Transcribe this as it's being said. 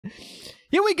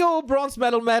Here we go, bronze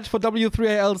medal match for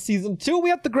W3IL Season 2. We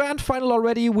had the grand final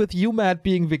already with UMAT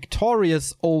being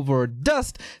victorious over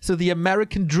Dust. So the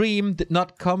American dream did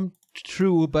not come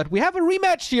true. But we have a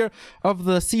rematch here of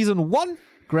the Season 1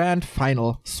 grand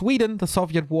final. Sweden, the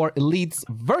Soviet War Elites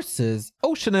versus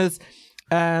Oceanus.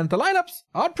 And the lineups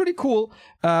are pretty cool.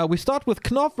 We start with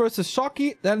Knopf versus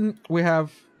Shocky. Then we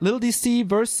have Lil DC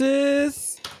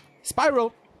versus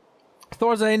Spiral.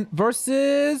 Thorzane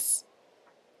versus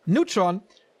Neutron,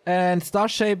 and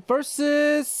Starshaped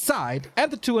versus Side, and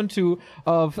the 2-on-2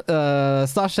 of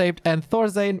Starshaped and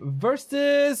Thorzane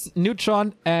versus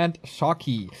Neutron and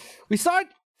Shocky. We start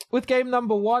with game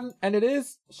number 1, and it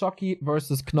is Shocky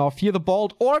versus Knopf. Here the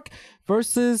bald orc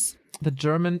versus the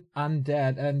German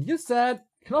undead. And you said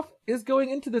Knopf is going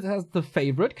into this as the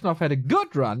favorite. Knopf had a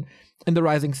good run in the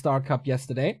Rising Star Cup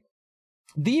yesterday.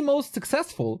 The most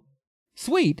successful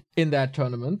Swede in that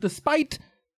tournament, despite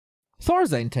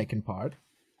Thorzane taking part.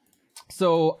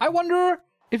 So I wonder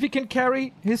if he can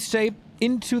carry his shape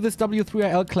into this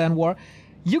W3IL clan war.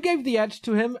 You gave the edge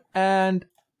to him, and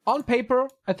on paper,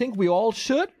 I think we all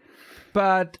should.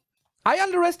 But I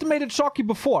underestimated Shocky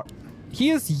before. He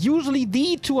is usually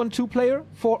the 2-on-2 player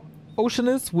for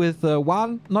Oceanus, with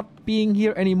Juan not being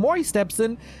here anymore. He steps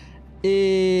in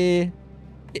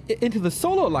into the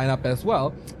solo lineup as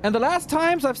well. And the last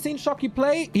times I've seen Shocky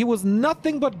play, he was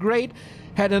nothing but great.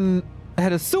 Had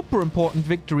a super important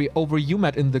victory over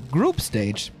UMAT in the group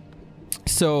stage.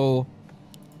 So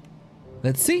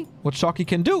let's see what Shocky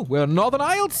can do. We're in Northern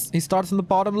Isles. He starts in the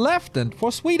bottom left, and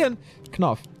for Sweden,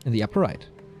 Knopf in the upper right.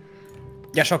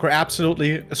 Yeah, Shocker,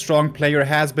 absolutely a strong player.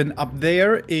 Has been up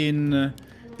there in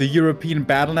the European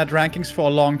BattleNet rankings for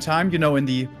a long time. You know, in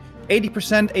the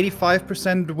 80%,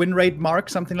 85% win rate mark,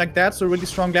 something like that. So a really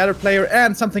strong ladder player,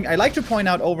 and something I like to point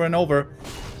out over and over,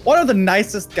 one of the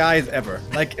nicest guys ever.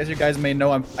 Like, as you guys may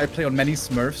know, I play on many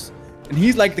Smurfs, and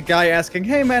he's like the guy asking,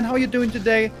 "Hey man, how you doing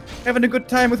today? Having a good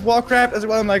time with Warcraft as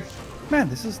well?" I'm like, man,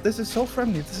 this is so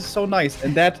friendly. This is so nice,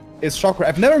 and that is Shocker.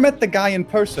 I've never met the guy in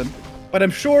person, but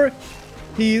I'm sure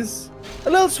he's a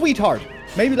little sweetheart.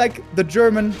 Maybe like the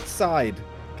German side,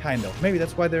 kind of. Maybe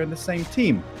that's why they're in the same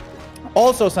team.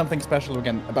 Also, something special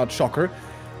again about Shocker,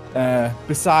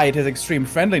 beside his extreme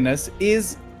friendliness,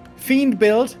 is Fiend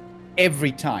build.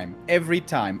 Every time. Every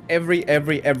time.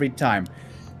 Every time.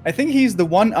 I think he's the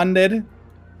one undead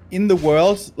in the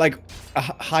world, like a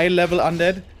high-level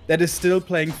undead, that is still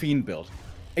playing Fiend build.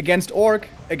 Against Orc,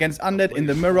 against undead, in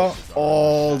the mirror,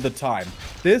 all the time.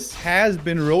 This has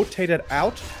been rotated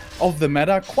out of the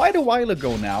meta quite a while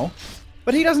ago now.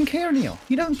 But he doesn't care, Neo.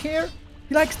 He doesn't care.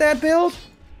 He likes that build.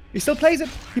 He still plays it.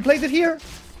 He plays it here.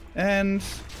 And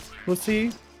we'll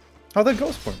see how that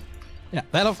goes for him. Yeah,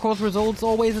 that of course results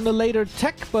always in a later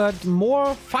tech, but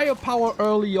more firepower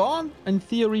early on. In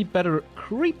theory, better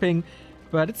creeping,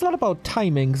 but it's not about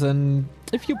timings. And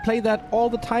if you play that all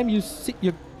the time, you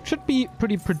should be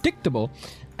pretty predictable.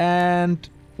 And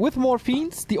with more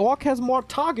Fiends, the Orc has more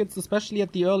targets, especially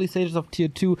at the early stages of Tier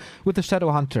 2 with the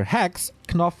Shadowhunter Hex.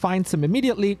 Knopf finds him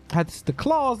immediately, has the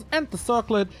Claws and the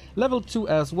Circlet, level 2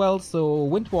 as well, so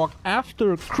Windwalk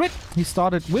after crit. He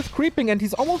started with creeping, and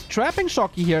he's almost trapping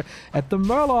Shocky here at the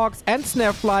Murlocs and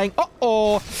Snare Flying.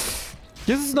 Uh-oh!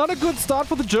 This is not a good start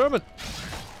for the German.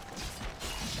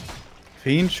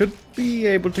 Fiend should be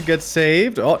able to get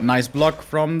saved. Oh, nice block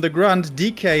from the Grunt.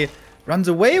 DK runs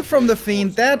away from the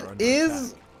Fiend. That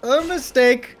is a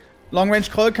mistake. Long-range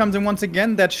coil comes in once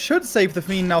again. That should save the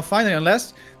Fiend now finally,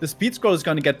 unless the speed scroll is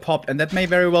going to get popped, and that may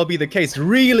very well be the case.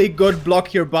 Really good block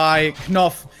here by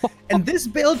Knopf. And this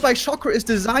build by Shocker is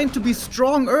designed to be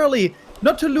strong early,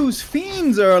 not to lose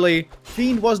Fiends early.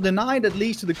 Fiend was denied at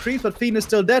least to the creeps, but Fiend is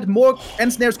still dead. More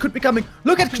ensnares could be coming.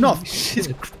 Look at Knopf. He's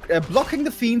blocking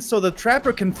the Fiend so the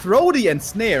Trapper can throw the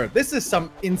ensnare. This is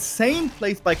some insane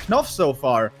plays by Knopf so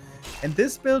far. And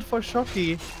this build for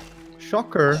Shocker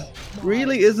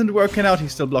really isn't working out.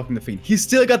 He's still blocking the Fiend. He's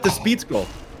still got the speed scroll.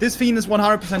 This Fiend is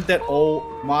 100% dead.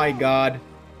 Oh my god.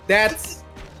 That's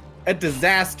a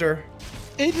disaster.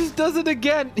 He just does it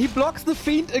again. He blocks the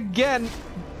Fiend again.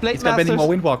 He's got many more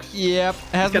Windwalks. Yep.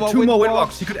 He's got two more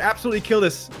Windwalks. He could absolutely kill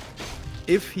this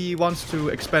if he wants to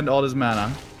expend all his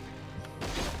mana.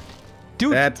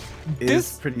 Dude, that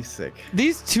is pretty sick.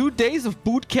 These 2 days of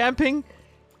boot camping,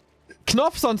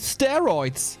 Knopf's on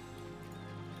steroids.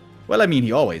 Well, I mean,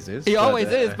 he always is. He always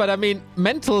is, but I mean,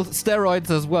 mental steroids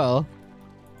as well.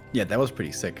 Yeah, that was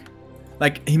pretty sick.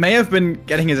 Like, he may have been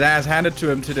getting his ass handed to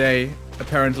him today,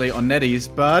 apparently, on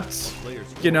Netties, but,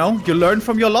 you know, you learn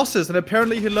from your losses, and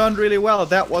apparently he learned really well.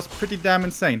 That was pretty damn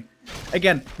insane.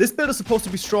 Again, this build is supposed to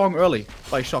be strong early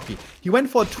by Shocky. He went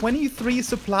for 23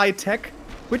 supply tech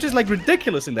which is like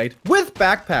ridiculously late, with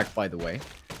backpack, by the way.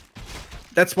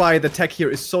 That's why the tech here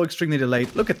is so extremely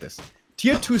delayed. Look at this.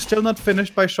 Tier 2 still not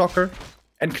finished by Shocker,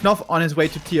 and Knopf on his way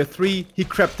to Tier 3. He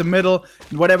crept the middle,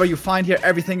 and whatever you find here,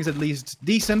 everything is at least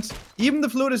decent. Even the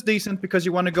flute is decent, because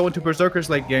you want to go into Berserker's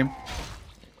late game.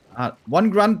 One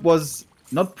grunt was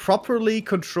not properly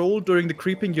controlled during the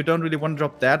creeping. You don't really want to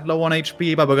drop that low on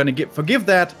HP, but we're going to forgive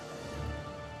that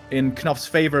in Knopf's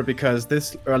favor, because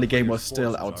this early game was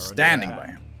still outstanding by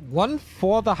him. One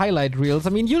for the highlight reels. I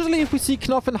mean, usually if we see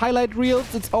Knopf in highlight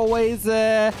reels, it's always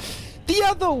the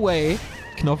other way.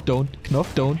 Knopf don't,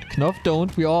 Knopf don't, Knopf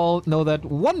don't. We all know that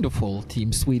wonderful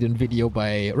Team Sweden video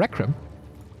by Rekrem.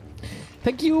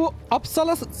 Thank you,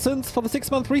 Obsolescence, for the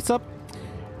 6-month resub.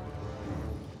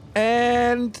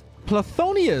 And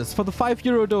Plathonius for the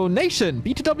 €5 donation.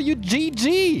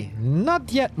 B2WGG.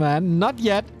 Not yet, man. Not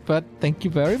yet, but thank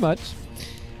you very much.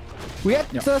 We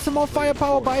had some more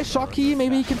firepower by Shocky.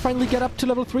 Maybe he can finally get up to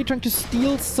level 3, trying to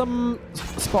steal some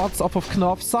spots off of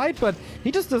Knopf's side, but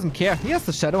he just doesn't care. He has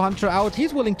the Shadow Hunter out.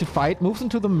 He's willing to fight, moves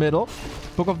into the middle.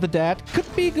 Book of the Dead could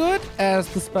be good,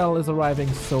 as the spell is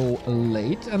arriving so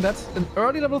late. And that's an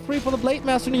early level 3 for the Blade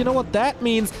Master. And you know what that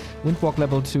means? Windwalk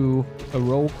level 2, a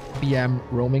rogue BM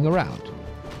roaming around.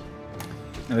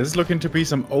 And this is looking to be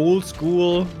some old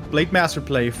school Blade Master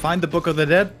play. Find the Book of the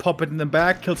Dead, pop it in the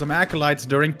back, kill some acolytes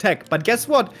during tech. But guess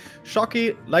what?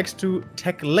 Shocky likes to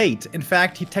tech late. In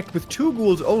fact, he teched with 2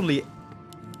 ghouls only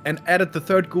and added the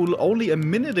 3rd ghoul only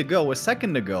a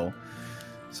second ago.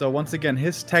 So once again,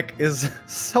 his tech is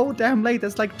so damn late.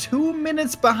 That's like 2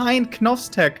 minutes behind Knopf's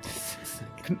tech.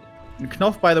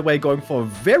 Knopf, by the way, going for a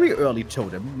very early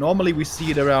totem. Normally we see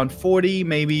it around 40,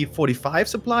 maybe 45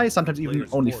 supply, sometimes even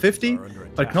only 50.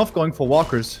 But Knopf going for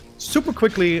walkers super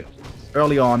quickly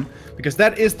early on, because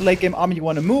that is the late game army you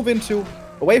want to move into,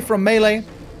 away from melee.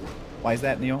 Why is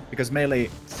that, Neo? Because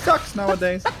melee sucks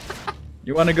nowadays.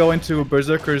 You want to go into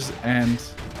berserkers and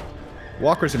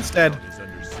walkers instead.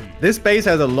 This base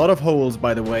has a lot of holes,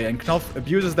 by the way, and Knopf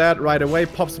abuses that right away,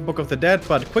 pops the Book of the Dead,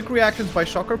 but quick reactions by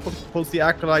Shocker pulls the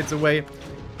acolytes away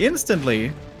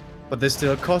instantly. But this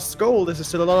still costs gold. This is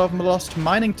still a lot of lost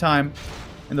mining time,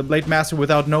 and the Blade Master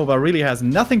without Nova really has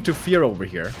nothing to fear over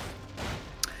here.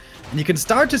 And you can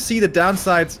start to see the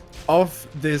downsides of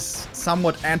this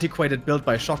somewhat antiquated build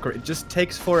by Shocker. It just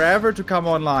takes forever to come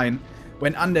online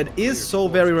when Undead is so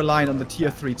very reliant on the Tier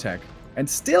 3 tech. And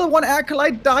still one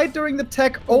acolyte died during the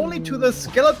tech, only to the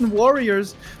skeleton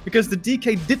warriors, because the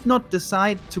DK did not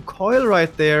decide to coil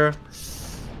right there.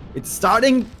 It's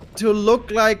starting to look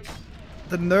like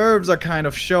the nerves are kind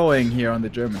of showing here on the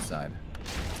German side.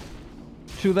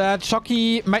 To that,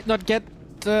 Shocky might not get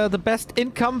the best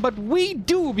income, but we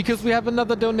do, because we have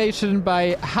another donation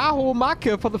by Haho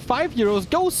Make for the €5.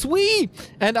 Go SWE!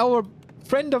 And our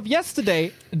friend of yesterday,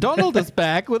 Donald, is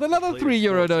back with another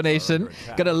 €3 donation.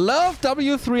 Gonna love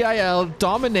W3IL,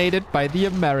 dominated by the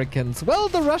Americans. Well,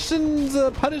 the Russians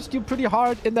punished you pretty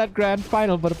hard in that grand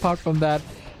final, but apart from that,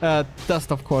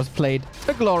 Dust, of course, played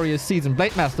a glorious season.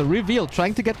 Blade Master revealed,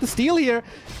 trying to get the steal here,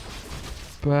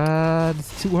 but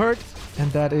it's too hurt,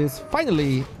 and that is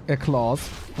finally a clause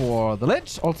for the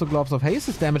Lich. Also, Gloves of Haste.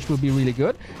 His damage will be really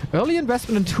good. Early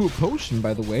investment into a potion,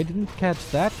 by the way. Didn't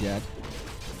catch that yet.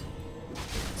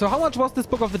 So how much was this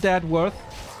Book of the Dead worth?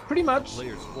 Pretty much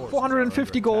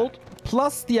 450 gold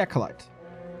plus the acolyte.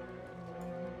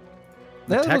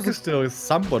 The tech is still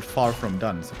somewhat far from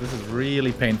done, so this is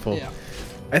really painful. Yeah.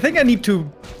 I think I need to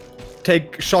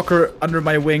take Shocker under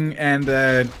my wing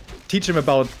and teach him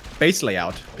about base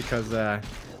layout, because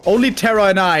only Terra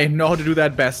and I know how to do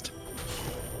that best.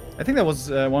 I think that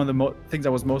was one of the things I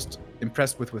was most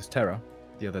impressed with Terra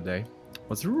the other day. It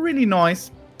was really nice.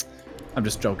 I'm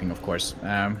just joking, of course.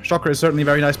 Shocker is certainly a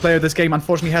very nice player. This game,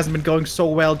 unfortunately, hasn't been going so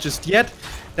well just yet.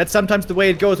 That's sometimes the way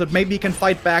it goes, but maybe he can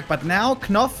fight back. But now,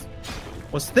 Knopf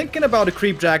was thinking about a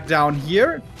creepjack down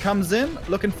here. Comes in,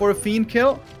 looking for a fiend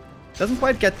kill. Doesn't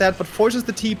quite get that, but forces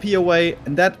the TP away.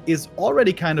 And that is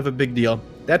already kind of a big deal.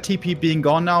 That TP being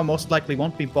gone now most likely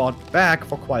won't be bought back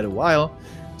for quite a while.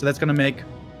 So that's going to make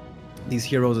these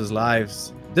heroes'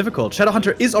 lives difficult.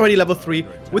 Shadowhunter is already level 3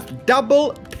 with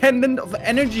double pendant of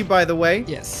energy, by the way.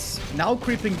 Yes. Now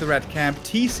creeping the red camp.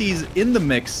 TC's in the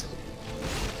mix.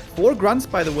 4 grunts,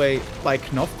 by the way, by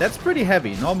Knopf. That's pretty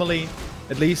heavy. Normally,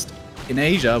 at least in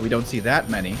Asia, we don't see that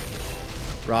many.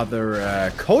 Rather,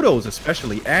 Kodos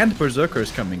especially, and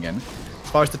Berserkers coming in.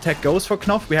 As far as the tech goes for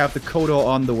Knopf, we have the Kodo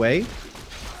on the way.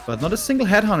 But not a single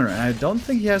Headhunter, and I don't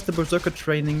think he has the Berserker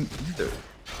training either.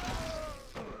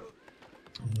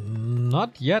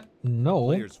 Not yet,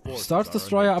 no. Stars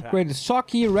Destroyer upgrade is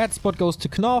Shocky. Red spot goes to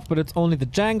Knopf, but it's only the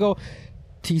Django.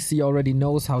 TC already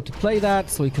knows how to play that,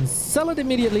 so he can sell it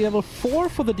immediately. Level 4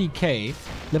 for the DK.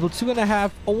 Level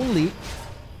 2.5 only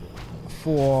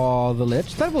for the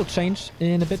Lich. That will change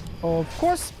in a bit, of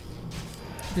course.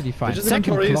 Did he find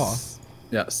second claw?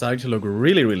 Yeah, starting to look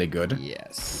really, really good.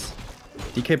 Yes.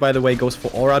 DK, by the way, goes for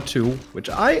Aura 2, which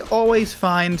I always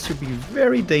find to be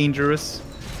very dangerous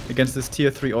against this tier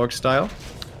 3 orc style.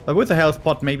 But with a health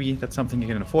pot, maybe that's something you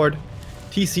can afford.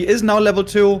 TC is now level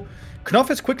 2.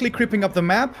 Knopf is quickly creeping up the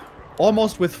map,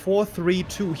 almost with 4, 3,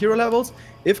 2 hero levels.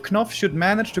 If Knopf should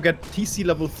manage to get TC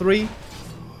level 3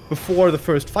 before the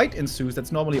first fight ensues,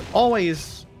 that's normally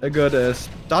always a good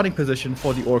starting position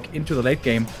for the orc into the late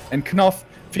game. And Knopf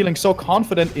feeling so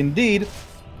confident indeed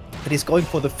that he's going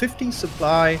for the 50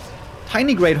 supply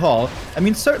tiny Great Hall. I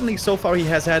mean, certainly so far he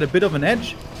has had a bit of an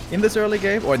edge in this early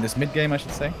game, or in this mid game, I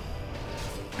should say.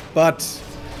 But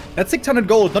that's 600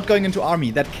 gold not going into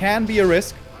army. That can be a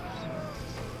risk.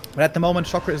 But at the moment,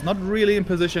 Shocker is not really in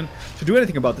position to do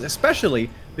anything about this, especially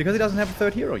because he doesn't have a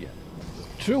third hero yet.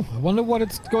 True. I wonder what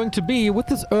it's going to be. With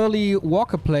this early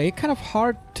Walker play, kind of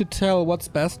hard to tell what's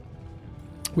best.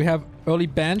 We have early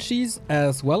Banshees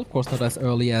as well. Of course, not as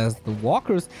early as the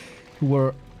Walkers, who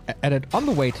were added on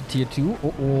the way to tier 2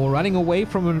 or running away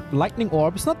from a lightning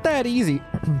orb. It's not that easy,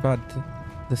 but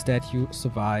the statue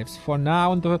survives for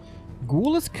now. And the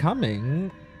Ghoul is coming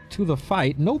to the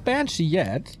fight. No Banshee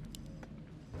yet.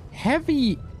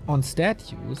 Heavy on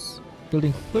statues,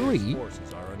 building 3.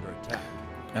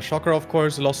 Shocker, of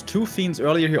course, lost 2 Fiends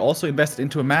earlier. He also invested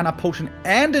into a mana potion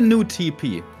and a new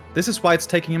TP. This is why it's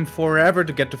taking him forever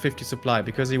to get to 50 supply,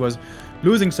 because he was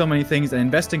losing so many things and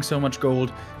investing so much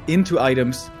gold into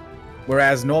items,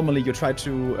 whereas normally you try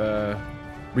to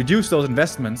reduce those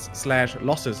investments /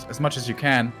 losses as much as you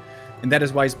can, and that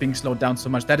is why he's being slowed down so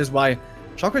much. That is why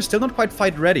Shocker is still not quite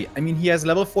fight ready. I mean, he has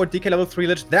level 4 DK, level 3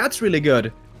 Lich. That's really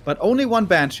good. But only 1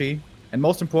 Banshee, and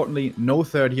most importantly, no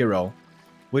third hero.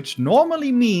 Which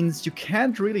normally means you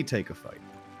can't really take a fight.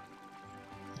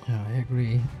 Yeah, I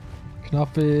agree.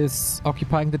 Knopf is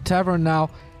occupying the tavern now,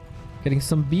 getting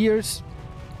some beers.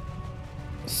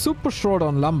 Super short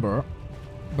on lumber,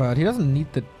 but he doesn't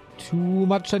need that too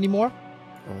much anymore.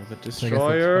 Oh, the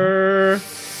Destroyer.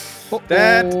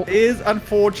 That is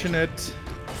unfortunate.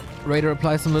 Raider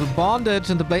applies some little bondage,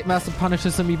 and the Blade Master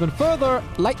punishes him even further.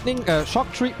 Lightning,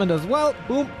 shock treatment as well.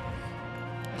 Boom.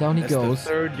 Down he goes. The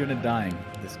third unit dying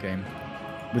this game.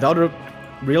 Without a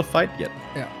real fight yet.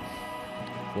 Yeah.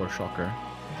 For Shocker.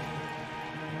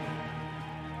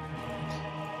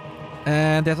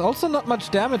 And there's also not much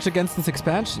damage against this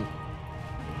expansion.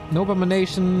 No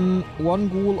Abomination, 1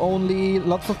 Ghoul only,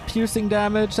 lots of piercing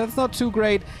damage. That's not too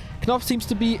great. Knopf seems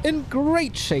to be in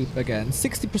great shape again.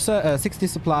 60%, 60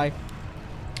 supply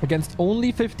against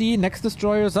only 50. Next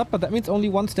Destroyer is up, but that means only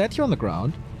 1 statue on the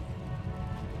ground.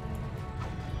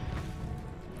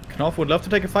 Knopf would love to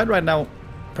take a fight right now.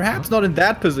 Perhaps not in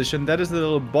that position. That is a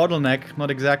little bottleneck. Not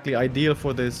exactly ideal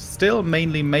for this still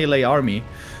mainly melee army.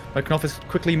 But Knopf is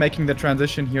quickly making the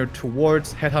transition here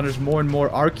towards Headhunters more and more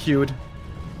RQ'd.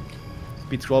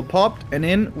 Speed scroll popped, and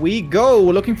in we go.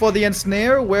 Looking for the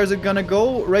ensnare. Where's it gonna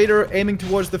go? Raider aiming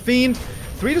towards the Fiend.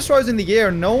 3 Destroyers in the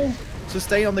air. No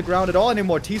sustain on the ground at all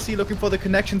anymore. TC looking for the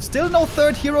connection. Still no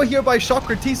third hero here by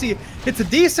Shocker. TC hits a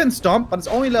decent stomp, but it's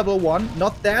only level 1.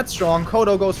 Not that strong.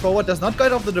 Kodo goes forward. Does not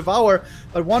get off the Devour,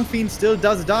 but 1 Fiend still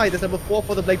does die. There's level 4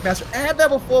 for the Blade Master and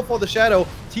level 4 for the Shadow.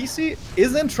 TC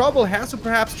is in trouble. Has to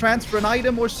perhaps transfer an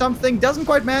item or something. Doesn't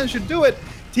quite manage to do it.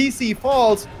 TC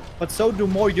falls, but so do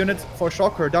more units for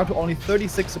Shocker. Down to only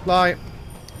 36 supply.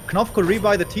 Knopf could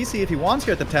rebuy the TC if he wants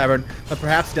here at the tavern, but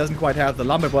perhaps he doesn't quite have the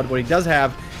lumber. But what he does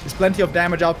have is plenty of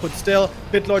damage output still.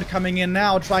 Bitlord coming in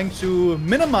now, trying to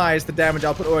minimize the damage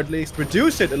output, or at least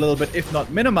reduce it a little bit, if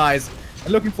not minimize.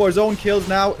 And looking for his own kills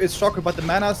now is Shocker, but the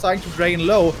mana is starting to drain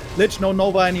low. Lich, no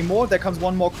Nova anymore. There comes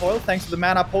 1 more coil thanks to the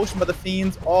mana potion, but the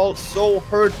Fiends also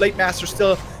hurt. Blade Master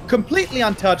still completely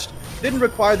untouched. Didn't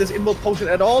require this invul potion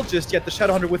at all just yet. The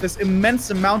Shadowhunter with his immense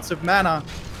amounts of mana,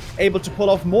 able to pull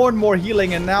off more and more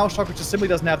healing, and now Shocker just simply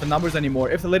doesn't have the numbers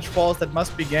anymore. If the Lich falls, that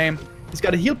must be game. He's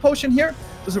got a heal potion here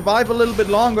to survive a little bit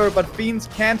longer, but Fiends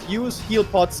can't use heal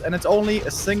pots, and it's only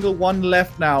a single one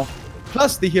left now.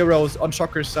 Plus the heroes on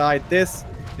Shocker's side. This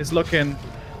is looking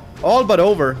all but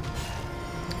over.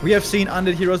 We have seen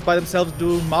undead heroes by themselves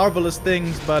do marvelous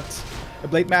things, but the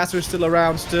Blade Master is still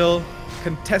around, still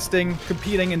contesting,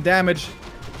 competing in damage.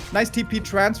 Nice TP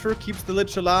transfer, keeps the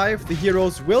Lich alive. The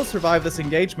heroes will survive this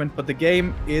engagement, but the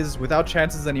game is without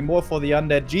chances anymore for the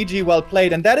undead. GG, well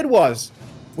played, and that it was.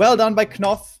 Well done by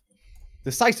Knopf.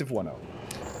 Decisive 1-0.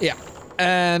 Yeah,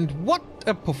 and what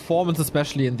a performance,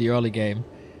 especially in the early game.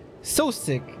 So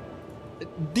sick.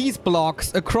 these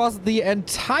blocks across the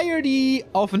entirety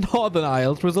of Northern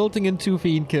Isles, resulting in 2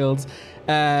 Fiend kills.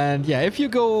 And yeah, if you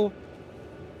go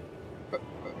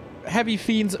heavy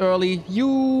Fiends early,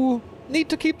 you need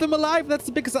to keep them alive. That's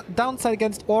the biggest downside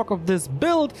against Orc of this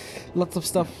build. Lots of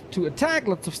stuff to attack,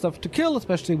 lots of stuff to kill,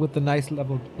 especially with the nice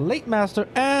leveled Late Master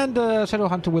and Shadow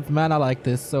Hunter with mana like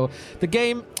this. So the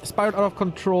game spiraled out of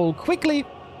control quickly.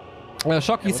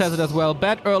 Shocky says it as well.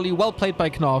 Bad early, well played by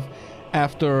Knopf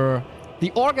after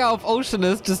the Orga of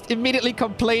Oceanus just immediately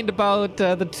complained about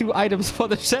the 2 items for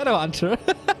the Shadow Hunter.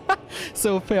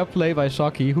 So fair play by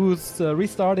Shocky, who's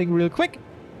restarting real quick.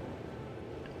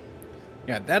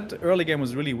 Yeah, that early game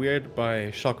was really weird by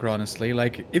Shocker, honestly.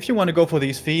 Like, if you want to go for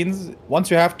these Fiends,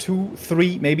 once you have 2,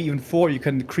 3, maybe even 4, you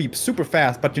can creep super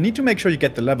fast, but you need to make sure you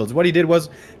get the levels. What he did was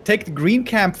take the green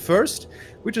camp first,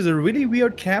 which is a really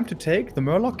weird camp to take, the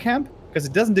Murloc camp, because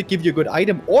it doesn't give you a good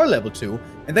item or level 2,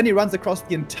 and then he runs across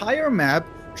the entire map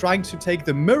trying to take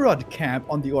the mirrored camp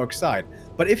on the Orc side.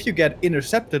 But if you get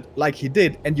intercepted like he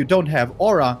did, and you don't have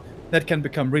aura, that can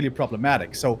become really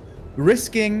problematic. So,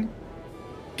 risking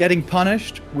getting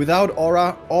punished without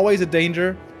aura, always a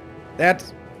danger. That,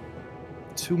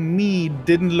 to me,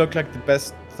 didn't look like the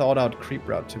best thought out creep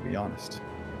route, to be honest.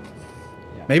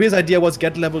 Yeah. Maybe his idea was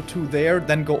get level 2 there,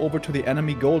 then go over to the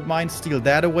enemy gold mine, steal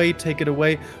that away, take it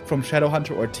away from Shadow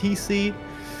Hunter or TC.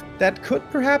 That could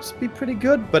perhaps be pretty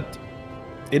good, but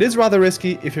it is rather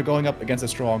risky if you're going up against a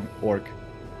strong Orc,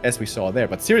 as we saw there.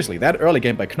 But seriously, that early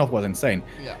game by Knopf was insane.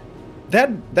 Yeah.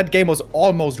 That game was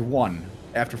almost won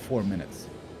after 4 minutes.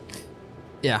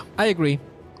 Yeah, I agree.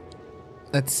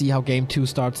 Let's see how game 2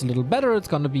 starts a little better. It's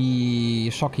gonna be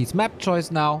Shocky's map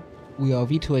choice now. We are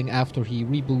vetoing after he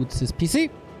reboots his PC.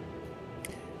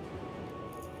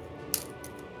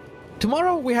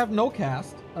 Tomorrow we have no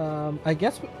cast. I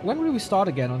guess, when will we start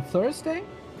again? On Thursday?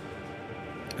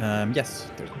 Yes.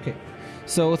 Okay.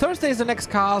 So Thursday is the next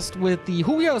cast with the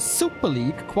Huya Super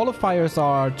League. Qualifiers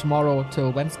are tomorrow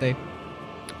till Wednesday.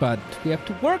 But we have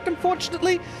to work,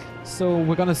 unfortunately. So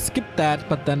we're gonna skip that,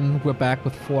 but then we're back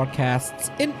with 4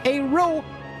 casts in a row.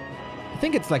 I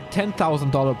think it's like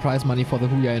 $10,000 prize money for the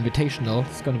Huya Invitational.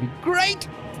 It's gonna be great!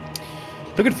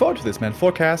 Looking forward to this, man.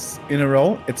 4 casts in a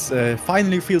row. It's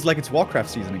finally feels like it's Warcraft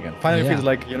season again. Finally feels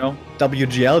like, you know,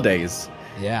 WGL days.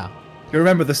 Yeah. You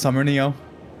remember the summer, Neo?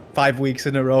 5 weeks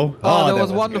in a row. Oh, that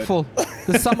was wonderful.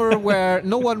 The summer where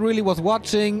no one really was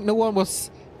watching, no one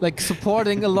was like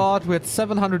supporting a lot. We had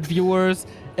 700 viewers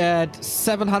at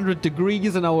 700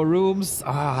 degrees in our rooms.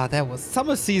 That was,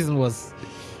 summer season was...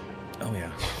 Oh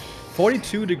yeah.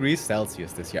 42 degrees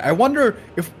Celsius this year. I wonder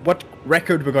what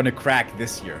record we're gonna crack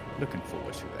this year. Looking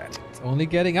forward to that. It's only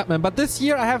getting up, man. But this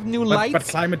year I have new lights. But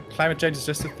climate change is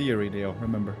just a theory, Neo,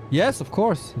 remember? Yes, of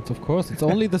course. It's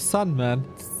only the sun, man.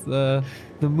 It's the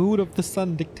mood of the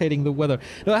sun dictating the weather.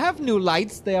 Now I have new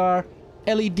lights. They are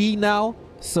LED now,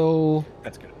 so...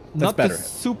 That's good. Not the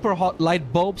super hot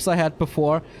light bulbs I had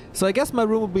before. So I guess my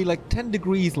room will be like 10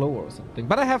 degrees lower or something.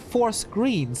 But I have 4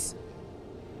 screens.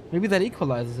 Maybe that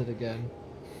equalizes it again.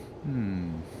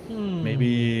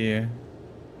 Maybe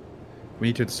we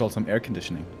need to install some air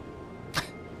conditioning.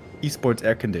 Esports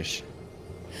air condition.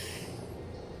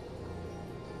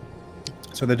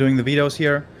 So they're doing the vetoes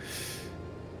here.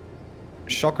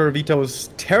 Shocker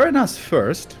vetoes Terranas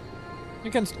first.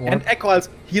 Against Orc. And Equals,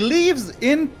 he leaves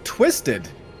in Twisted.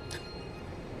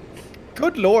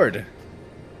 Good lord.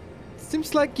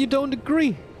 Seems like you don't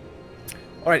agree.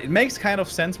 Alright, it makes kind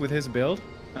of sense with his build.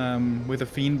 With a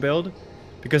Fiend build.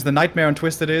 Because the nightmare on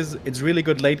Twisted is, it's really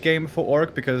good late game for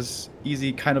Orc because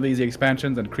kind of easy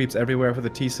expansions and creeps everywhere for the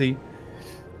TC.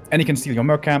 And he can steal your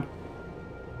Merc camp.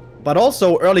 But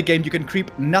also, early game, you can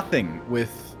creep nothing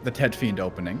with the Ted Fiend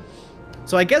opening.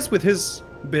 So I guess with his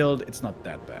build, it's not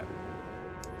that bad.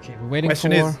 Okay, we're waiting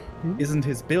Question for... is, isn't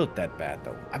his build that bad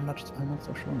though? I'm not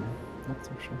so sure, man. Not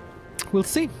so sure. We'll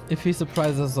see if he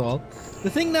surprises us all. The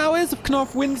thing now is, if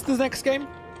Knopf wins the next game,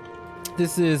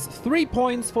 this is 3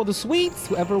 points for the Swedes.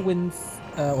 Whoever wins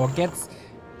or gets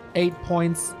 8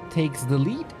 points takes the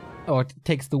lead, or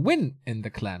takes the win in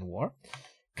the clan war.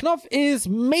 Knopf is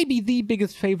maybe the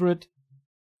biggest favorite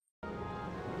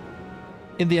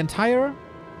in the entire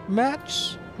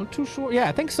match. Not too sure. Yeah,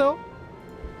 I think so.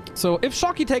 So if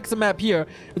Shocky takes the map here,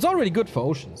 it's already good for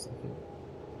Oceans.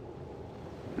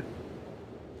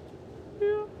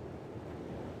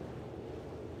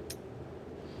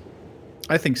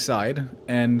 I think side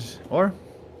or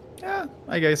yeah,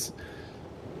 I guess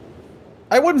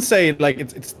I wouldn't say like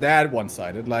it's that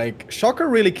one-sided. Like Shocker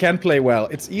really can play well.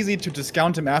 It's easy to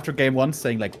discount him after game 1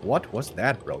 saying like, what was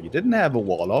that, bro? You didn't have a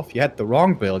wall off, you had the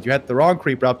wrong build, you had the wrong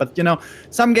creep route. But you know,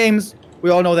 some games we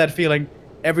all know that feeling.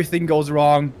 everything goes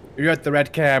wrong. You're at the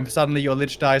red camp. Suddenly your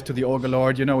lich dies to the Ogre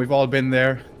Lord. You know, we've all been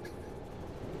there.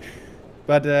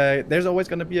 But there's always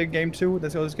going to be a game 2.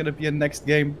 There's always going to be a next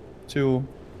game to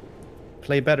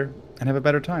play better and have a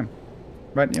better time.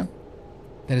 Right, Neil?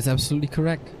 That is absolutely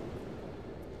correct.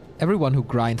 Everyone who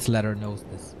grinds ladder knows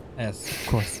this. As, of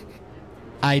course,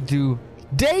 I do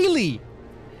daily.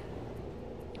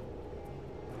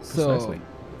 Precisely. So,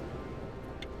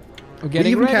 we're getting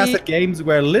we even ready. casted games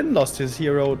where Lin lost his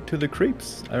hero to the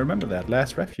creeps. I remember that.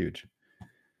 Last Refuge.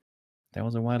 That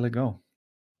was a while ago.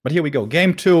 But here we go.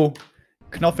 Game 2.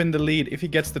 Knopf in the lead. If he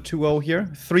gets the 2-0 here,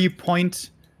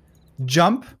 3-point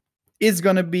jump is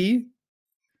going to be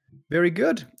very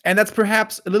good. And that's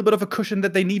perhaps a little bit of a cushion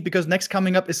that they need because next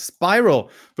coming up is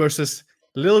Spiral versus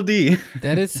Lil D.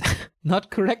 That is not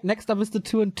correct. Next up is the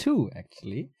 2 and 2,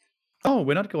 actually. Oh,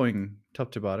 we're not going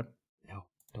top to bottom. No,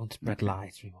 don't spread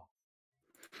lies, Remo.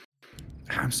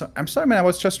 I'm sorry, man. I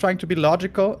was just trying to be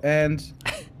logical and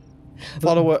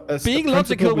follow a Being principle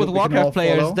logical with we can all Warcraft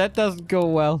players, follow. that doesn't go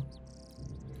well.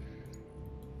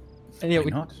 And yeah, Why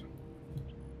not?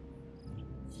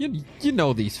 you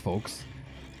know these folks.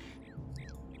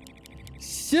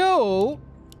 So,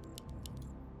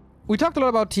 we talked a lot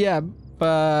about TM,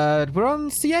 but we're on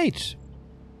CH.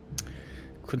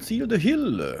 Conceal the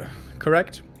Hill,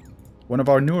 correct? One of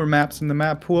our newer maps in the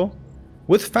map pool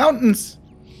with fountains.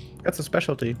 That's a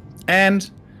specialty. And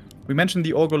we mentioned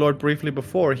the Ogre Lord briefly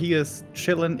before. He is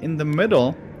chilling in the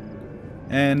middle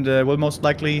and will most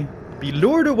likely be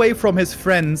lured away from his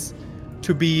friends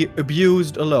to be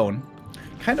abused alone.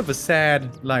 Kind of a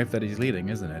sad life that he's leading,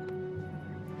 isn't it?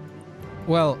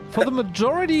 Well, for the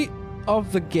majority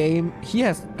of the game, he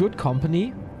has good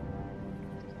company.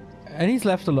 And he's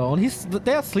left alone.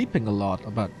 They are sleeping a lot,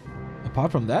 but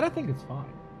apart from that, I think it's fine.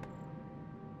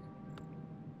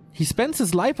 He spends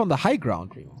his life on the high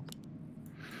ground, Remo.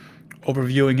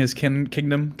 Overviewing his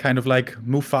kingdom, kind of like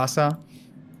Mufasa.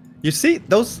 You see,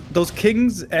 those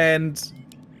kings and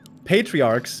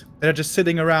patriarchs that are just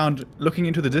sitting around looking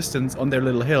into the distance on their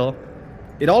little hill,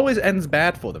 it always ends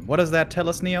bad for them. What does that tell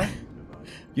us, Neo?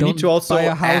 You need to also buy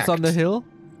a house act. on the hill?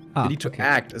 You need to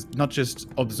act, not just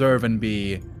observe and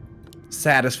be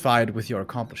satisfied with your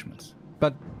accomplishments.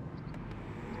 But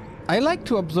I like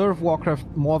to observe Warcraft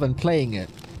more than playing it.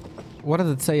 What does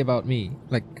it say about me?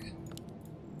 Like,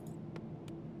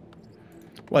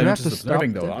 well, you you're have just to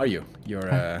observing, stop though, it. are you?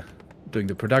 You're doing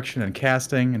the production and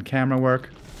casting and camera work.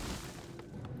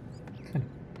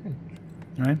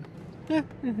 Right?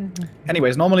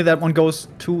 Anyways, normally that one goes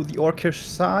to the Orcish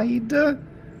side.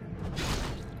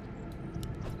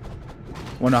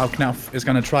 Wonder how Knaf is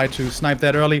gonna try to snipe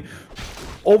that early.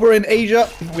 Over in Asia,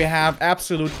 we have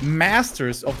absolute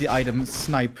masters of the item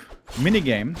snipe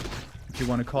minigame, if you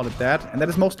want to call it that. And that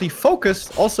is mostly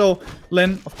focused. Also,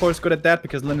 Lin, of course, good at that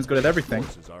because Lin is good at everything.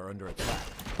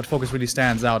 But Focus really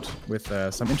stands out with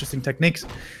some interesting techniques.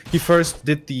 He first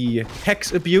did the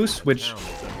hex abuse, which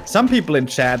some people in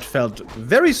chat felt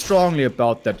very strongly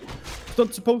about that. It's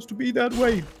not supposed to be that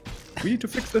way. We need to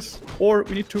fix this, or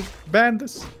we need to ban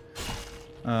this.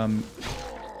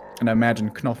 And I imagine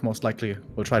Knopf most likely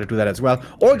will try to do that as well.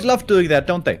 Orcs love doing that,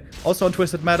 don't they? Also on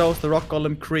Twisted Meadows, the Rock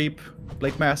Golem creep,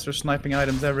 Blade Master sniping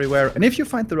items everywhere. And if you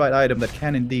find the right item that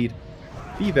can indeed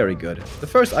be very good. The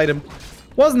first item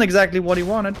wasn't exactly what he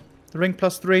wanted. The Ring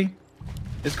 +3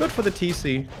 is good for the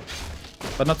TC,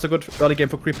 but not so good early game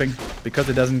for creeping because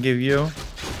it doesn't give you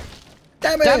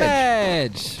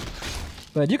damage.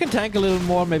 But you can tank a little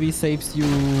more, maybe saves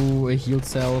you a healed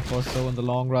self or so in the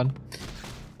long run.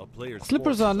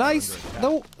 Slippers are nice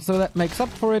though, so that makes up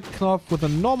for it. Knopf with a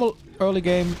normal early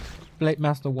game, Blade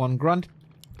Master 1 Grunt.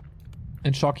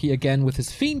 And Shocky again with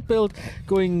his Fiend build,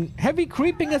 going heavy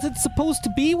creeping as it's supposed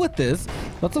to be with this.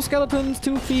 Lots of skeletons,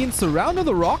 2 Fiends surrounding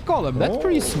the Rock Golem. That's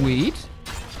pretty sweet.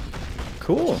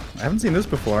 Cool. I haven't seen this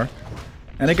before.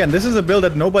 And again, this is a build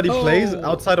that nobody plays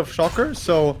outside of Shocker,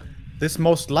 so this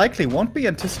most likely won't be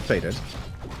anticipated.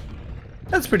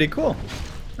 That's pretty cool.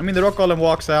 I mean, the Rock Golem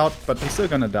walks out, but he's still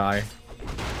gonna die.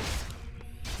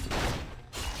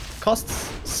 Costs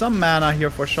some mana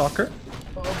here for Shocker.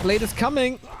 Oh, Blade is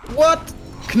coming. What?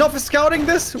 Knopf is scouting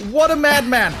this? What a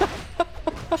madman!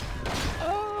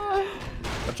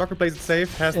 But Shocker plays it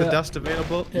safe, has the dust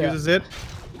available, uses it.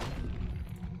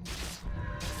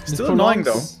 Still annoying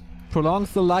though.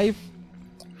 Prolongs the life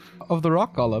of the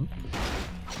Rock Golem.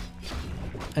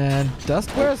 And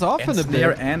dust wears off in a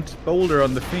bit. And Boulder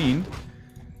on the Fiend.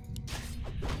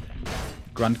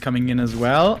 Grunt coming in as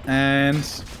well, and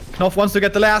Knopf wants to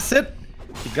get the last hit.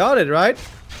 He got it, right?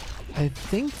 I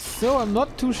think so, I'm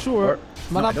not too sure.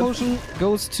 Mana Potion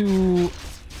goes to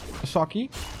Shocky.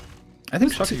 I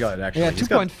think Shocky got it actually. Yeah,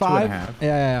 2.5.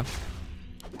 Yeah.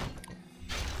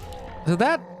 So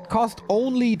that cost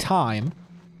only time.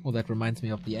 Oh, that reminds me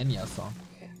of the Enya song.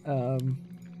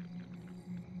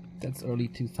 That's early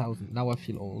 2000. Now I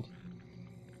feel old.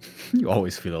 You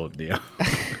always feel old, Leo.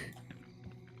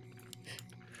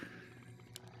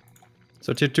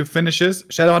 So tier 2 finishes.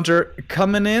 Shadowhunter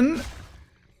coming in.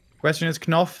 Question is,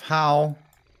 Knopf, how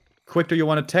quick do you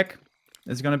want to tech?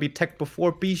 Is it going to be tech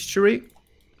before Bestiary?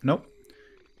 Nope.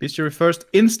 Bestiary first.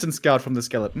 Instant scout from the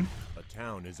skeleton. A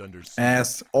town is under siege.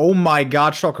 As, oh my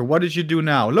god, Shocker, what did you do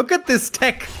now? Look at this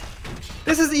tech!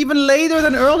 This is even later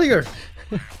than earlier.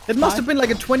 It must have been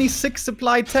like a 26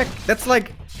 supply tech. That's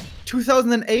like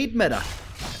 2008 meta.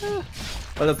 Well,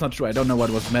 that's not true. I don't know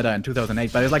what was meta in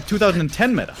 2008, but it's like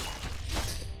 2010 meta.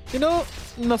 You know,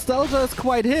 nostalgia is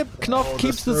quite hip. Knopf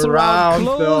keeps this around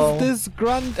close. Though. This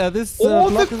grunt, this Oh,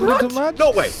 block the is a little grunt! much.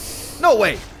 No way! No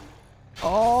way!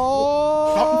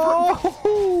 Oh!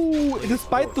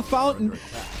 Despite the fountain,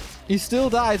 he still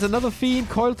dies. Another fiend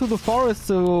coiled through the forest,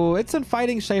 so it's in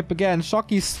fighting shape again.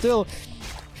 Shocky still.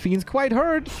 Fiend's quite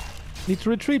hurt. Need to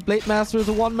retreat. Blade Master is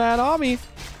a one-man army.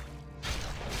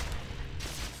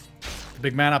 The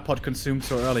big mana pot consumed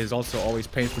so early is also always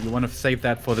painful. You want to save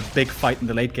that for the big fight in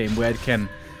the late game where it can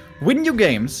win you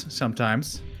games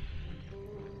sometimes.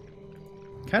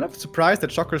 Kind of surprised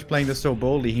that Shocker's playing this so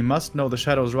boldly. He must know the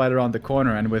shadow's right around the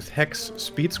corner, and with Hex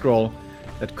Speed Scroll,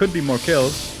 that could be more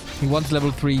kills. He wants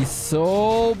level 3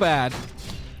 so bad.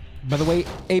 By the way,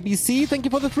 ABC, thank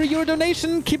you for the €3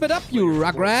 donation. Keep it up, you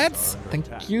rugrats.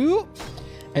 Thank you.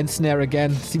 And Snare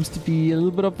again. Seems to be a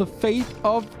little bit of the fate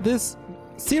of this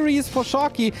series for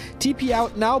Shocky. TP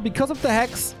out now because of the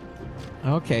Hex.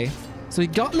 Okay. So he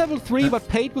got level 3 but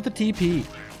paid with the TP.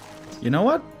 You know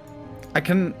what? I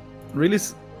can really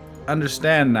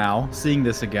understand now, seeing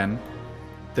this again,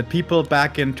 that people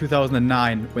back in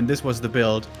 2009, when this was the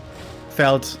build,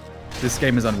 felt this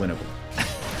game is unwinnable.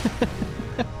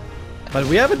 But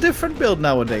we have a different build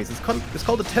nowadays. It's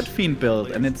called the Ted Fiend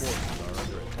build, and it's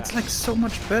like so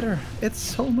much better. It's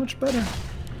so much better.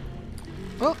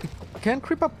 Well, can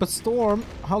creep up a storm.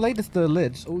 How late is the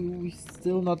Lich? Oh, we're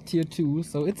still not tier 2,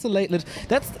 so it's a late Lich.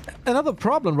 That's another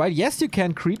problem, right? Yes, you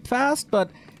can creep fast,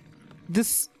 but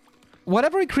this...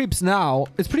 Whatever he creeps now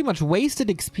is pretty much wasted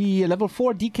XP. Level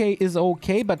 4 DK is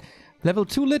okay, but level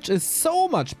 2 Lich is so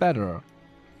much better.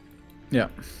 Yeah.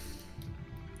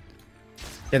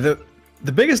 Yeah,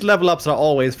 the biggest level ups are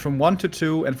always from 1 to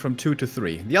 2 and from 2 to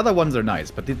 3. The other ones are nice,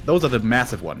 but those are the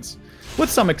massive ones. With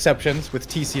some exceptions, with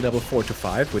TC level 4 to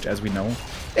 5, which as we know,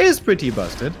 is pretty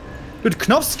busted. Dude,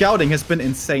 Knopf's scouting has been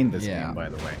insane this game, by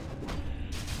the way.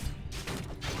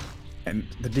 And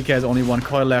the DK has only one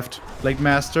coil left. Blade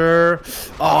Master.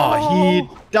 Oh, he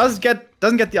doesn't get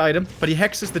the item, but he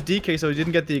hexes the DK, so he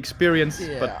didn't get the experience.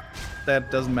 Yeah. But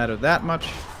that doesn't matter that much.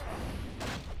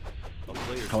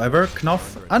 However,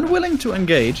 Knopf unwilling to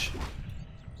engage.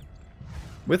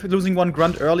 With losing one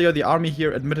grunt earlier, the army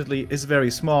here admittedly is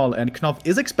very small, and Knopf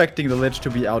is expecting the Lich to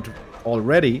be out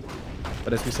already.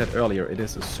 But as we said earlier, it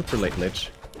is a super late Lich.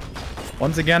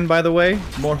 Once again, by the way,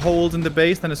 more holes in the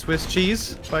base than a Swiss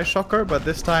cheese by Shocker, but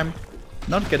this time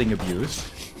not getting abused.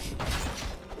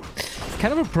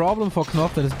 Kind of a problem for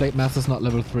Knopf that his Blade Master's not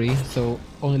level 3, so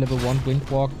only level 1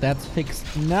 Windwalk. That's fixed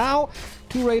now.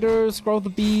 2 Raiders, Grow the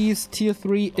Beast, tier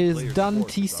 3 is done,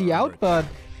 TC out, but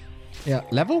yeah,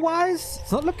 level-wise,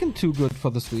 it's not looking too good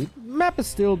for the SWE. Map is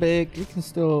still big, you can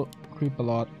still creep a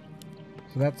lot,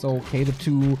 so that's okay. The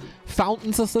 2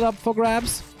 fountains are still up for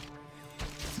grabs.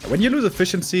 When you lose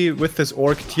efficiency with this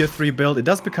Orc tier 3 build, it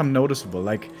does become noticeable.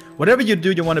 Like, whatever you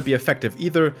do, you want to be effective,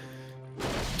 either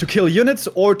to kill units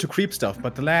or to creep stuff,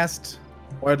 but the last...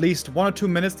 or at least 1 or 2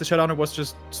 minutes, the Shadowhunter was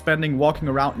just spending walking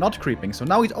around, not creeping. So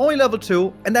now he's only level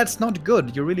 2, and that's not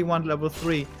good. You really want level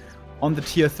 3 on the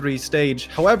tier 3 stage.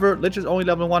 However, Lich is only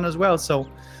level 1 as well, so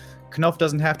Knopf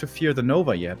doesn't have to fear the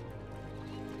Nova yet.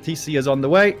 TC is on the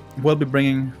way. We'll be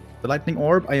bringing the Lightning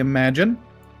Orb, I imagine.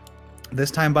 This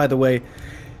time, by the way,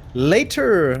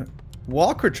 later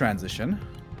Walker transition.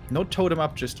 No Totem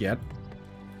up just yet.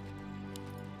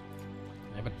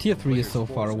 But tier 3 is so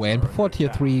far away, and before tier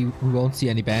 3 we won't see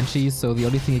any Banshees, so the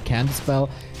only thing he can dispel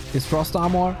is Frost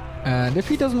Armor, and if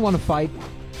he doesn't want to fight,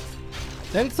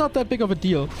 then it's not that big of a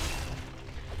deal.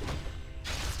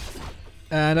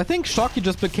 And I think Shocky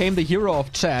just became the hero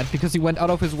of chat, because he went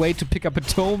out of his way to pick up a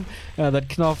tome that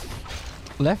Knopf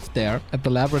left there at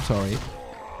the laboratory.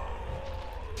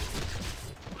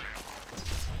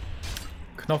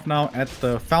 Knopf now at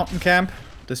the Fountain Camp.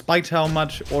 Despite how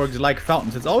much orgs like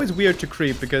fountains, it's always weird to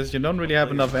creep because you don't really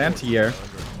have enough anti-air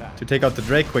to take out the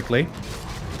Drake quickly.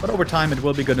 but over time it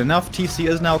will be good enough. TC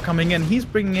is now coming in. He's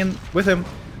bringing in with him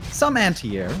some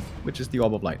anti-air, which is the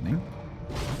Orb of Lightning.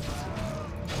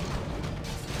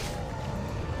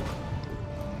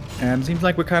 And seems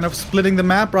like we're kind of splitting the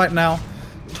map right now.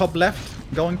 Top left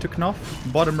going to Knopf,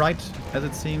 bottom right, as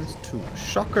it seems, to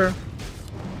Shocker.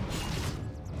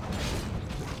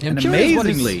 And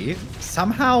amazingly,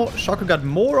 somehow Shocker got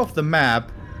more of the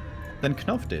map than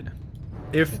Knopf did,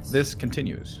 if this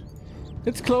continues.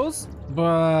 It's close,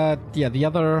 but yeah, the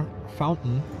other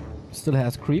fountain still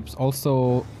has creeps,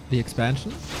 also the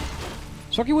expansion.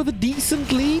 Shocky with a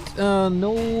decent lead,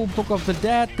 no Book of the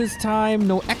Dead this time,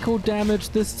 no echo damage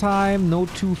this time, no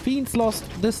 2 fiends lost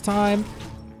this time.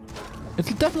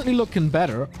 It's definitely looking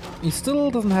better. He still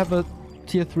doesn't have a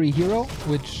tier 3 hero,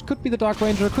 which could be the Dark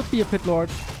Ranger, could be a Pit Lord.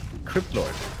 Crypt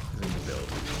Lord is in the build.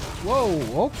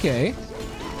 Whoa, okay.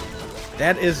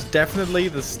 That is definitely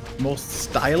the most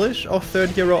stylish of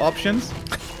third hero options.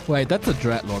 Wait, that's a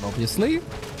Dreadlord, obviously.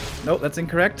 No, that's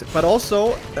incorrect. But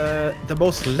also the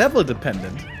most level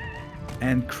dependent.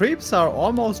 And creeps are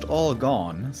almost all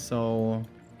gone, so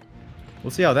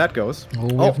we'll see how that goes. Oh,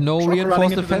 we have no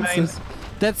reinforced defenses.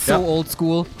 That's so Yep. old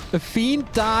school. A Fiend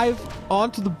dive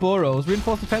onto the burrows.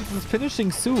 Reinforced defenses is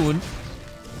finishing soon.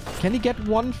 Can he get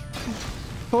one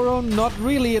burrow? Not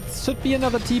really. It should be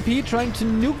another TP trying to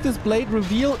nuke this blade.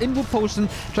 Reveal Invo Potion.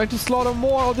 Trying to slaughter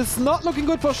more. Oh, this is not looking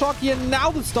good for Shocky. And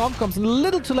now the Storm comes a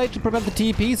little too late to prevent the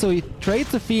TP. So he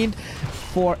trades the Fiend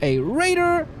for a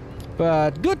Raider.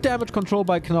 But good damage control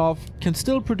by Knopf. Can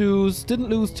still produce. Didn't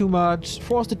lose too much.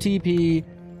 Forced a TP.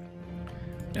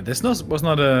 Yeah, this was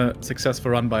not a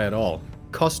successful run by at all.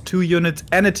 Cost 2 units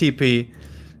and a TP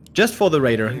just for the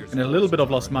Raider and a little bit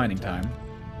of lost mining time.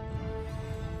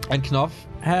 And Knopf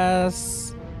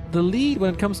has the lead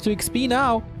when it comes to XP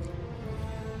now.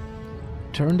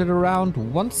 Turned it around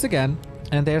once again.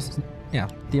 And there's, yeah,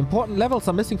 the important levels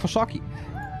are missing for Shocky.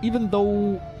 Even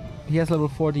though he has level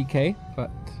 4 DK,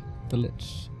 but the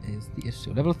Lich is the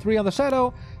issue. Level 3 on the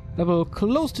Shadow. Level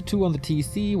close to 2 on the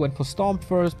TC. Went for Storm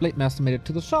first. Blade Master made it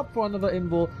to the shop for another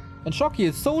Invul. And Shocky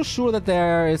is so sure that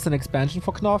there is an expansion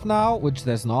for Knopf now, which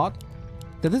there's not,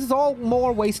 that this is all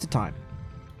more wasted time.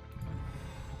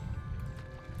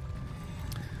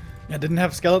 I didn't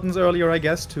have skeletons earlier, I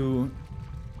guess, to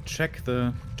check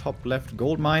the top left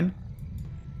gold mine.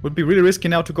 Would be really risky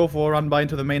now to go for a run by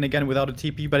into the main again without a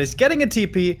TP, but he's getting a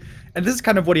TP, and this is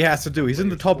kind of what he has to do. He's in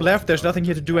the top left, there's nothing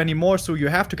here to do anymore, so you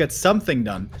have to get something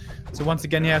done. So once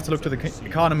again, he has to look to the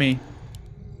economy.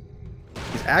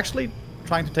 He's actually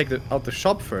trying to take out the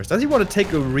shop first. Does he want to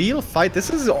take a real fight? This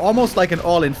is almost like an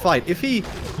all-in fight. If he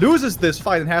loses this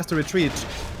fight and has to retreat,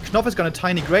 Knopf is going to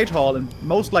Tiny Great Hall and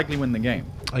most likely win the game.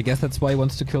 I guess that's why he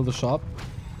wants to kill the shop,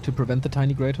 to prevent the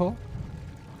Tiny Great Hall.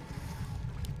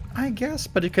 I guess,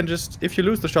 but you can just, if you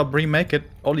lose the shop, remake it.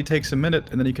 Only takes a minute,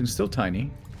 and then you can still Tiny.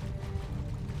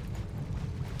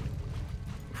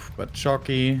 But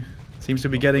Shocky seems to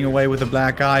be getting away with the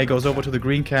black eye, goes over to the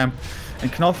green camp, and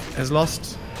Knopf has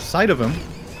lost sight of him.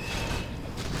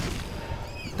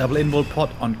 Double Invul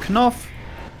pot on Knopf.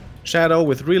 Shadow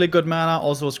with really good mana,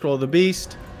 also a Scroll of the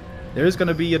Beast. There is going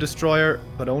to be a Destroyer,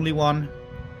 but only one.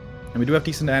 And we do have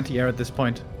decent anti-air at this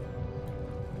point.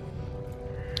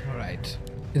 Alright.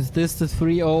 Is this the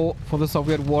 3-0 for the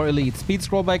Soviet War Elite? Speed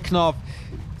scroll by Knopf.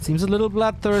 Seems a little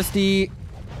bloodthirsty.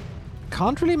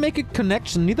 Can't really make a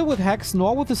connection, neither with Hex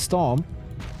nor with the Storm.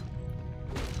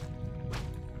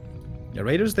 The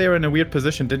Raiders there in a weird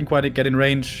position, didn't quite get in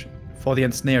range for the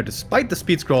Ensnare, despite the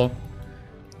speed scroll.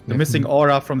 The missing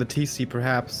aura from the TC,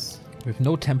 perhaps. With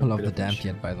no Temple of the Damned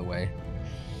yet, by the way.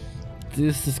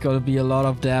 This is gonna be a lot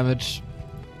of damage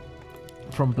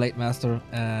from Blade Master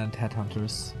and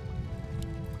Headhunters.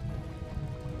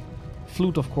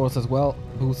 Flute, of course, as well.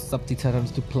 Boosts up these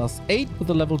Headhunters to +8 with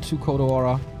the level 2 Kodo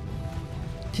Aura.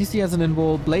 TC has an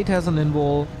invul, Blade has an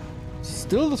invul.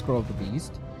 Still the Scroll of the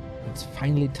Beast. It's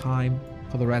finally time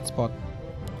for the red spot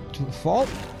to fall,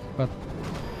 but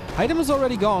item is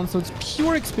already gone, so it's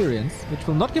pure experience, which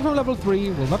will not give him level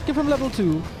 3, will not give him level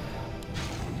 2.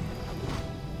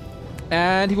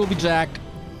 And he will be jacked.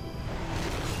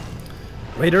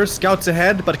 Raiders scouts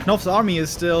ahead, but Knopf's army is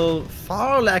still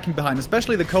far lacking behind,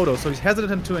 especially the Kodo, so he's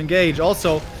hesitant to engage.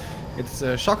 Also, it's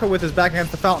Shocker with his back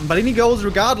against the fountain, but in he goes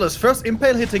regardless. First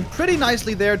Impale hitting pretty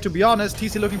nicely there, to be honest.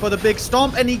 TC looking for the big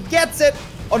stomp, and he gets it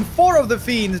on 4 of the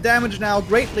Fiends. Damage now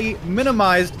greatly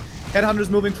minimized. Headhunters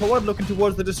moving forward, looking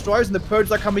towards the Destroyers, and the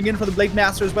Purges are coming in for the Blade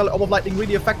Master as well. Orb of Lightning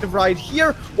really effective right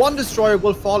here. 1 Destroyer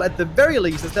will fall at the very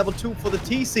least. It's level 2 for the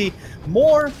TC.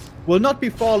 More will not be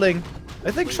falling I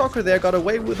think Shocker there got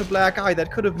away with a black eye.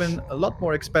 That could have been a lot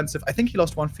more expensive. I think he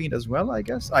lost one fiend as well, I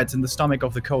guess. Ah, it's in the stomach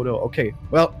of the Kodo. Okay,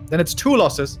 well, then it's 2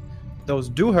 losses. Those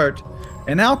do hurt.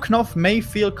 And now Knopf may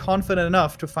feel confident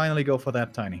enough to finally go for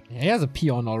that Tiny. Yeah, he has a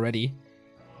peon already.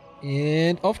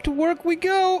 And off to work we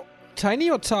go. Tiny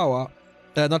or tower?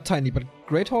 Not tiny, but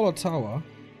Great Hall or tower.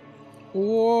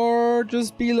 Or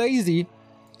just be lazy.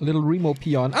 A little Remo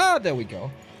peon. Ah, there we go.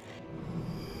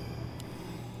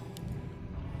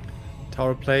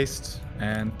 Tower placed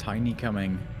and Tiny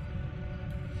coming.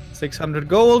 600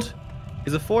 gold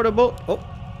is affordable. Oh,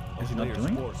 is he not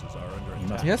doing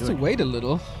it? He has to wait a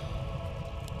little.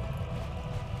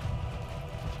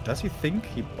 Does he think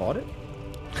he bought it?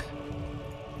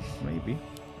 Maybe.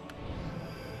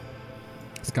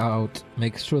 Scout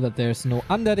makes sure that there's no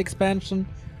undead expansion.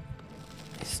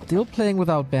 He's still playing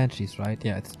without banshees, right?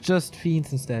 Yeah, it's just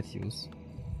fiends and statues.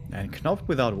 And Knopf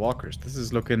without walkers. This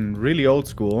is looking really old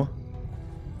school.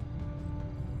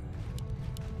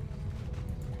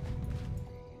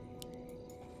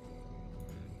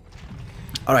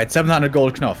 Alright, 700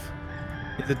 gold Knopf.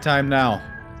 Is it time now?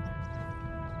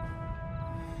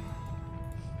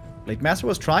 Blade Master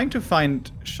was trying to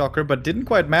find Shocker, but didn't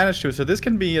quite manage to, so this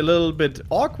can be a little bit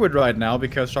awkward right now,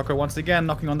 because Shocker once again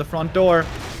knocking on the front door.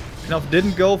 Knopf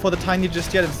didn't go for the Tiny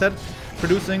just yet, instead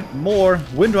producing more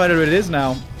Wind Rider it is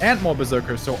now, and more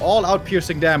Berserker, so all out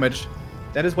piercing damage.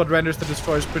 That is what renders the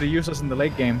Destroyers pretty useless in the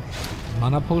late game.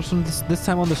 Mana potion this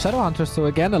time on the Shadow Hunter, so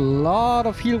again a lot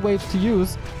of heal waves to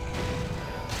use.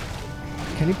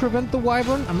 Can he prevent the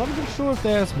Wyvern? I'm not even sure if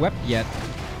there's web yet.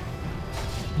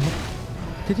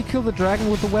 Did he kill the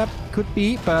dragon with the web? Could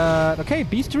be, but okay,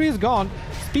 Beastery is gone.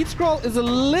 Speed Scroll is a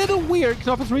little weird.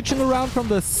 Knopf is reaching around from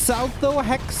the south though.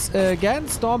 Hex again.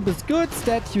 Stomp is good.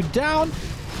 Statue down.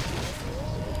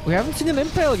 We haven't seen an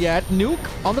Impale yet.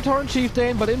 Nuke on the Torrent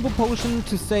Chieftain, but Invo Potion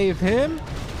to save him.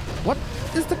 What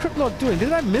is the Crypt Lord doing?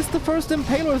 Did I miss the first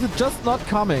Impale or is it just not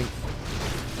coming?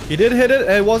 He did hit it.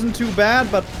 It wasn't too bad,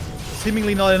 but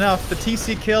seemingly not enough. The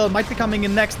TC kill might be coming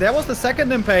in next. There was the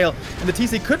second Impale, and the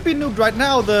TC could be nuked right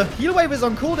now. The heal wave is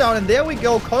on cooldown, and there we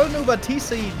go. Kolnuba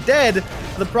TC dead.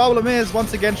 The problem is,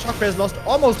 once again, Shocker has lost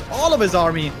almost all of his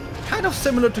army. Kind of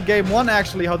similar to game 1,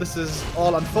 actually, how this is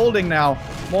all unfolding now.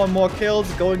 More and more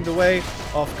kills going the way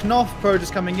of Knopf. Purge is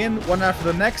coming in, one after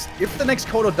the next. If the next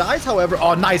Kodo dies, however...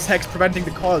 Oh, nice Hex preventing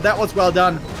the coil. That was well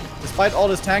done. Despite all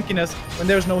his tankiness, when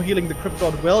there's no healing, the Crypt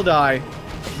Lord will die.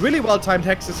 Really well-timed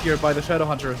hexes here by the Shadow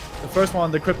Hunter. The first one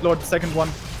on the Crypt Lord, the second one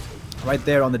right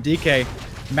there on the DK.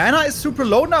 Mana is super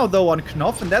low now, though, on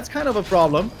Knopf, and that's kind of a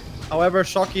problem. However,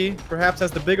 Shocky perhaps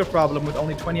has the bigger problem with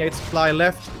only 28 supply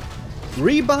left.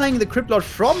 Rebuying the Crypt Lord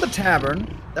from the tavern.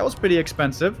 That was pretty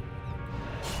expensive.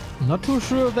 Not too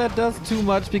sure if that does too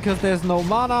much because there's no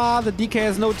mana, the DK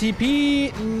has no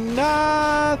TP,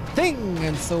 nothing.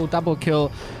 And so double kill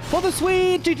for the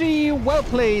SWE. GG, well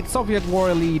played. Soviet War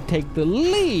Elite take the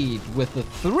lead with the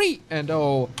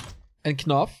 3-0. And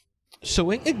Knopf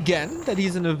showing again that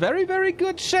he's in a very, very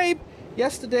good shape.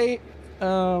 Yesterday,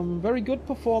 very good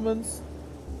performance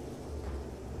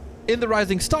in the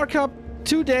Rising Star Cup.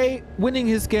 Today, winning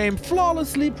his game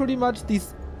flawlessly, pretty much.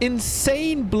 This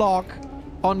insane block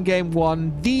on game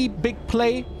 1. The big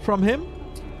play from him.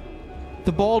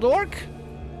 The Bald Orc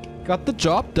got the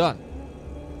job done.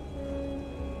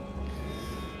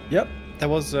 Yep, that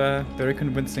was very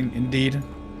convincing indeed.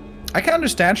 I can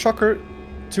understand Shocker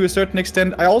to a certain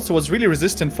extent. I also was really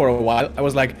resistant for a while. I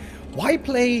was like, why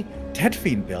play Ted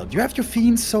Fiend build? You have your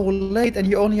Fiends so late and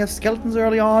you only have Skeletons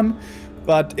early on.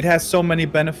 But it has so many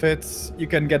benefits. You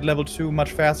can get level 2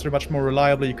 much faster, much more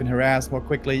reliably. You can harass more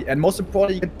quickly. And most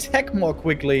importantly, you can tech more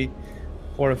quickly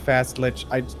for a fast glitch.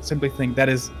 I simply think that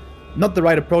is not the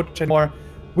right approach anymore.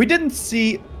 We didn't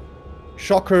see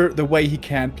Shocker the way he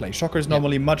can play. Shocker is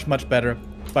normally much, much better.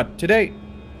 But today,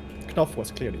 Knopf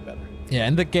was clearly better. Yeah,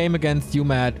 in the game against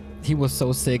UMAD, he was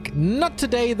so sick. Not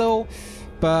today, though.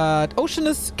 But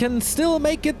Oceanus can still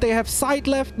make it. They have Sight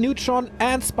left, Neutron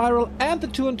and Spiral and the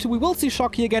 2-2. We will see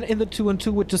Shocky again in the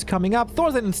 2-2, which is coming up.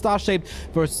 Thorzan and Starshaped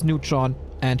versus Neutron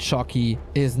and Shocky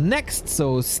is next.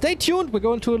 So stay tuned. We're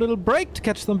going to a little break to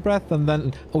catch some breath, and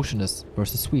then Oceanus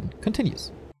versus Sweden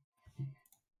continues.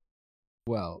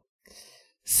 Well,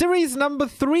 series number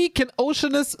 3, can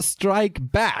Oceanus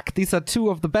strike back? These are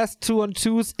 2 of the best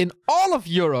 2-2s in all of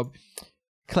Europe.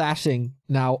 Clashing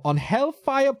now on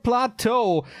Hellfire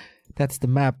Plateau. That's the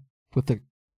map with the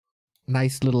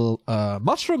nice little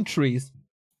mushroom trees.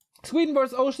 Sweden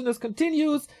vs Oceanus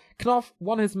continues. Knopf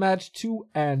won his match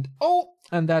 2-0,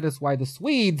 and that is why the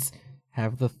Swedes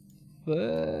have the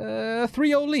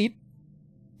 3-0 lead.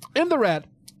 In the red,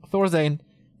 Thorzan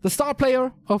the star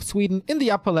player of Sweden in the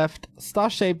upper left,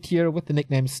 star-shaped here with the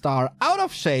nickname Star. Out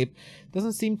of shape,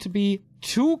 doesn't seem to be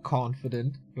too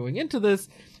confident going into this.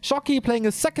 Shocky playing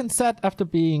his second set after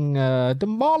being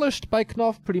demolished by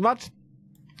Knopf pretty much.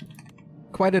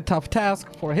 Quite a tough task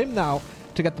for him now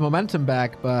to get the momentum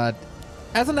back, but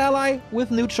as an ally with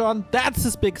Neutron, that's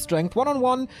his big strength.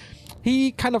 One-on-one,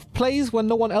 he kind of plays when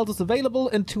no one else is available.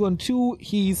 In 2-on-2,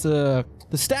 he's the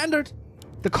standard,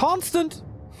 the constant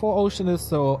for Oceanus,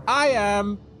 so I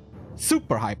am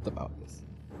super hyped about this.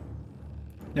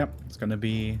 Yep, it's gonna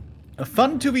be a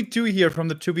fun 2v2 here from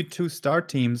the 2v2 star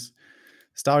teams.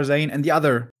 Starzane and the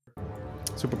other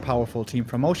super powerful team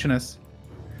from Oceanus.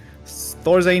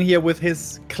 Thorzane here with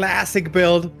his classic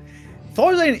build.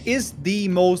 Thorzane is the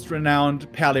most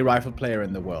renowned pally rifle player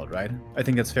in the world, right? I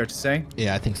think that's fair to say.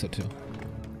 Yeah, I think so too.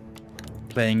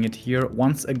 Playing it here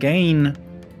once again.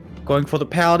 Going for the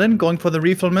Paladin, going for the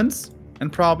refillments.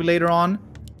 And probably later on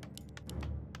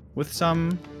with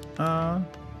some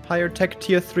higher tech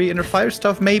tier 3 inner fire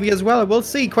stuff maybe as well. We'll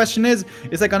see. Question is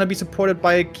that going to be supported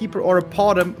by a keeper or a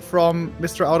Podem from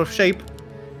Mr. Out of Shape?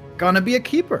 Gonna be a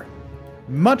keeper.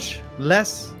 Much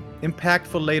less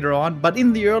impactful later on, but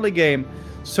in the early game,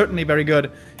 certainly very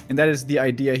good. And that is the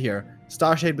idea here.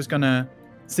 Starshape is gonna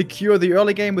secure the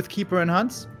early game with keeper and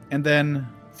hunts, and then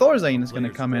Thorzane is going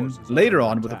to come in later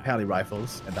on with the pally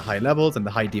rifles and the high levels and the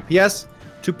high DPS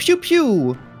to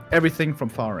pew-pew everything from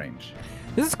far range.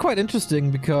 This is quite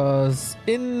interesting because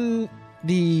in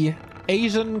the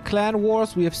Asian clan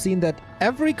wars, we have seen that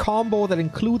every combo that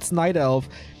includes Night Elf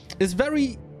is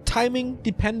very timing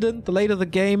dependent. The later the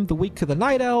game, the weaker the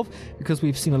Night Elf, because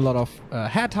we've seen a lot of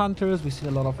headhunters, we've seen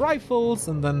a lot of rifles,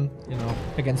 and then, you know,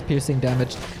 against piercing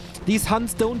damage. These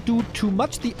hunts don't do too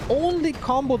much. The only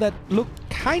combo that looked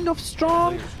kind of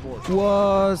strong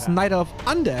was Night Elf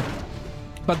Undead.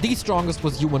 But the strongest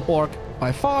was Human Orc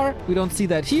by far. We don't see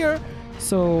that here,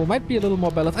 so might be a little more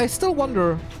balanced. I still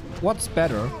wonder what's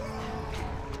better.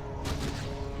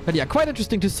 But yeah, quite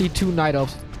interesting to see two Night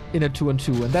Elves in a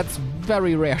 2-on-2, and that's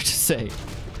very rare to say.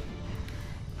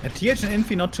 At TH and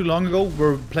Infi not too long ago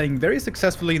were playing very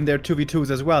successfully in their 2v2s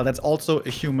as well. That's also a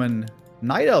human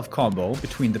Night Elf combo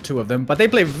between the two of them, but they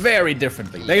play very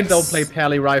differently. They don't play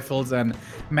pally rifles and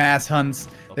mass hunts.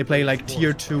 They play like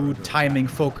tier 2 timing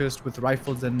focused with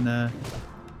rifles and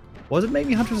was it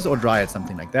maybe hunters or dryads,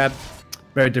 something like that.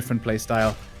 Very different play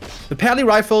style. The pally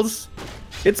rifles,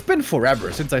 it's been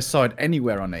forever since I saw it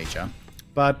anywhere on Asia,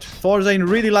 but Thorzane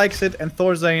really likes it, and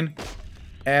Thorzane,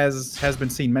 as has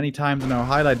been seen many times in our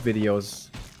highlight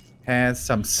videos, has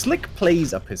some slick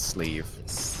plays up his sleeve.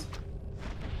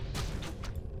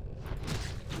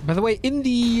 By the way, in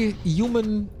the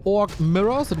human orc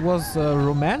mirrors, it was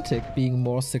Romantic being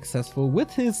more successful with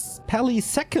his Pally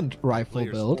second rifle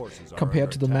build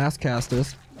compared to the mass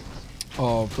casters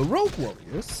of the Rogue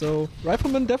Warriors. So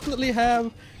Riflemen definitely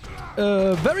have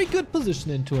a very good position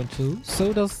in 2-on-2.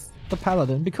 So does the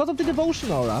Paladin because of the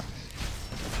Devotion Aura,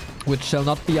 which shall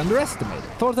not be underestimated.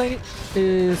 Thorzane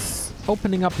is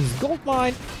opening up his gold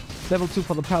mine. Level 2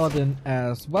 for the Paladin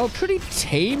as well. Pretty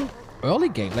tame early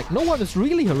game. Like, no one is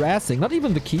really harassing, not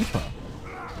even the keeper.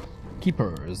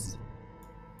 Keepers.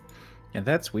 Yeah,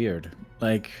 that's weird.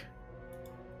 Like,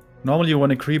 normally you want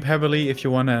to creep heavily if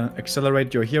you want to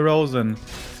accelerate your heroes and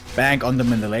bank on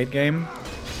them in the late game.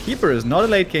 Keeper is not a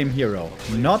late game hero.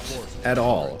 Not at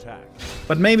all.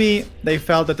 But maybe they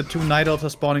felt that the two Night Elves are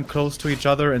spawning close to each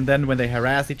other, and then when they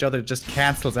harass each other, it just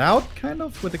cancels out, kind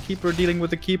of, with the Keeper dealing with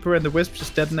the Keeper and the Wisp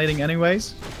just detonating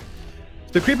anyways.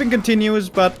 The creeping continues,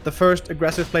 but the first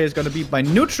aggressive play is going to be by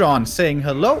Neutron, saying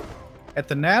hello at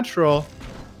the natural.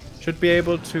 Should be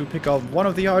able to pick off one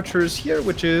of the archers here,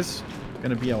 which is going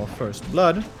to be our first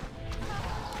blood.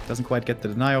 Doesn't quite get the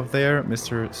deny off there,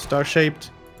 Mr.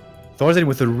 Star-Shaped. Thorzane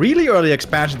with a really early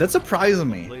expansion, that surprised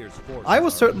me. I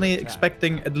was certainly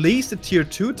expecting at least a tier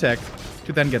 2 tech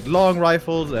to then get long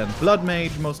rifles and Blood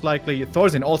Mage, most likely.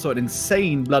 Thorzane also an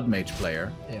insane Blood Mage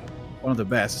player. Yeah. One of the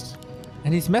best.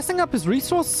 And he's messing up his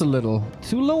resources a little.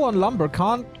 Too low on lumber,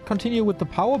 can't continue with the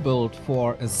power build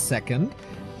for a second.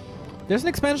 There's an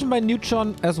expansion by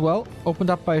Neutron as well,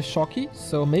 opened up by Shocky,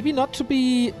 so maybe not to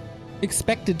be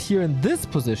expected here in this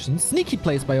position. Sneaky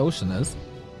plays by Oceanus.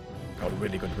 Oh,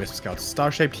 really good Wisp Scout.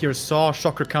 Star-Shaped here saw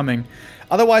Shocker coming.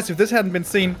 Otherwise, if this hadn't been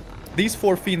seen, these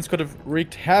four fiends could have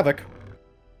wreaked havoc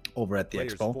over at the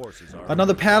expo.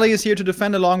 Another Pally is here to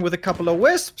defend along with a couple of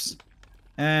Wisps.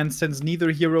 And since neither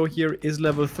hero here is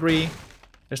level 3,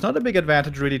 there's not a big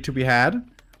advantage really to be had.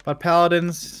 But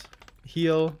Paladins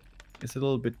heal is a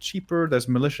little bit cheaper. There's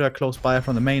militia close by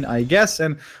from the main, I guess.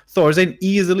 And Thorzane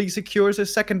easily secures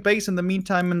his second base. In the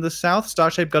meantime, in the south,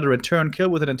 Starshape got a return kill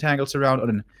with an entangled surround on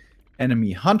an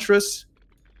enemy Huntress.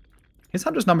 His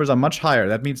Huntress numbers are much higher.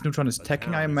 That means Neutron is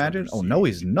teching, I imagine. Oh, no,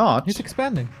 he's not. He's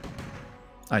expanding.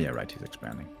 Ah, yeah, right, he's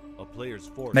expanding.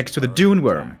 Next to the Dune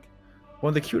Worm. One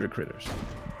of the cuter critters.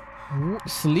 Ooh,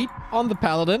 sleep on the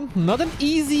Paladin. Not an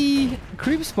easy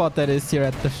creep spot that is here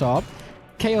at the shop.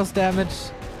 Chaos damage.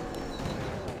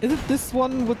 Is it this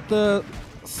one with the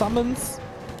summons?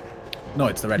 No,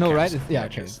 it's the red. No, chaos. right? Yeah,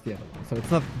 okay. Yeah. So it's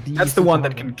not the. That's the one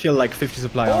that can kill like 50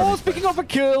 supply Oh, armies. speaking of a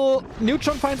kill,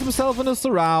 Neutron finds himself in a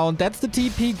surround. That's the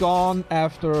TP gone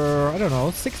after, I don't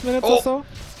know, 6 minutes or so.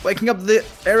 Waking up the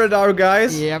Eridar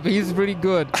guys. Yeah, but he's pretty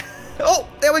good. Oh,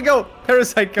 there we go.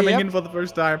 Parasite coming in for the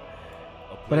first time.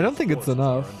 But I don't think it's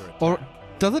enough. Or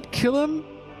does it kill him?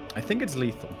 I think it's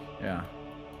lethal. Yeah.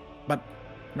 But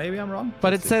maybe I'm wrong.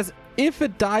 But it says if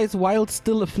it dies while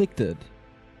still afflicted.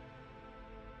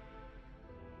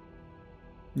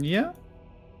 Yeah.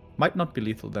 Might not be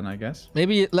lethal then, I guess.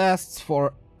 Maybe it lasts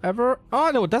forever.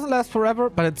 Oh, no, it doesn't last forever,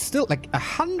 but it's still like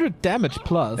 100 damage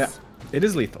plus. Yeah, it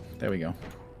is lethal. There we go.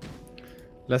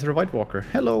 Lesser White Walker.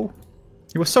 Hello.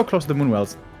 He was so close to the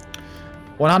Moonwells.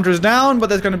 100 is down, but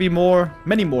there's going to be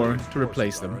many more to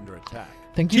replace them.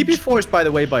 Thank you. TP forced, by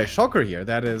the way, by a Shocker here.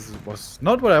 That was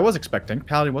not what I was expecting.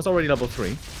 Paladin was already level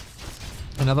 3.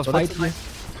 Another So fight that's here.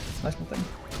 nice little thing.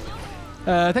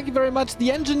 Thank you very much,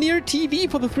 The Engineer TV,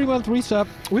 for the 3-month resub.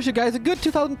 Wish you guys a good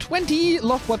 2020.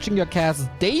 Love watching your casts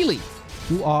daily.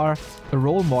 You are a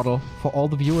role model for all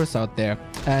the viewers out there.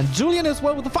 And Julian as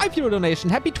well with a €5 donation.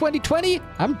 Happy 2020.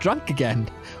 I'm drunk again.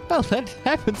 Well, that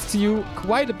happens to you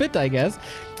quite a bit, I guess.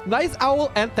 Nice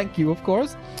owl, and thank you, of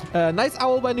course. Nice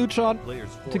owl by Neutron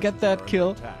to get that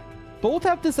kill. Both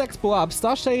have this expo up.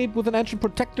 Starshade with an Ancient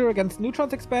Protector against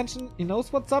Neutron's expansion. He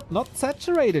knows what's up. Not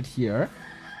saturated here.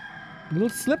 Little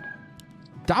slip.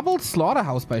 Double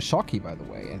Slaughterhouse by Shocky, by the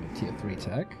way, in a tier 3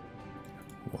 tech.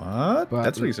 What? But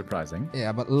that's really surprising.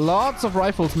 Yeah, but lots of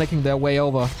rifles making their way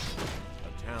over.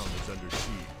 A town is under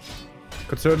siege.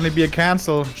 Could certainly be a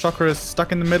cancel. Shocker is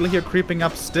stuck in the middle here, creeping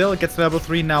up still. Gets to level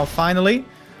 3 now, finally.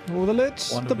 Oh, the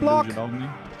Lich, One the block. only.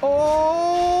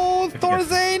 Oh,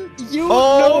 Thorzane, you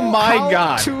Oh know my how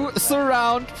God. to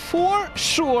surround for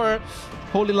sure.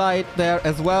 Holy Light there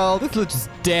as well. This Lich is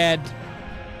dead.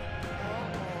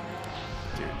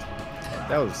 Dude,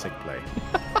 that was a sick play.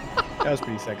 That was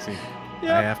pretty sexy.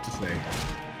 Yeah. I have to say.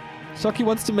 Shocky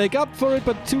wants to make up for it,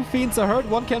 but 2 Fiends are hurt.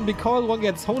 One can be coiled, one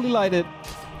gets Holy Lighted.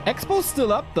 Expo's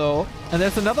still up though, and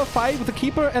there's another fight with the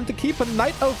Keeper and the Keeper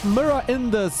Knight of Mirror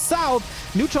in the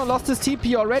south. Neutron lost his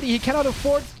TP already. He cannot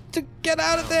afford to get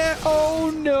out of there.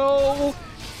 Oh no.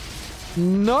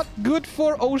 Not good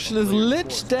for Oceanus.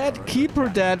 Lich dead, Keeper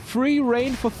dead. Free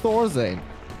reign for Thorzane.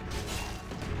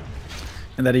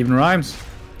 And that even rhymes.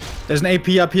 There's an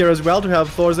AP up here as well to help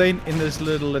Thorzane in this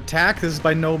little attack. This is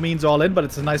by no means all in, but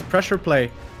it's a nice pressure play.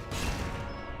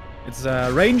 It's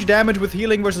range damage with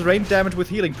healing versus range damage with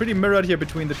healing. Pretty mirrored here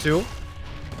between the two.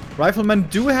 Riflemen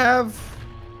do have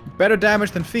better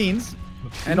damage than Fiends.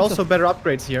 And also better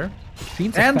upgrades here.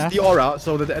 Fiends are And fast. the aura,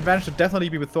 so the advantage should definitely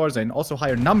be with Thorzane. Also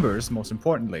higher numbers, most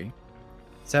importantly.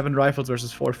 7 rifles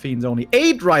versus 4 Fiends only.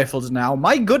 8 rifles now,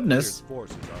 my goodness.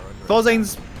 Forces are under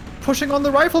Thorzane's pushing on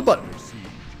the rifle button.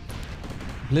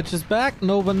 Lich is back.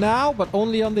 Nova now, but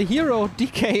only on the hero.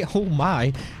 DK, oh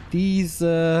my. These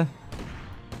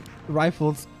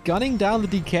rifles gunning down the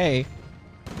DK.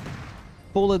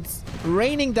 Bullets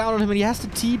raining down on him, and he has to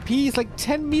TP. He's like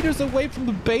 10 meters away from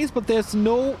the base, but there's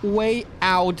no way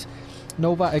out.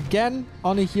 Nova again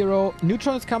on a hero.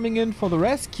 Neutron is coming in for the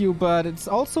rescue, but it's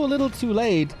also a little too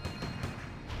late.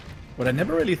 What I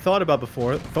never really thought about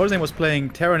before, Thorzane was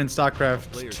playing Terran in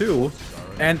StarCraft 2,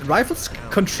 and rifles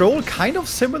control kind of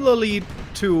similarly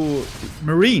to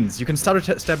Marines. You can start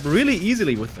a step really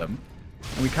easily with them.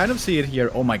 And we kind of see it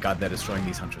here. Oh my god, they're destroying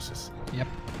these Huntresses. Yep.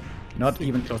 Not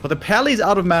even close. But the Pally's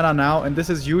out of mana now, and this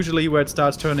is usually where it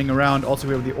starts turning around. Also,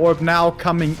 we have the Orb now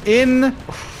coming in.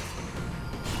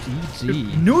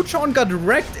 GG. Neutron got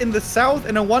wrecked in the south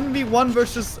in a 1v1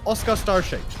 versus Oscar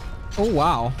Starshade. Oh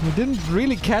wow, we didn't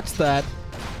really catch that,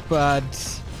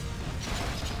 but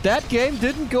that game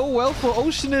didn't go well for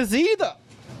Oceanus either.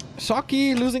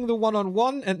 Shocky losing the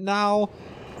one-on-one, and now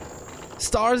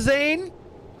Starzane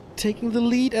taking the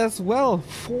lead as well.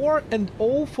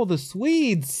 4-0 for the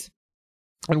Swedes.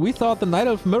 And we thought the Knight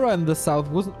of Mirror in the south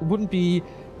wouldn't be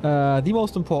the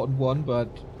most important one, but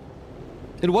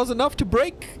it was enough to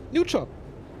break Neutron.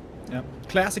 Yeah,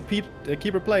 classic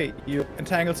keeper play. You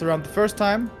entangle surround the first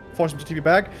time, force him to TP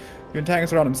back. You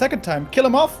antagonist around him second time, kill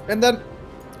him off, and then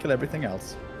kill everything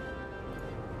else.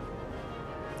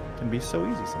 Can be so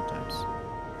easy sometimes.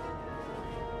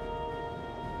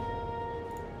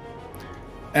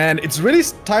 And it's really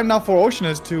time now for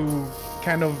Oceanus to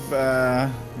kind of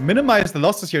minimize the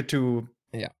losses here to...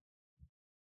 Yeah.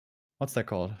 What's that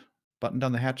called? Button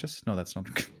down the hatches? No, that's not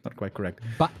quite correct.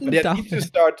 Button but yeah, down. need to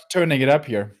start turning it up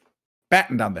here.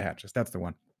 Batten down the hatches. That's the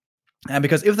one. And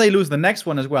because if they lose the next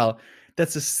one as well,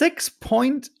 that's a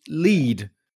 6-point lead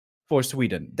for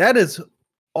Sweden. That is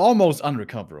almost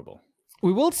unrecoverable.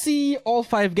 We will see all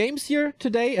 5 games here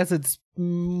today, as it's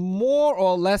more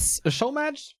or less a show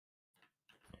match.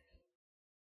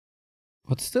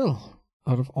 But still,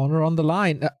 out of honor on the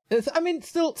line. I mean,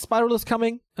 still, Spiral is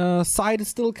coming. Side is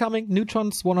still coming.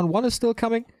 Neutron's one-on-one is still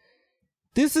coming.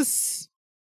 This is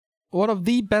one of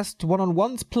the best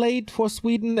one-on-ones played for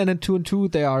Sweden, and in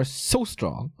 2-2 they are so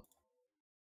strong.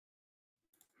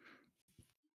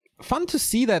 Fun to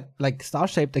see that, like,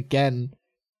 Starshaped again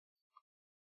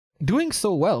doing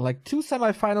so well. Like, 2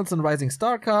 semifinals in Rising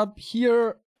Star Cup,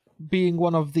 here being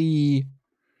one of the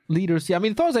leaders here. I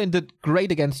mean, Thorzane did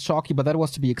great against Chalky, but that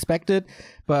was to be expected.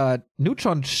 But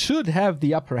Neutron should have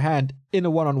the upper hand in a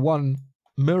one-on-one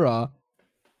mirror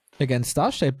against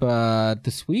Starshape, but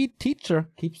the sweet teacher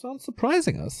keeps on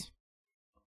surprising us.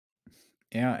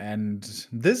 Yeah, and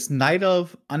this Night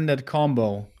Elf Undead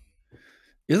combo,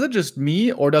 is it just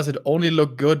me, or does it only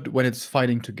look good when it's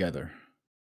fighting together?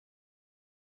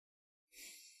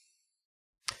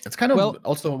 It's kind of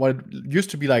also what it used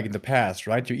to be like in the past,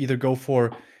 right? You either go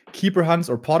for keeper hunts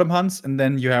or bottom hunts, and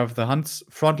then you have the hunts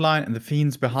front line and the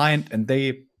fiends behind, and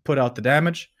they put out the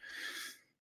damage.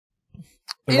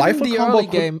 The rifle combo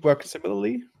could work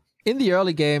similarly. In the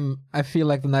early game, I feel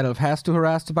like the Night Elf has to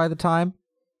harass to buy the time.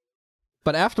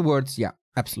 But afterwards, yeah,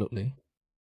 absolutely.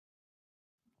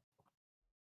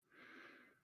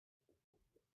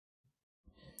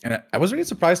 And I was really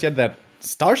surprised yet that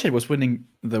Starshade was winning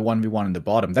the 1v1 in the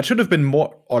bottom. That should have been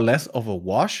more or less of a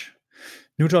wash.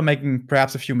 Neutral making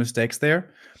perhaps a few mistakes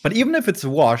there. But even if it's a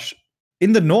wash,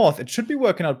 in the north, it should be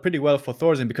working out pretty well for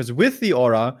Thorzane, because with the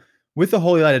aura, with the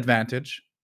Holy Light advantage,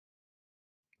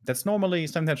 that's normally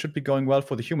something that should be going well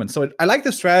for the humans. So I like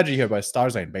the strategy here by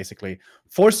Starzane, basically.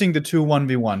 Forcing the 2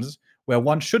 1v1s, where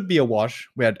one should be a wash,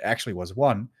 where it actually was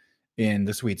one, in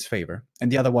the Swedes' favor.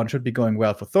 And the other one should be going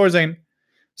well for Thorzane.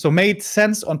 So made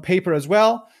sense on paper as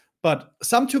well. But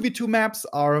some 2v2 maps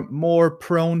are more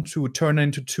prone to turn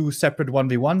into 2 separate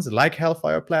 1v1s, like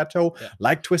Hellfire Plateau,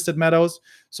 like Twisted Meadows.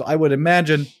 So I would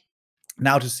imagine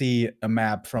now to see a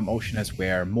map from Oceanus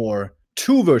where more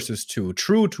 2 versus 2,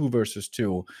 true 2 versus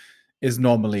 2, is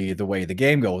normally the way the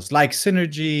game goes. Like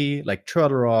Synergy, like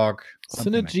Turtle Rock.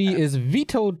 Synergy like is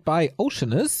vetoed by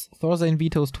Oceanus. Thorzane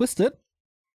vetoes Twisted.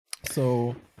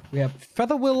 So we have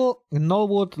Featherwheel,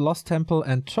 Nullwood, Lost Temple,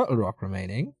 and Turtle Rock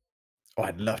remaining. Oh,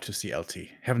 I'd love to see LT.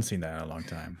 Haven't seen that in a long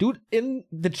time. Dude, in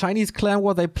the Chinese clan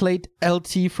war, they played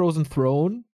LT Frozen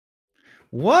Throne.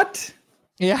 What?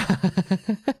 Yeah.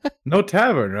 No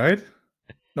tavern, right?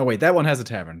 No, wait, that one has a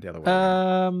tavern, the other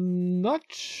one. Not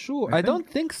sure. I don't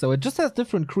think so. It just has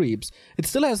different creeps. It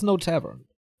still has no tavern.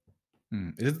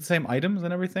 Is it the same items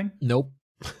and everything? Nope.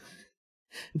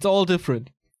 It's all different.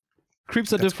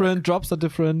 Creeps are different, drops are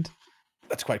different.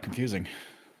 That's quite confusing.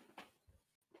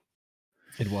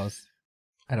 It was.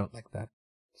 I don't like that.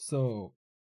 So,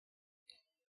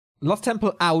 Lost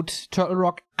Temple out, Turtle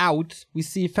Rock out. We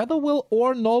see Featherwheel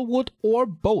or Nullwood or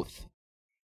both.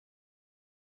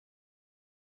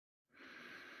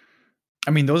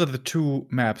 I mean, those are the 2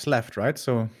 maps left, right?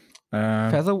 So,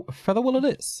 Featherwheel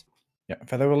it is. Yeah,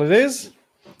 Featherwheel it is.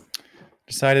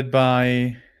 Decided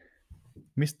by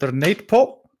Mr. Nate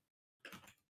Poe.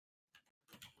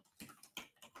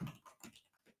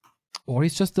 Or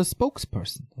he's just a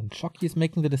spokesperson, and Shocky is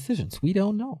making the decisions. We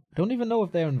don't know. Don't even know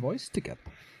if they're in voice together.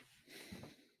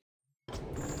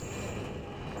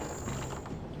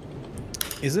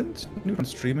 Isn't Neutron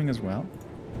streaming as well?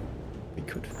 We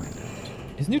could find out.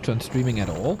 Is Neutron streaming at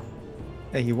all?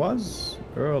 Yeah, he was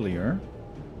earlier,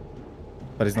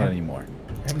 but he's not anymore.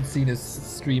 I haven't seen his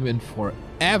stream in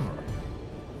forever.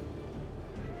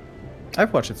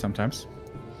 I've watched it sometimes.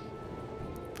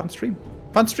 Fun stream.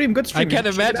 Fun stream, good stream. I can't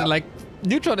imagine, like,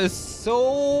 Neutron is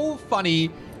so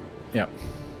funny. Yeah.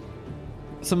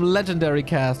 Some legendary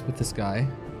cast with this guy.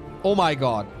 Oh my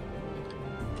god.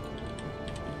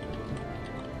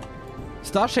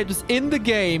 Starshaped is in the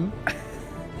game.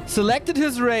 Selected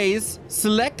his race.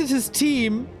 Selected his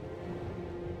team.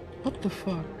 What the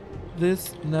fuck?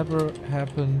 This never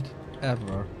happened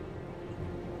ever.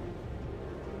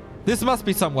 This must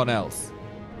be someone else.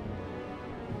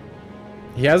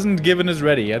 He hasn't given his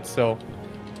ready yet, so...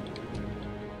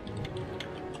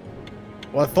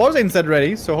 Well, Thorzane said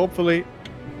ready, so hopefully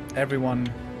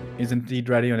everyone is indeed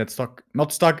ready and it's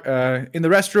not stuck in the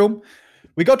restroom.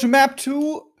 We go to map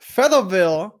 2,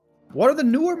 Featherville. One of the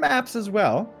newer maps as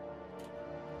well,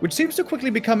 which seems to quickly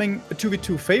becoming a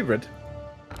 2v2 favorite.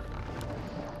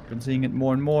 Been seeing it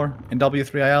more and more in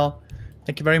W3IL.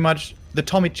 Thank you very much. The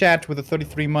Tommy Chat with a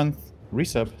 33-month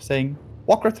resub saying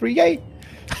Warcraft 3 yay!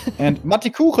 And Matti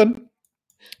Kuchen,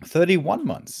 31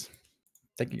 months.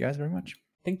 Thank you guys very much.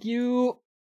 Thank you.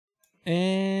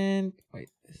 And wait,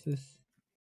 is this...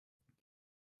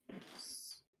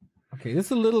 Okay, this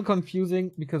is a little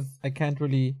confusing because I can't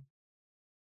really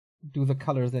do the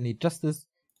colors any justice.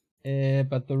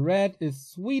 But the red is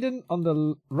Sweden on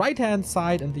the right-hand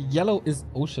side and the yellow is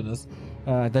Oceanus.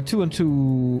 The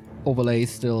 2-and-2 overlay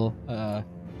still,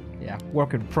 yeah,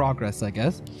 work in progress, I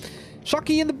guess.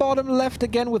 Shocky in the bottom left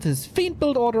again with his Fiend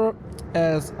build order,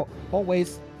 as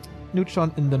always.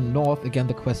 Neutron in the north, again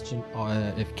the question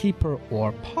if Keeper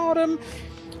or Bottom.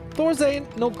 Thorzane,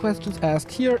 no questions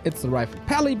asked here, it's the Rifle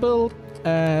Pally build.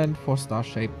 And for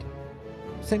Star-Shaped,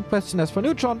 same question as for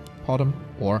Neutron, Bottom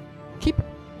or Keeper.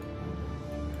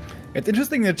 It's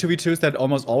interesting in the 2v2s that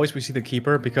almost always we see the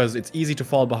Keeper because it's easy to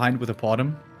fall behind with a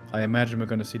Bottom. I imagine we're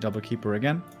going to see double Keeper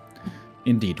again.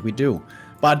 Indeed, we do.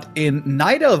 But in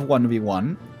Night Elf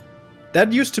 1v1,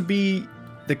 that used to be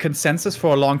the consensus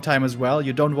for a long time as well.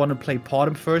 You don't want to play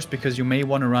Bottom first because you may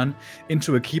want to run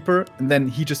into a Keeper and then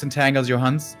he just entangles your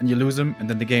hunts and you lose him and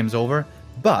then the game's over.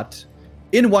 But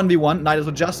in 1v1, Night Elf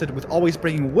adjusted with always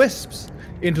bringing Wisps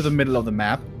into the middle of the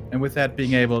map and with that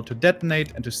being able to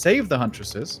detonate and to save the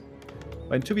Huntresses.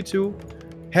 But in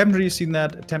 2v2, haven't really seen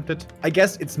that attempted. I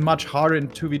guess it's much harder in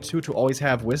 2v2 to always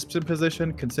have Wisps in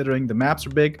position, considering the maps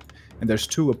are big, and there's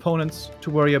 2 opponents to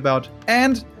worry about,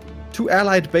 and 2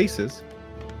 allied bases,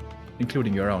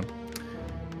 including your own.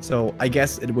 So I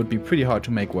guess it would be pretty hard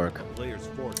to make work.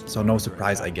 So no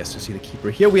surprise, I guess, to see the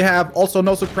Keeper. Here we have, also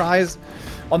no surprise,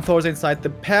 on Thorzane's side, the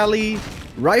Pally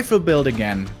rifle build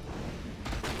again.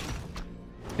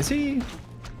 Is he...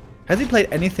 Has he played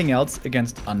anything else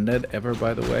against Undead ever,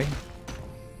 by the way?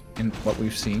 In what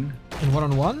we've seen? In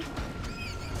one-on-one?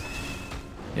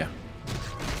 Yeah.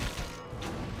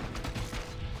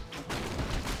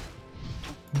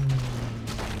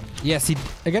 Yes, he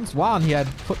against Juan he had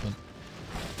Footman.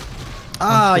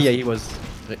 Ah, yeah, he was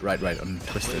right on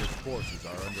Twisted.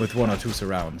 With 1 or 2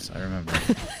 surrounds, I remember.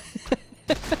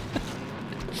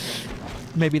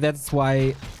 Maybe that's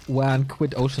why Juan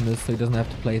quit Oceanus so he doesn't have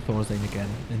to play Thorzane again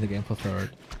in the game for 3rd.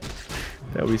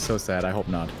 That would be so sad, I hope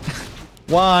not.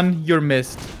 Juan, you're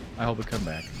missed. I hope you come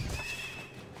back.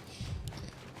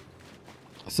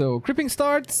 So, creeping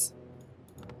starts.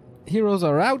 Heroes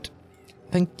are out.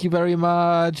 Thank you very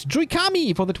much,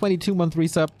 Druikami, for the 22-month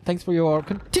resub. Thanks for your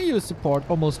continuous support,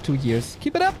 almost 2 years.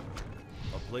 Keep it up.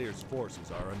 A player's forces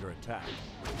are under attack.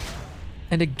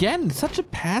 And again, such a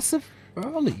passive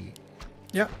early.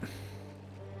 Yeah.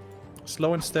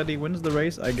 Slow and steady wins the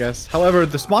race, I guess. However,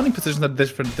 the spawning positions are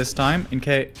different this time,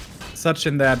 such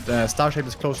in that Starshape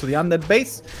is close to the Undead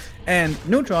base, and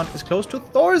Neutron is close to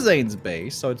Thorzane's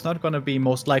base, so it's not going to be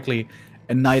most likely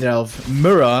a Night Elf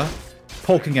mirror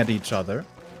poking at each other,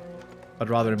 but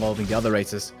rather involving the other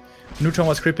races. Neutron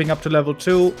was creeping up to level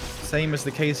 2, same as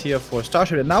the case here for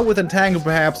Starship, and now with Entangle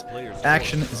perhaps,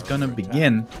 action is going to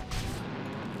begin.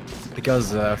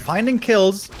 Because finding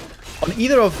kills on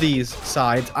either of these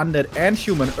sides, Undead and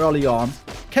Human, early on,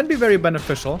 can be very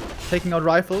beneficial. Taking out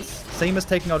rifles, same as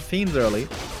taking out Fiends early,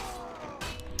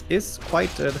 is quite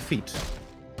the feat.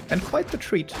 And quite the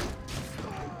treat.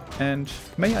 And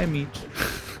may I meet...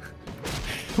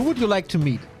 Who would you like to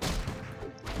meet?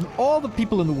 From all the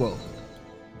people in the world.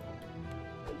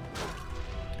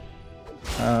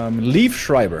 Leaf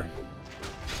Schreiber.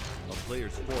 A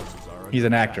player's forces are under He's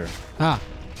an attack. actor. Ah.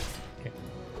 Okay.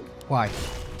 Why?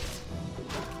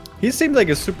 He seems like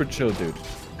a super chill dude.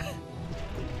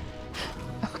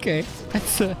 Okay.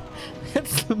 That's the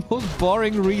most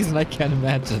boring reason I can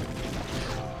imagine.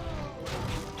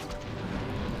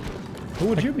 Who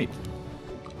would you meet?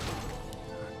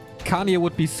 Kanye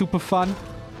would be super fun.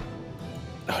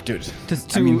 Oh, dude. Just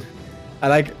to... I mean, I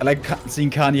like seeing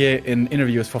Kanye in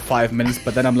interviews for 5 minutes,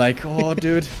 but then I'm like, oh,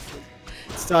 dude,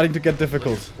 it's starting to get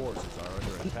difficult. Forces are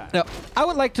under attack. Now, I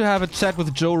would like to have a chat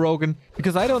with Joe Rogan,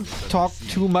 because I don't talk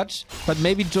too much, but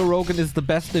maybe Joe Rogan is the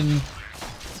best in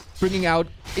bringing out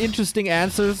interesting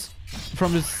answers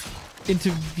from his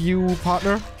interview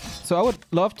partner. So I would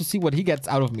love to see what he gets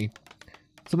out of me.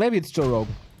 So maybe it's Joe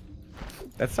Rogan.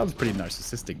 That sounds pretty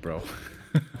narcissistic, bro.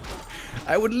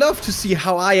 I would love to see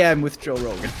how I am with Joe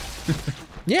Rogan.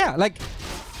 Yeah, like...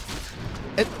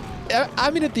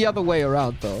 I mean it the other way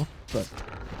around, though. But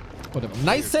whatever.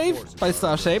 Nice save by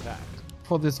Starshape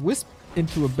for this wisp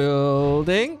into a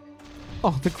building.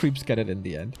 Oh, the creeps get it in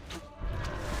the end.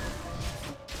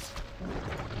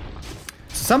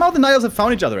 Somehow the Niles have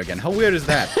found each other again. How weird is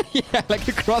that? Yeah, like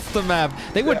across the map.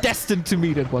 They were destined to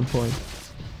meet at one point.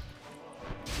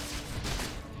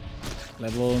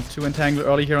 Level 2 entangle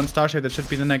early here on Starshape. That should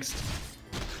be the next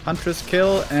Huntress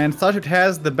kill. And Starshape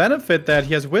has the benefit that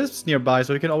he has wisps nearby,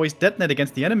 so he can always detonate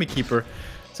against the enemy keeper.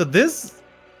 So this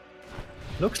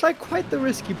looks like quite the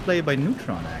risky play by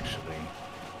Neutron, actually.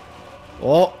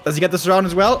 Oh, does he get the surround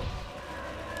as well?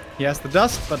 He has the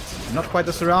dust, but not quite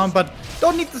the surround. But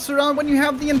don't need the surround when you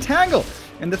have the entangle.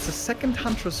 And that's the second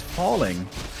Huntress falling.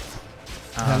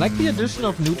 I like the addition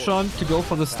of Neutron to go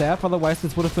for the staff, otherwise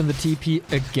this would have been the TP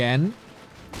again.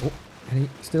 Oh, and he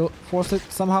still forced it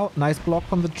somehow. Nice block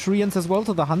from the Treants as well,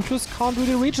 so the Huntress can't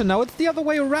really reach it. Now it's the other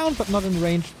way around, but not in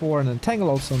range for an entangle,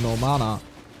 also no mana.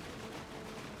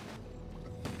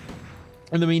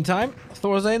 In the meantime,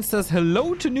 Thorazane says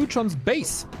hello to Neutron's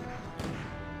base.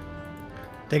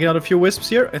 Taking out a few wisps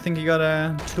here. I think he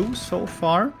got 2 so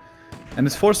far. And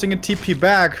is forcing a TP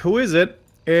back. Who is it?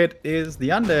 It is the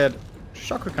Undead.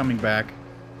 Shocker coming back.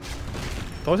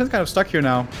 Thorazane's kind of stuck here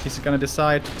now. He's gonna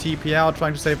decide to TP out,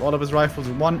 trying to save all of his rifles.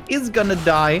 One is gonna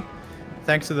die,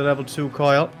 thanks to the level 2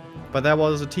 coil. But that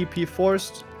was a TP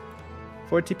forced.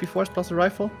 For a TP forced plus a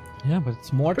rifle. Yeah, but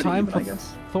it's more Pretty time even,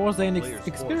 for Thorazane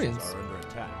experience.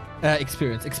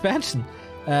 Expansion.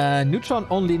 Neutron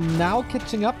only now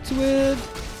catching up to it.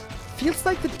 Feels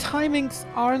like the timings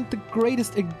aren't the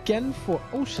greatest again for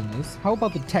Oceanus. How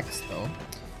about the text, though?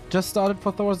 Just started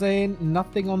for Thorazane,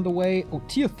 nothing on the way. Oh,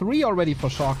 tier 3 already for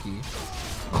Shocky.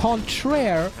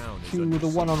 Contraire to the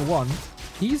one-on-one.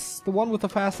 He's the one with the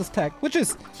fastest tech, which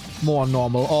is more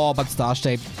normal. Oh, but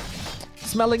Starshape.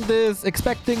 Smelling this,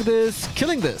 expecting this,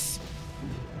 killing this.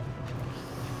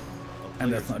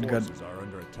 And that's not good.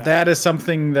 That is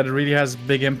something that really has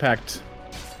big impact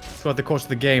throughout the course of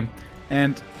the game.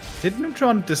 And did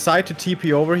Neutron decide to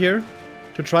TP over here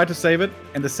to try to save it?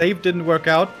 And the save didn't work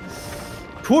out.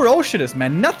 Poor Oceanus,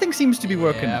 man. Nothing seems to be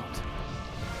working out.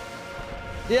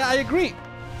 Yeah, I agree.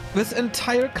 This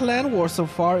entire clan war so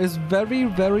far is very,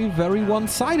 very, very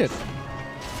one-sided.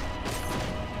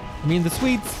 I mean, the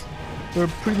Swedes were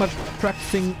pretty much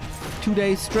practicing 2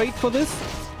 days straight for this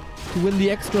to win the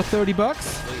extra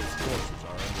 $30.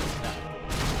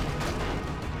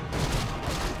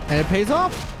 And it pays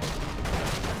off.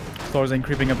 Thorazane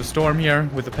creeping up a storm here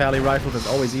with the Pally rifle. That's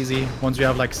always easy. Once you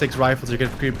have like 6 rifles, you can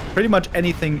creep pretty much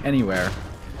anything, anywhere.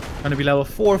 Gonna be level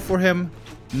 4 for him.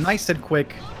 Nice and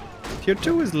quick. Tier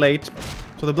 2 is late.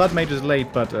 So the Blood Mage is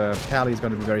late, but Pally is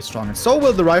gonna be very strong. And so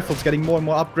will the rifles, getting more and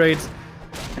more upgrades.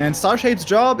 And Starshape's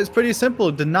job is pretty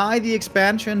simple. Deny the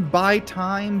expansion, buy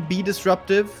time, be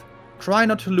disruptive. Try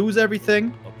not to lose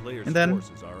everything. And then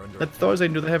let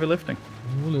Thorazane do the heavy lifting.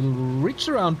 A little reach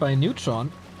around by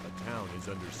Neutron.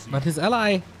 But his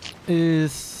ally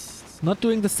is not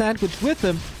doing the sandwich with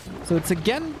him. So it's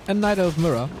again a Knight of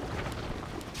Mirror.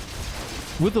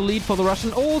 With the lead for the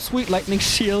Russian. Oh, sweet lightning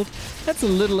shield. That's a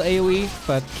little AoE,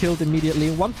 but killed immediately.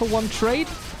 1-for-1 trade,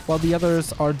 while the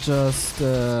others are just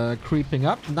creeping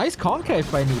up. Nice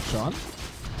concave by Neutron.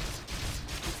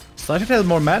 Starshape has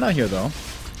more mana here, though.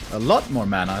 A lot more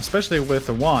mana, especially with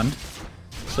the wand.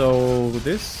 So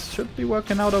this should be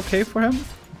working out okay for him.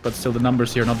 But still the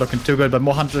numbers here not looking too good. But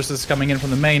more Huntresses coming in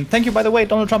from the main. Thank you, by the way,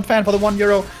 Donald Trump fan, for the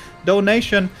 €1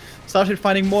 donation. Starshape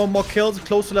finding more and more kills.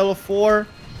 Close to level 4.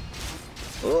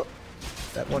 Oh,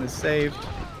 that one is saved.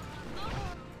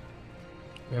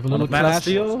 We have a little clash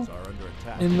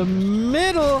in the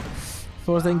middle.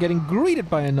 Thorazane getting greeted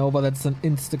by a Nova. That's an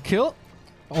insta-kill.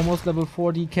 Almost level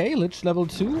 4 DK. Lich level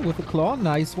 2 with the claw.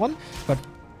 Nice one. But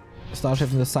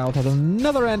Starshape in the south has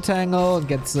another entangle and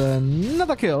gets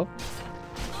another kill.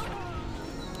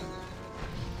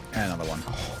 And another one.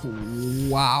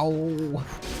 Oh, wow.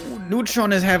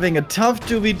 Neutron is having a tough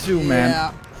 2v2, man.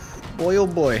 Yeah. Boy, oh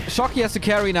boy. Shocky has to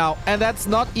carry now, and that's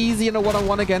not easy in a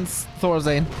one-on-one against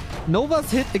Thorazane.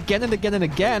 Nova's hit again and again and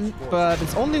again, but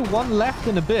it's only one left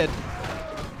in a bit.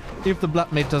 If the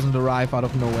Bloodmate doesn't arrive out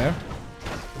of nowhere.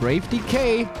 Brave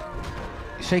DK.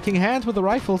 Shaking hands with the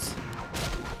rifles.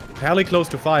 Pally close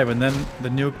to 5, and then the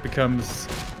nuke becomes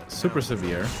super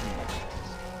severe.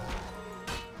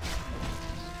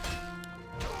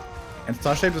 And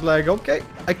Starshape is like, okay,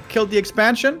 I killed the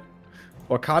expansion.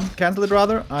 Or can't cancel it,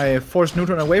 rather. I forced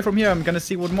Neutron away from here. I'm gonna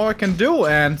see what more I can do.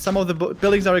 And some of the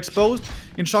buildings are exposed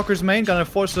in Shocker's main. Gonna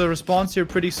force a response here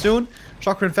pretty soon.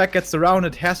 Shocker, in fact, gets the round.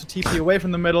 It has to TP away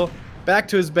from the middle. back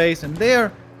to his base, and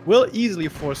there will easily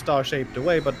force Star-Shaped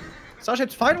away, but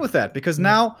Star-Shaped's fine with that, because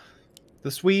now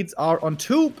the Swedes are on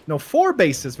 4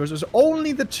 bases versus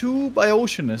only the 2 by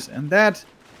Oceanus, and that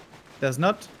does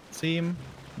not seem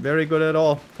very good at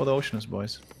all for the Oceanus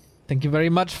boys. Thank you very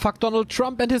much, fuck Donald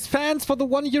Trump and his fans, for the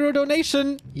 €1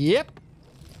 donation. Yep.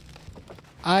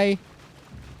 I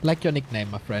like your nickname,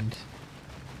 my friend.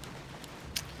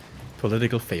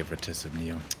 Political favoritism,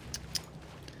 Neo.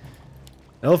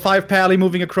 L5 Pally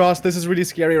moving across. This is really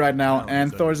scary right now.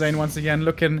 And Thorzane once again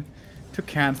looking to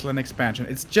cancel an expansion.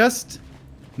 It's just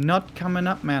not coming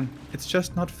up, man. It's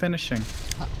just not finishing.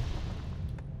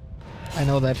 I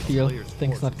know that feel.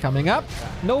 Things not coming up.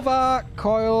 Nova,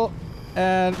 Coil,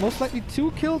 and most likely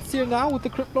 2 kills here now with the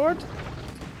Crypt Lord.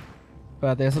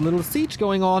 But there's a little siege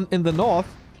going on in the north.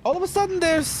 All of a sudden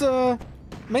there's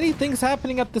many things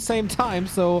happening at the same time,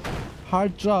 so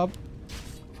hard job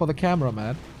for the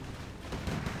cameraman.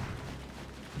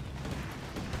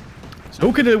 So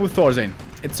who can deal with Thorzane?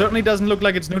 It certainly doesn't look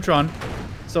like it's Neutron.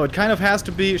 So it kind of has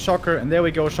to be Shocker, and there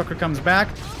we go. Shocker comes back,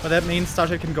 but that means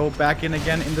Starship can go back in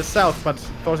again in the south. But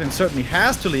Thorzane certainly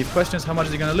has to leave. Question is, how much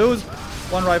is he going to lose?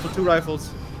 1 rifle, 2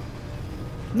 rifles.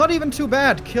 Not even too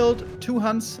bad. Killed 2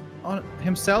 hunts on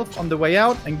himself on the way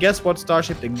out, and guess what?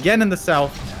 Starship again in the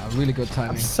south. Yeah, really good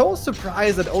timing. I'm so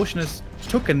surprised that Oceanus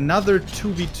took another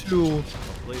 2v2,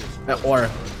 or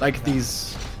like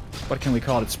these, what can we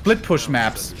call it? Split push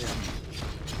maps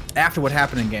after what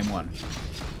happened in game 1.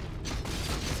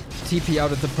 TP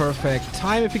out at the perfect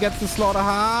time if he gets the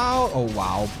slaughterhouse. Oh,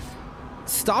 wow.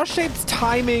 Starshape's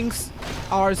timings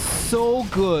are so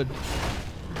good.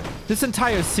 This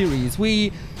entire series.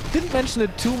 We didn't mention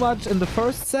it too much in the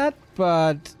first set,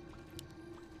 but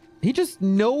he just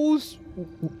knows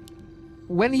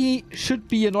when he should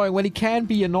be annoying, when he can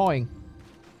be annoying.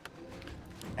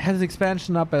 Has his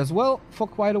expansion up as well for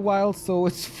quite a while, so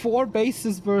it's 5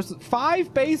 bases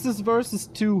versus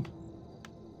 2.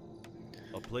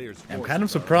 I'm kind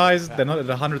of surprised they're not at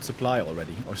 100 supply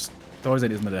already. Or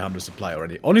Thorzane isn't at 100 supply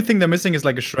already. Only thing they're missing is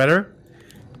like a shredder.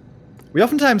 We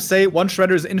oftentimes say 1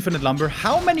 shredder is infinite lumber.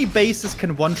 How many bases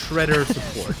can 1 shredder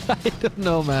support? I don't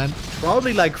know, man.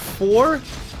 Probably like 4.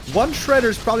 1 shredder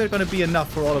is probably not going to be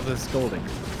enough for all of this golding.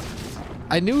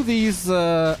 I knew these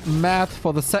math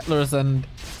for the settlers and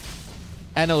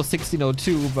Anno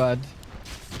 1602, but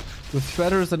with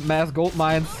shredders and mass gold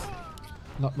mines,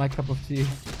 not my cup of tea.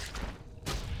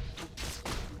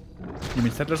 You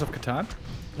mean Settlers of Catan?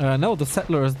 No, the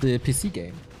Settlers, the PC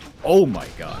game. Oh my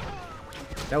god.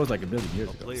 That was like a billion years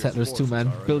ago. Settlers 2,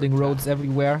 man. Building roads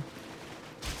everywhere.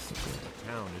 The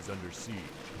town is under siege.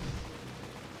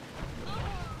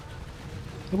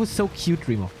 It was so cute,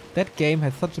 Remo. That game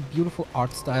had such a beautiful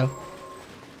art style.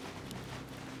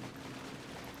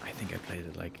 I think I played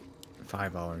it like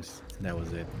 5 hours. And that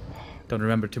was it. Don't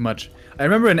remember too much. I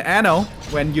remember in Anno,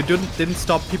 when you didn't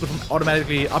stop people from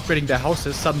automatically upgrading their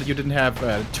houses, suddenly you didn't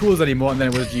have tools anymore, and then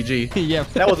it was GG. Yeah.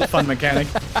 That was a fun mechanic.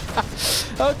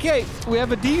 Okay, we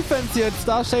have a defense here at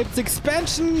Starshape's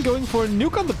expansion, going for a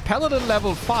nuke on the Paladin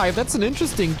level 5. That's an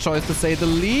interesting choice to say the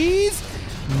least.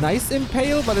 Nice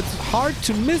impale, but it's hard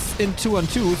to miss in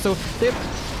 2-on-2, so they're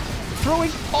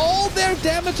throwing all their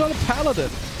damage on a Paladin.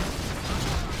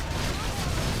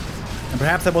 And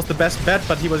perhaps that was the best bet,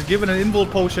 but he was given an invul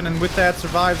potion, and with that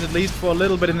survives at least for a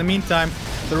little bit in the meantime.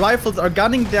 The rifles are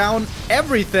gunning down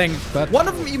everything. But one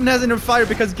of them even has inner fire,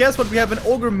 because guess what? We have an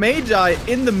Ogre Magi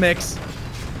in the mix.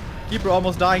 Keeper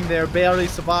almost dying there, barely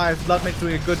survives. Bloodmage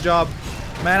doing a good job.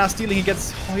 Mana stealing, he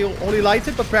gets Holy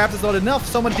Lighted, but perhaps it's not enough.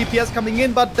 Someone DPS coming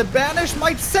in, but the Banish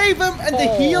might save him, and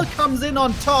the heal comes in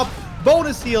on top.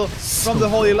 Bonus heal from the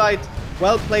Holy Light.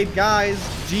 Well played, guys.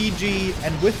 GG.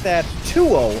 And with that,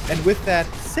 2-0. And with that,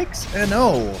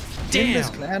 6-0 in this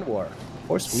clan war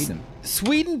for Sweden.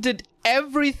 Sweden did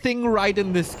everything right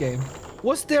in this game.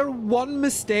 Was there one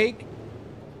mistake?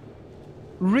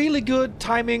 Really good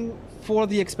timing for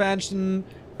the expansion.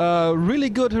 Really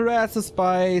good harasses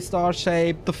by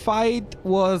Starshape. The fight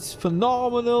was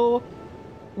phenomenal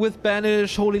with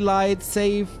Banish, Holy Light,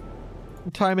 save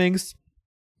timings.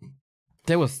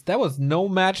 There was no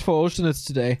match for Oceanus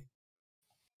today.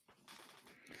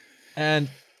 And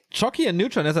Chucky and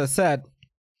Neutron, as I said,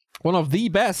 one of the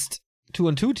best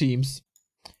 2-on-2 teams.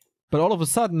 But all of a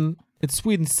sudden, it's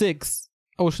Sweden 6,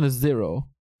 Oceanus 0.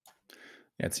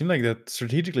 Yeah, it seemed like that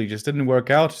strategically just didn't work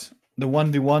out. The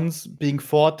 1v1s being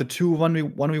fought, the 2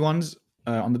 1v1s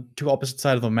on the 2 opposite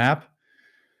sides of the map.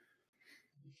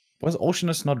 Was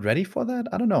Oceanus not ready for that?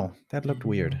 I don't know. That looked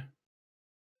weird.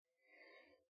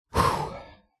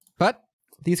 But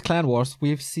these clan wars,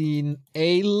 we've seen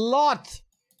a lot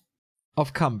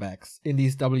of comebacks in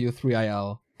these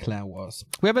W3IL clan wars.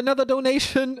 We have another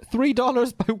donation,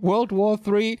 $3 by World War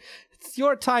 3. It's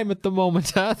your time at the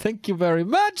moment, huh? Thank you very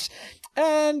much.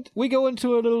 And we go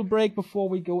into a little break before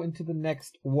we go into the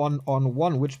next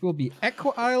one-on-one, which will be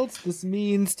Echo Isles. This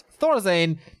means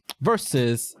Thorzane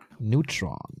versus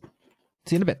Neutron.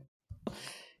 See you in a bit.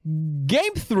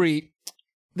 Game 3.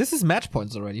 This is match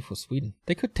points already for Sweden.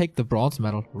 They could take the bronze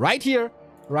medal right here,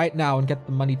 right now, and get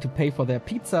the money to pay for their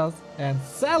pizzas and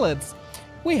salads.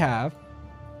 We have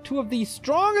two of the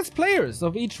strongest players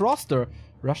of each roster.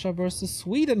 Russia versus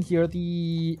Sweden here.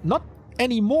 The not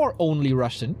anymore only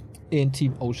Russian in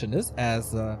Team Oceanus,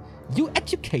 as you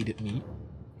educated me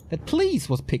that Please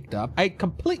was picked up. I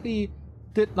completely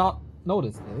did not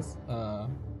notice this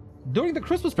during the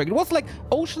Christmas break. It was like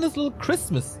Oceanus' little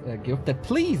Christmas gift that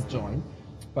Please joined,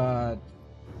 but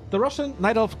the Russian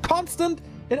Night Elf Constant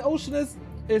in Oceanus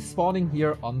is spawning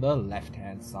here on the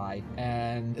left-hand side,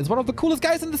 and is one of the coolest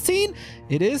guys in the scene.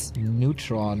 It is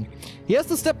Neutron. He has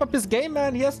to step up his game,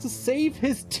 man. He has to save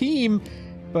his team,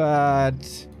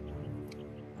 but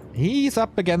he's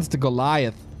up against the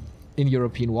Goliath in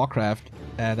European Warcraft,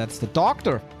 and that's the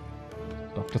Doctor.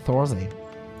 Dr. Thorzane.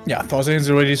 Yeah, Thorzane is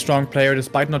a really strong player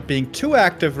despite not being too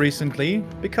active recently,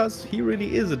 because he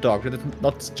really is a doctor. That's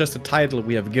not just a title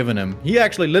we have given him. He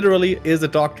actually literally is a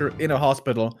doctor in a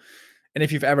hospital. And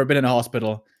if you've ever been in a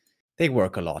hospital, they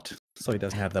work a lot. So he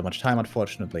doesn't have that much time,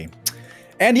 unfortunately.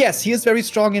 And yes, he is very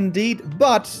strong indeed,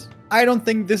 but I don't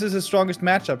think this is his strongest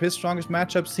matchup. His strongest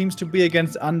matchup seems to be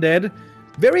against Undead.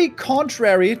 Very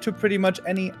contrary to pretty much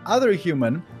any other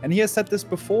human. And he has said this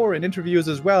before in interviews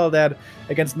as well, that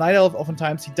against Night Elf,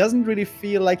 oftentimes he doesn't really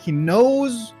feel like he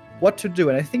knows what to do.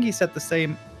 And I think he said the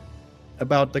same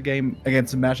about the game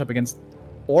against the matchup against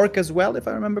Orc as well, if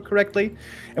I remember correctly.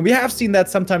 And we have seen that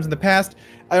sometimes in the past.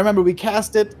 I remember we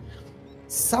casted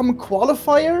some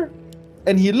qualifier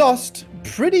and he lost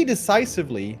pretty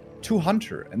decisively to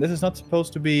Hunter. And this is not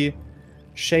supposed to be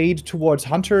shade towards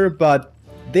Hunter, but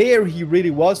there he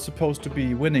really was supposed to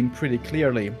be winning pretty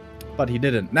clearly, but he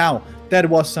didn't. Now, that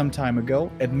was some time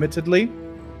ago, admittedly.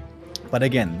 But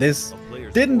again, this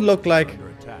didn't look like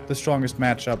the strongest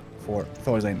matchup for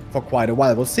Thorzane for quite a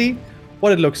while. We'll see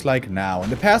what it looks like now. In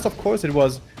the past, of course, it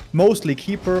was mostly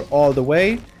Keeper all the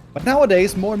way. But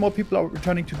nowadays, more and more people are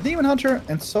returning to Demon Hunter,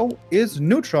 and so is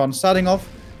Neutron, starting off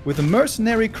with a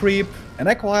Mercenary Creep, an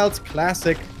Echo Isles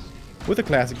classic with a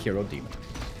classic hero Demon.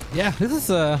 Yeah, this is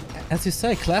as you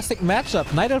say, classic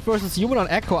matchup. Night Elf versus Human on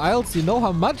Echo Isles. You know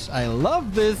how much I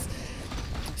love this,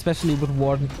 especially with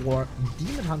Warden or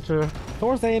Demon Hunter.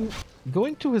 Thorzane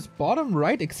going to his bottom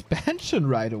right expansion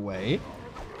right away.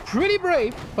 Pretty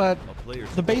brave, but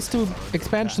the base to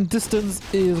expansion distance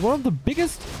is one of the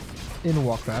biggest in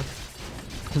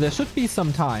Warcraft. So there should be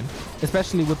some time,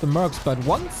 especially with the Mercs. But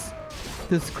once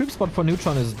this creep spot for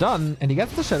Neutron is done and he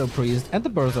gets the Shadow Priest and the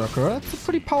Berserker, that's a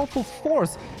pretty powerful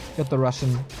force that the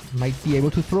Russian might be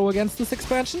able to throw against this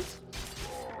expansion.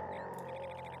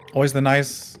 Always the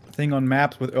nice thing on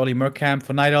maps with early Merc Camp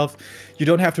for Night Elf. You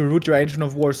don't have to root your Ancient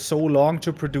of War so long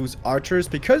to produce archers,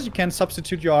 because you can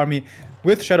substitute your army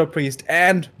with Shadow Priest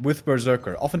and with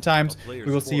Berserker. Oftentimes, we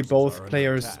will see both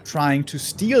players trying to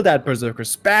steal that Berserker,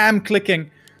 spam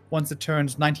clicking once it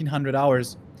turns 1900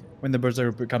 hours when the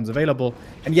Berserker becomes available.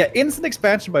 And yeah, instant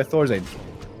expansion by Thorzane.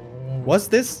 Was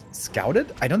this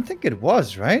scouted? I don't think it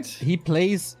was, right? He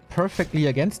plays perfectly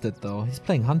against it, though. He's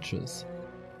playing Huntress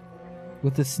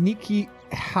with the sneaky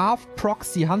half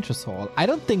proxy Huntress Hall. I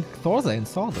don't think Thorzane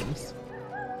saw this.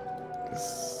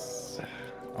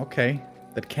 Okay,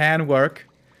 that can work,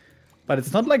 but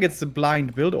it's not like it's a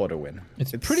blind build order win.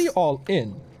 It's pretty all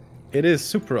in. It is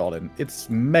super all in. It's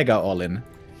mega all in.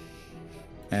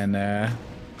 And the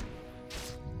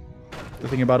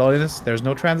thing about all in is there's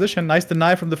no transition. Nice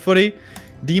deny from the footy.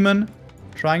 Demon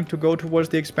trying to go towards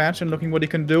the expansion, looking what he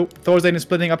can do. Thorzane is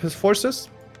splitting up his forces,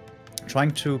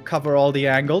 trying to cover all the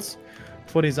angles.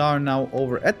 Footies are now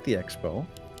over at the expo,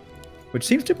 which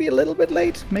seems to be a little bit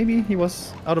late. Maybe he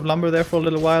was out of lumber there for a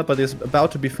little while, but is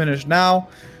about to be finished now.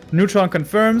 Neutron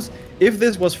confirms. If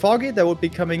this was Foggy, there would be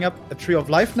coming up a Tree of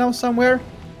Life now somewhere.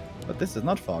 But this is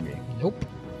not Foggy. Nope.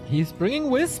 He's bringing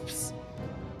Wisps.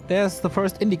 There's the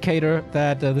first indicator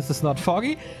that this is not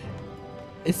Foggy.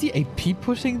 Is he AP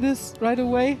pushing this right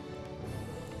away?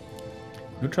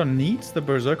 Neutron needs the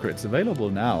Berserker. It's available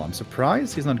now. I'm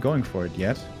surprised he's not going for it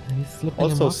yet. He's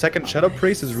Also, second Shadow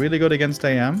Priest is really good against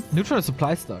AM. Neutron is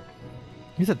supply stuck.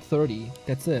 He's at 30.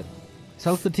 That's it.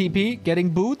 Sells the TP, getting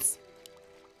boots.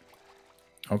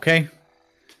 Okay.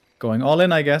 Going all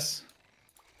in, I guess.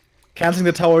 Canceling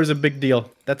the tower is a big deal.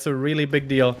 That's a really big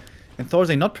deal. And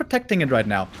Thorzane not protecting it right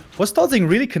now. Was Thorzane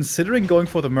really considering going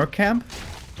for the Merc camp?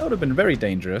 That would have been very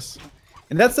dangerous.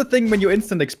 And that's the thing when you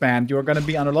instant expand. You're going to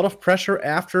be under a lot of pressure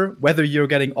after, whether you're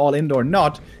getting all in or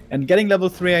not. And getting level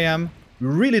 3 AM,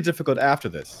 really difficult after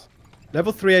this.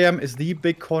 Level 3 AM is the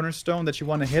big cornerstone that you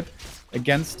want to hit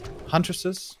against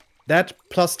Huntresses. That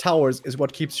plus towers is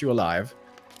what keeps you alive.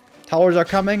 Towers are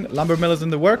coming, Lumber Mill is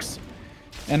in the works.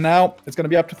 And now it's going to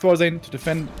be up to Thorzane to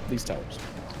defend these towers.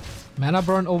 Mana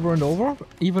burn over and over,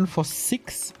 even for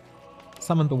 6.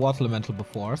 Summoned the Water Elemental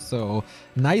before, so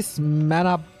nice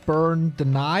mana burn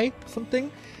deny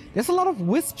something. There's a lot of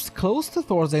wisps close to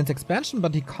Thorzane's expansion,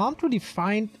 but he can't really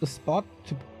find a spot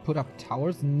to put up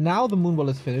towers. Now the Moonwall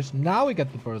is finished. Now we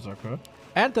get the Berserker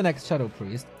and the next Shadow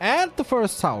Priest and the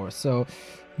first tower. So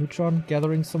Neutron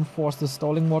gathering some forces,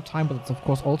 stalling more time, but it's of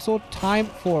course also time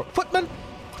for Footmen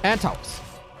and towers.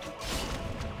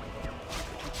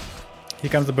 Here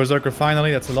comes the Berserker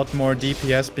finally. That's a lot more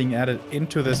DPS being added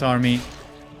into this army.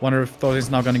 Wonder if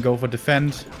Thorzane's now going to go for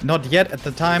defend. Not yet at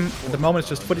the time. At the moment, it's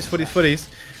just footies, footies, footies.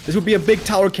 This would be a big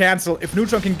tower cancel. If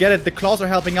Neutron can get it, the claws are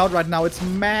helping out right now. It's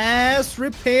mass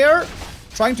repair.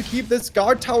 Trying to keep this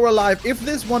guard tower alive. If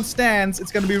this one stands,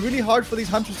 it's going to be really hard for these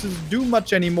Huntresses to do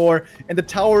much anymore. And the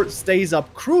tower stays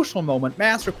up. Crucial moment.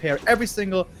 Mass repair. Every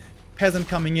single peasant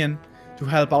coming in to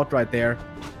help out right there.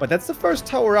 But that's the first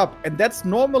tower up, and that's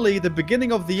normally the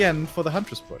beginning of the end for the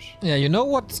Huntress push. Yeah, you know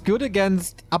what's good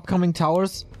against upcoming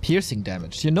towers? Piercing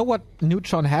damage. You know what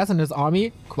Neutron has in his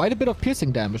army? Quite a bit of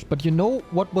piercing damage, but you know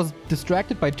what was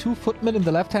distracted by 2 footmen in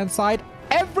the left-hand side?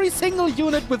 Every single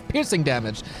unit with piercing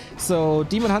damage. So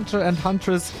Demon Hunter and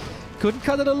Huntress couldn't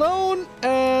cut it alone,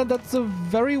 and that's a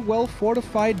very well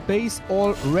fortified base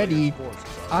already.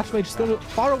 Archmage still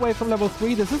far away from level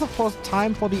 3. This is of course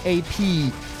time for the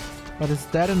AP. But is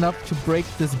that enough to break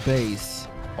this base?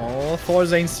 Oh,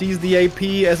 Thorzane sees the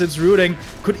AP as it's rooting.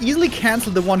 Could easily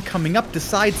cancel the one coming up.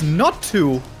 Decides not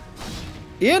to.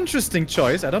 Interesting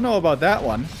choice. I don't know about that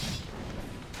one.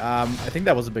 I think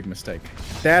that was a big mistake.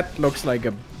 That looks like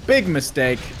a big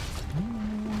mistake.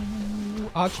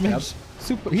 Ooh, Archmage. Yep.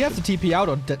 Super. He has to TP out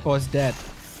or is dead.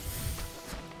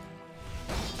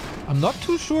 I'm not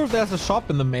too sure if there's a shop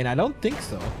in the main. I don't think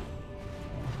so.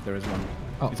 There is one.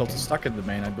 Oh, he's also stuck in the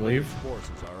main, I believe.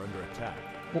 Forces are under attack.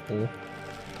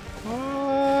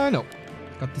 No.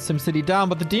 Got the SimCity down,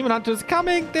 but the Demon Hunter is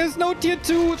coming. There's no tier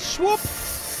 2. Swoop.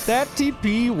 That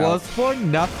TP was for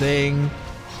nothing.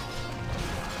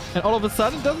 And all of a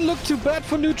sudden, it doesn't look too bad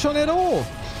for Neutron at all.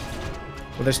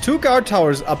 Well, there's 2 guard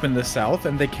towers up in the south,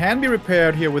 and they can be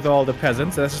repaired here with all the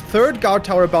peasants. There's a 3rd guard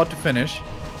tower about to finish.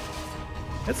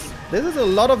 This is a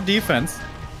lot of defense.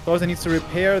 Thorzane needs to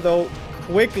repair, though,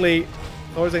 quickly.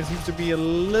 Thorzane seems to be a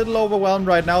little overwhelmed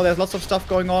right now. There's lots of stuff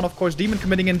going on. Of course, Demon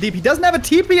committing in deep. He doesn't have a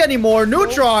TP anymore.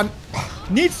 Neutron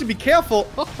needs to be careful.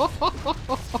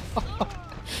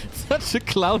 Such a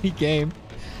clowny game.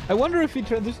 I wonder if he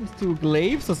transitions to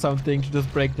glaives or something to just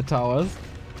break the towers.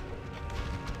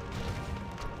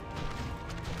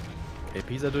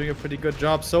 APs are doing a pretty good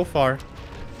job so far.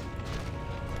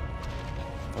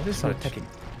 Oh, they start attacking.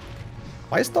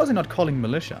 Why is Thorzane not calling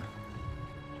militia?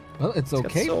 Well, it's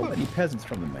okay. He's got so many peasants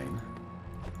from the main.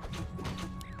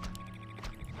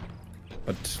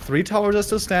 But 3 towers are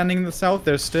still standing in the south.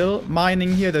 They're still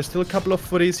mining here. There's still a couple of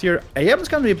footies here. AM's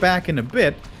gonna be back in a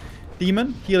bit.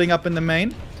 Demon healing up in the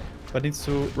main, but needs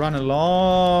to run a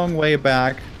long way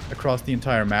back across the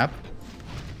entire map.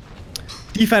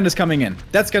 Defend is coming in.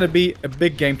 That's gonna be a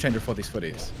big game changer for these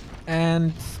footies.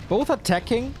 And both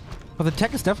attacking, but the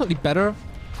tech is definitely better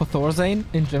for Thorzane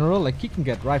in general. Like, he can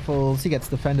get rifles, he gets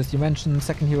defend as you mentioned.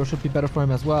 Second hero should be better for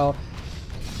him as well.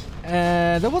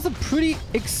 That was a pretty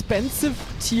expensive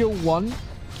tier 1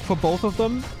 for both of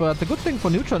them, but the good thing for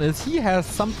Neutron is he has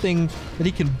something that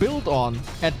he can build on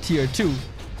at tier 2.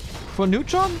 For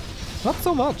Neutron, not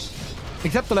so much.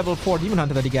 Except the level 4 Demon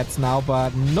Hunter that he gets now,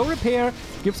 but no repair,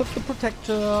 gives up the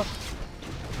Protector.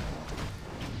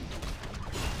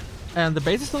 And the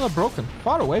base is still not broken,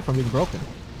 far away from being broken.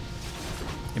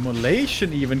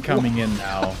 Immolation even coming in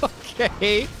now.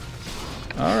 Okay.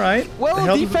 Alright.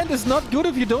 Well, defense is not good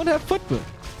if you don't have football.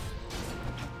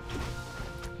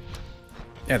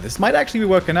 Yeah, this might actually be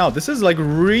working out. This is like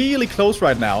really close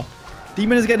right now.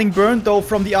 Demon is getting burned though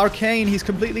from the Arcane. He's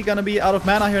completely gonna be out of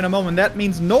mana here in a moment. That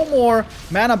means no more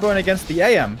mana burn against the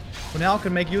AM, who now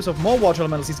can make use of more Water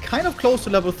Elementals. He's kind of close to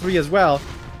level 3 as well.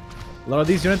 A lot of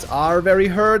these units are very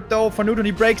hurt though. For Neutron,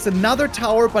 he breaks another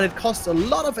tower, but it costs a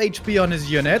lot of HP on his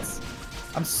units.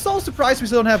 I'm so surprised we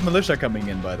still don't have Militia coming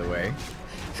in, by the way.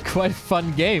 It's quite a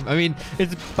fun game. I mean,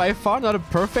 it's by far not a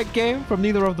perfect game from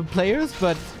neither of the players,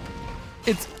 but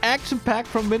It's action-packed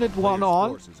from minute 1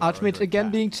 on. Archmage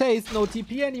again being chased. No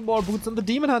TP anymore. Boots on the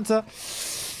Demon Hunter.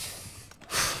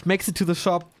 Makes it to the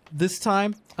shop this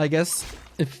time. I guess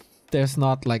if there's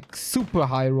not like super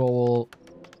high roll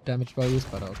damage values,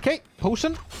 but okay.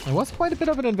 Potion. It was quite a bit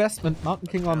of an investment. Mountain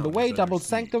King on the way. Double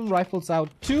Sanctum. Rifles out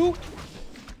too.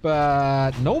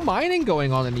 But no mining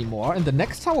going on anymore. And the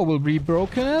next tower will be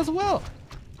broken as well.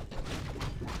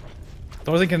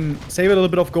 Thorzen can save a little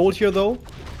bit of gold here though.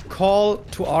 Call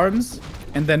to arms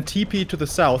and then TP to the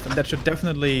south, and that should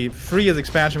definitely free his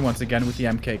expansion once again with the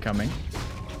MK coming.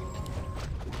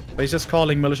 But he's just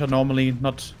calling Militia normally,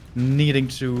 not needing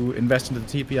to invest into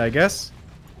the TP, I guess.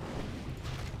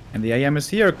 And the AM is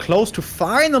here, close to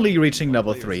finally reaching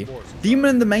level 3. Demon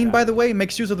in the main, by the way,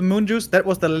 makes use of the Moon Juice. That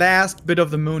was the last bit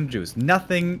of the Moon Juice.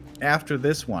 Nothing after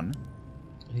this one.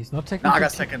 He's not taking... Naga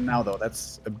second now, though.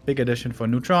 That's a big addition for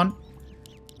Neutron.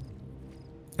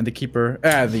 And the Keeper...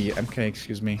 the MK,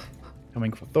 excuse me.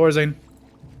 Coming for Thorzen.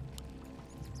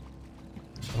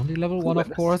 Only level 1,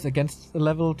 of course, against the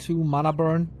level 2 mana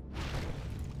burn.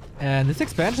 And this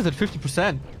expansion is at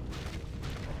 50%.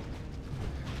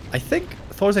 I think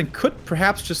Thorzen could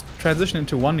perhaps just transition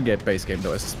into one base game,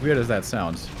 though, as weird as that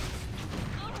sounds.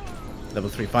 Level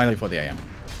 3 finally for the AM.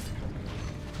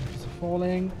 It's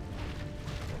falling.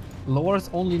 Lowers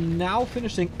only now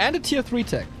finishing, and a tier 3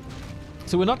 tech.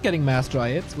 So we're not getting Mass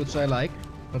Dryads, which I like,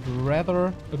 but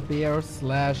rather a bear /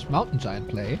 mountain giant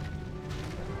play.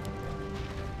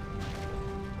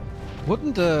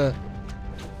 Wouldn't a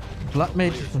Blood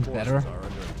Mage have been better?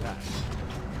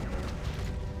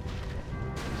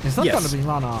 It's not gonna be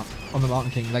mana on the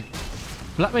Mountain King. Like,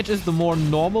 Blood Mage is the more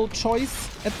normal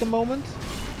choice at the moment.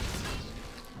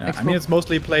 Yeah, I mean, it's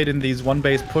mostly played in these one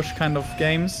base push kind of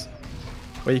games,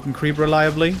 where you can creep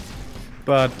reliably.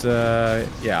 But,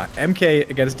 yeah, MK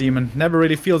against Demon never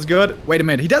really feels good. Wait a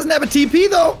minute, he doesn't have a TP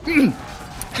though!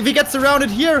 If he gets surrounded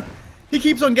here, he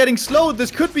keeps on getting slowed.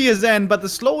 This could be his end, but the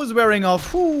slow is wearing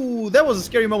off. Ooh, that was a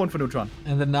scary moment for Neutron.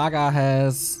 And the Naga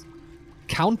has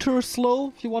counter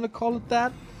slow, if you want to call it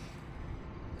that.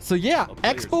 So yeah,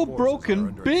 Expo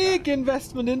broken, big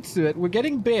investment into it. We're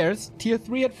getting bears, tier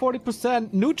 3 at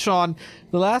 40%. Neutron,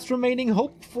 the last remaining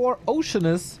hope for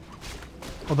Oceanus,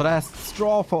 or the last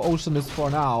straw for Oceanus for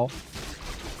now,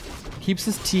 keeps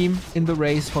his team in the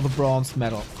race for the bronze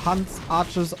medal. Hunts,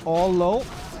 archers all low.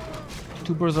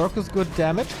 2 berserkers, good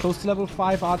damage. Close to level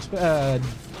 5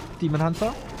 Demon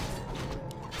Hunter.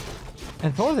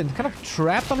 And Thorzen kind of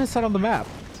trapped on his side on the map.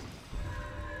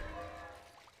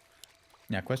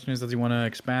 Yeah, question is, does he want to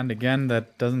expand again?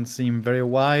 That doesn't seem very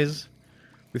wise.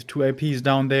 With 2 APs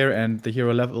down there and the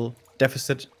hero level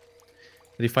deficit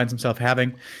that he finds himself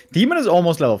having. Demon is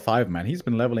almost level 5, man. He's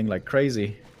been leveling like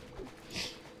crazy.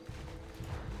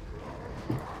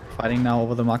 Fighting now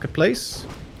over the marketplace.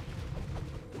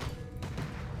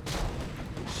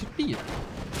 Should be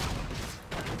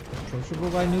approachable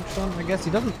by Neutron. I guess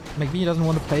he doesn't. Maybe he doesn't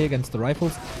want to play against the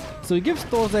rifles, so he gives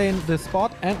Thorzen the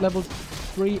spot and level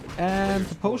 3 and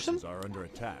the potion. Are under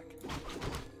attack.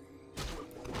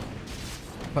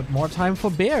 But more time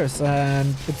for bears,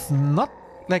 and it's not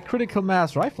like critical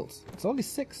mass rifles. It's only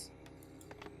 6.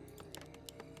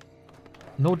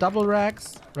 No double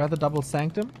racks, rather double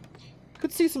sanctum.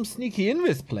 Could see some sneaky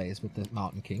invis plays with the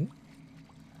Mountain King.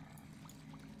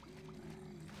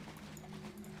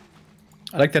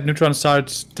 I like that Neutron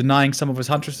starts denying some of his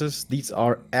huntresses. These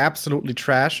are absolutely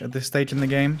trash at this stage in the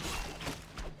game.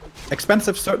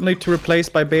 Expensive certainly to replace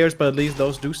by bears, but at least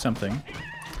those do something.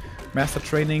 Master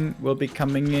training will be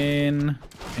coming in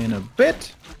a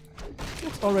bit.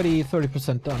 It's already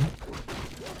 30% done.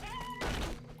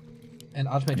 And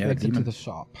Archmage makes it to the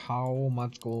shop. How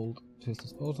much gold to his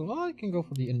disposal? Well, I can go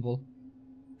for the invul.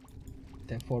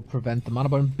 Therefore prevent the mana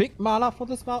burn. Big mana for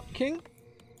this Mountain King.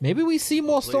 Maybe we see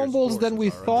more stone balls than we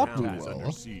thought we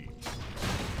will.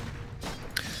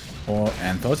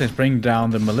 And Thorzen's bringing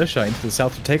down the militia into the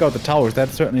south to take out the towers. That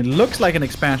certainly looks like an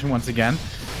expansion once again.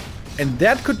 And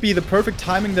that could be the perfect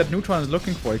timing that Neutron is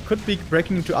looking for. It could be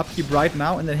breaking into upkeep right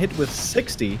now and then hit with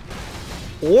 60.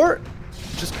 Or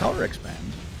just counter expand.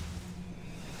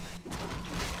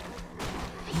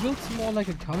 Feels more like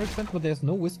a counter expand, but there's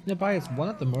no wisp nearby. It's one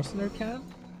at the mercenary cannon.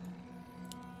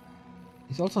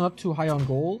 He's also not too high on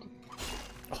gold.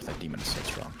 Oh, that demon is so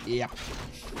strong. Yep.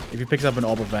 If he picks up an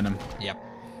Orb of Venom, Yep.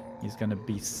 he's gonna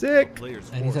be sick.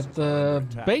 And he's at the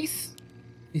base.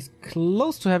 He's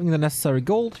close to having the necessary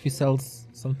gold if he sells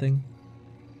something.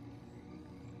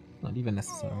 Not even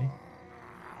necessary.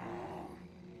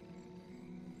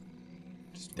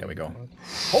 There we go.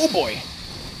 Oh boy!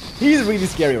 He's really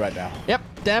scary right now. Yep.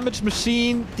 Damage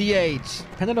machine, DH.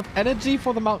 Pendant of energy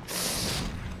for the mount.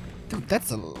 Dude,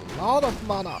 that's a lot of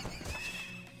mana.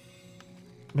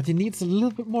 But he needs a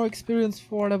little bit more experience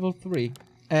for level 3.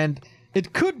 And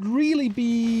it could really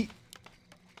be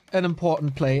an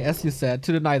important play, as you said,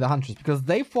 to deny the Huntress, because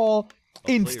they fall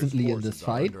instantly in this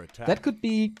fight. That could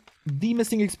be the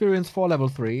missing experience for level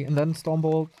 3, and then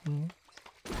Stormbolt.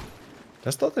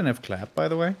 Does Thorazane have Clap, by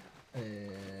the way?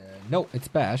 No, it's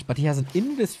Bash, but he has an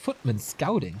Invis Footman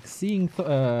scouting, seeing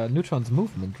Neutron's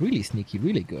movement. Really sneaky,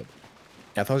 really good.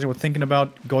 Yeah, I thought you were thinking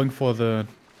about going for the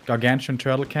Gargantuan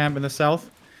Turtle Camp in the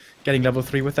south. Getting level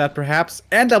 3 with that, perhaps.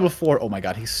 And level 4. Oh my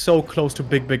god, he's so close to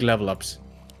big level ups.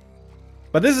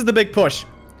 But this is the big push.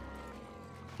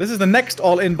 This is the next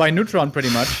all-in by Neutron, pretty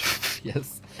much.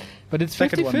 Yes. But it's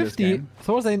 50-50.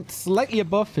 Thorazane slightly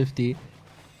above 50.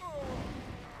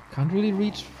 Can't really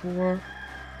reach for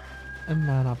a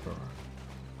mana burn.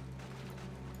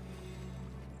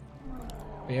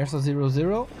 Bears are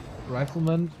 0-0.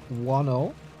 Rifleman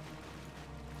 1-0.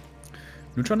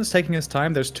 Neutron is taking his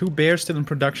time. There's 2 bears still in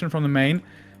production from the main.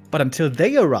 But until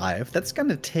they arrive, that's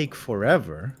gonna take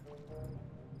forever.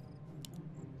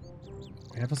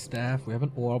 We have a staff, we have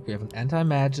an orb, we have an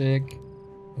anti-magic.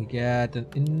 We get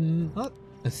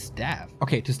a staff.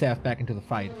 Okay, to staff back into the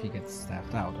fight if he gets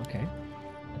staffed out. Okay,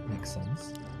 that makes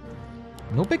sense.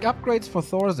 No big upgrades for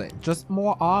Thorazane, just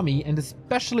more army and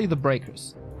especially the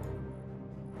breakers.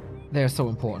 They're so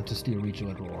important to steal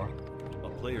regional roar. A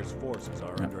player's forces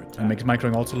are under attack. And makes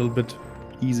microing also a little bit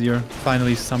easier.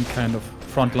 Finally, some kind of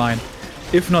front line,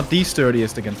 if not the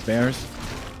sturdiest against bears.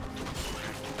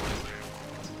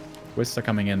 Wisps are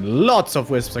coming in. Lots of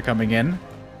wisps are coming in.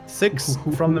 6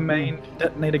 from the main.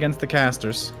 Detonate against the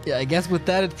casters. Yeah, I guess with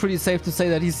that it's pretty safe to say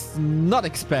that he's not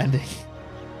expanding.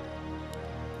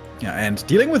 Yeah, and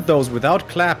dealing with those without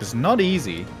Clap is not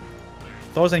easy.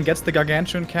 Thorazane gets the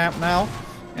Gargantuan camp now,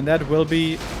 and that will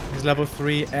be his level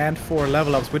 3 and 4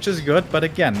 level ups, which is good, but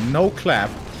again, no Clap,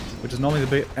 which is normally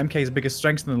the MK's biggest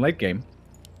strength in the late game.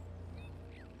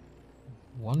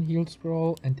 1 heal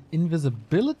scroll and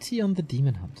invisibility on the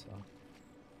Demon Hunter.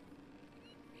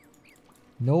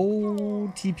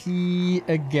 No TP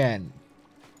again.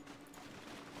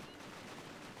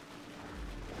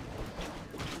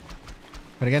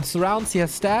 But against surrounds, he has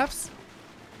staffs.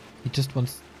 He just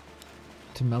wants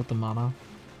to melt the mana.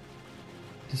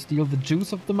 To steal the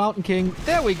juice of the Mountain King.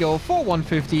 There we go, for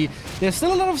 150. There's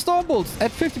still a lot of Stormbolts. At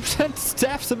 50%,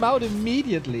 staffs him out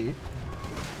immediately.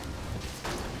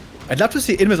 I'd love to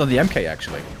see Invis on the MK,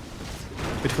 actually.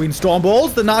 Between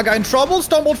Stormbolts, the Naga in trouble.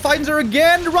 Stormbolt finds her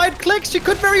again. Right click. She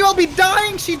could very well be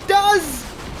dying. She does.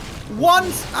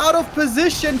 Once out of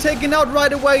position, taken out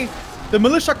right away. The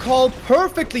militia call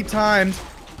perfectly timed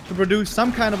to produce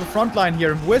some kind of a front line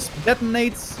here. Wisp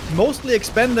detonates, mostly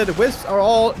expended. Wisps are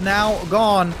all now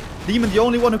gone. Demon the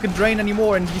only one who can drain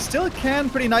anymore, and he still can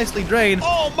pretty nicely drain.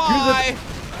 Oh my!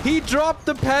 He dropped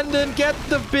the pendant, gets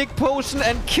the big potion,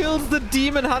 and kills the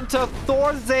Demon Hunter.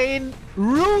 Thorazane,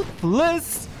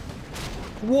 ruthless!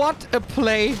 What a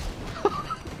play!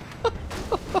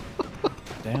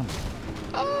 Damn.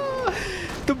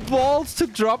 The balls to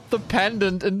drop the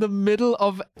pendant in the middle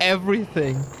of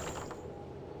everything.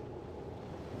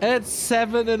 And it's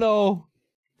 7-0.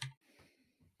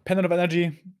 Pendant of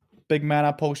Energy, big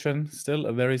mana potion, still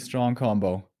a very strong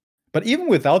combo. But even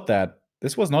without that,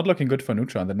 this was not looking good for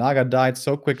Neutron. The Naga died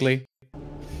so quickly.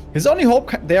 His only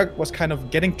hope there was kind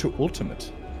of getting to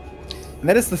ultimate. And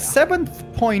that is the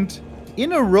 7th point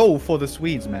in a row for the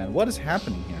Swedes, man. What is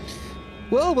happening here?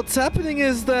 Well, what's happening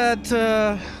is that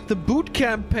the boot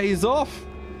camp pays off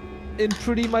in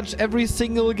pretty much every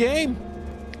single game.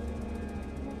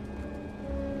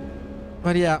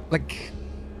 But yeah, like,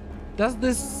 does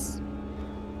this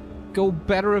go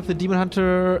better if the Demon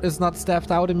Hunter is not staffed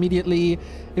out immediately?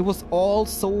 It was all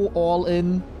so all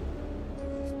in.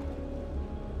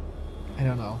 I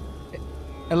don't know.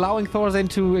 Allowing Thorazane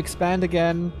to expand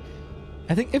again.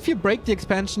 I think if you break the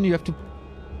expansion, you have to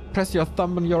press your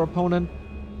thumb on your opponent.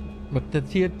 But the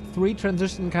tier 3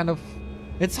 transition kind of...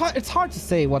 It's hard to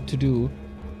say what to do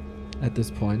at this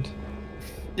point.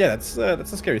 Yeah, that's the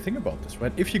scary thing about this,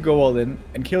 right? If you go all in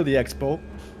and kill the Expo,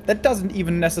 that doesn't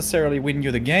even necessarily win you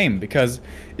the game, because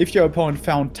if your opponent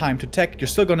found time to tech, you're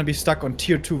still going to be stuck on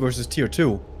tier 2 versus tier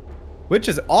 2, which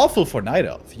is awful for Night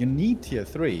Elf. You need tier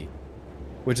 3,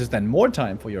 which is then more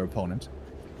time for your opponent.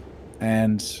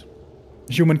 And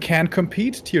Human can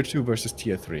compete tier 2 versus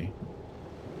tier 3,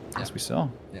 as we saw.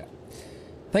 Yeah.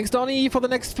 Thanks, Donnie, for the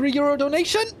next €3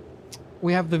 donation.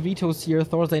 We have the vetoes here.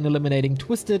 Thorazane eliminating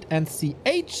Twisted and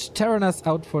CH. Terranas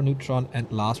out for Neutron and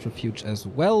Last Refuge as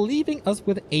well, leaving us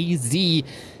with AZ.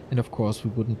 And of course,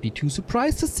 we wouldn't be too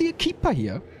surprised to see a Keeper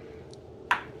here.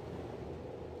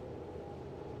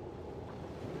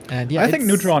 And yeah, I think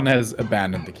Neutron has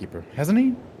abandoned the keeper, hasn't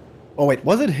he? Oh wait,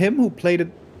 was it him who played it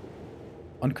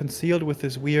unconcealed with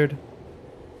this weird,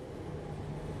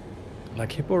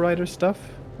 like Hippo Rider stuff?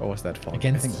 Or was that Foggy?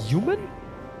 Against human?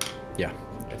 Yeah,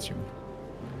 that's human.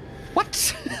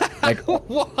 What? Like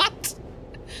what?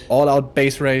 all out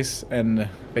base race and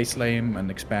base lame and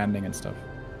expanding and stuff.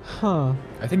 Huh.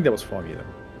 I think that was Foggy though.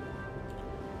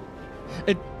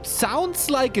 It sounds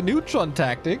like a Neutron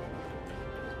tactic.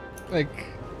 Like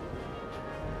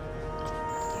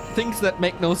things that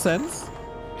make no sense.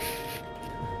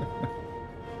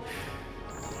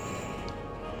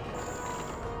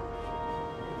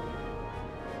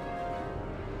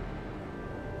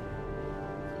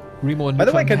 Remo and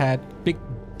Neutron had big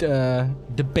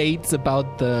debates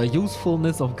about the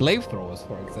usefulness of glaive throwers,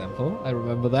 for example. I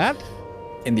remember that.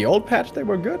 In the old patch, they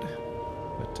were good,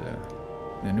 but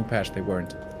in the new patch, they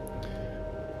weren't.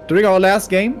 During our last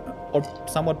game, or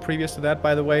somewhat previous to that,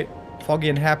 by the way, Foggy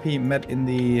and Happy met in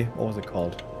the, what was it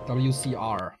called?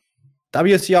 WCR.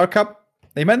 WCR Cup.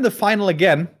 They met in the final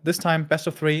again. This time, best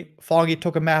of 3. Foggy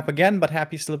took a map again, but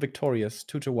Happy still victorious,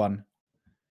 2-1.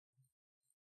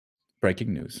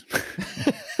 Breaking news.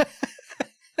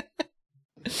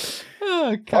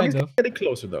 Kind of. Getting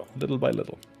closer though, little by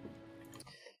little.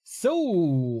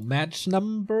 So, match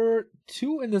number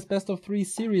 2 in this best of 3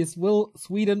 series. Will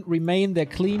Sweden remain their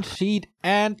clean sheet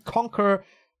and conquer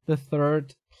the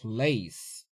 3rd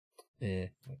place?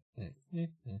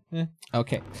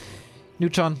 Okay.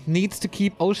 Neutron needs to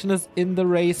keep Oceanus in the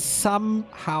race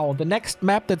somehow. The next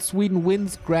map that Sweden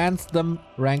wins grants them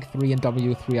rank 3 in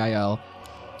W3IL.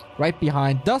 Right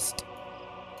behind Dust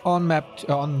on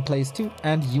on place 2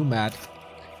 and UMAT.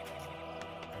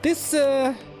 This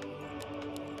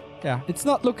yeah, it's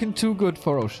not looking too good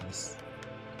for Oceanus.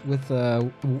 With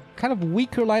a kind of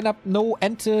weaker lineup, no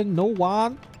Ente, no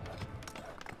Wan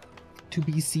to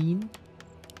be seen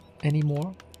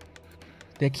anymore.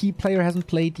 Their key player hasn't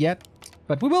played yet,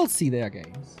 but we will see their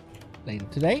games later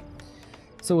today.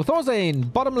 So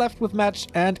Thorzane, bottom left with match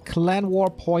and Clan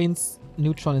War points.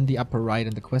 Neutron in the upper right,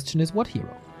 and the question is, what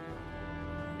hero?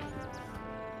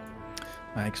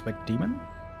 I expect Demon.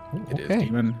 Ooh, It is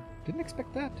Demon. Didn't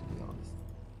expect that, to be honest.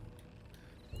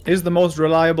 Is the most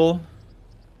reliable.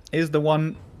 Is the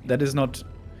one that is not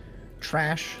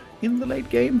trash in the late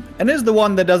game. And is the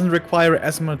one that doesn't require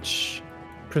as much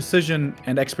precision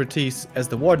and expertise as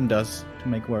the Warden does to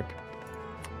make work.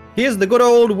 He is the good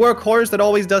old workhorse that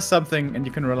always does something and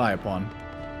you can rely upon.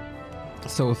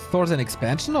 So Thor's an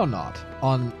expansion or not?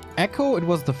 On Echo, it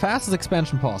was the fastest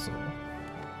expansion possible.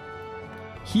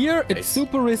 Here, it's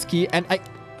super risky, and I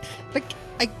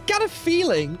got a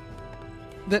feeling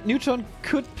that Neutron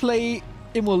could play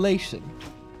Immolation.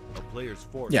 A player's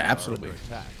force Yeah, absolutely.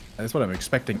 That's what I'm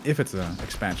expecting if it's an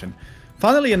expansion.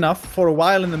 Funnily enough, for a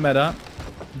while in the meta,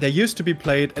 there used to be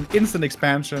played an instant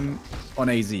expansion on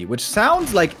AZ, which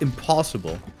sounds like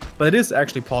impossible, but it is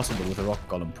actually possible with a Rock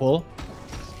Golem pull.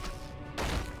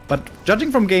 But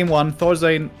judging from game 1,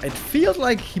 Thorzane, it feels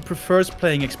like he prefers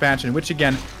playing expansion, which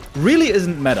again, really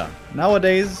isn't meta.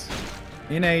 Nowadays,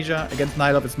 in Asia, against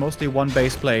Night Elf, it's mostly one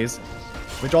base plays,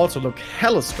 which also look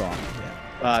hella strong.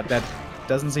 But that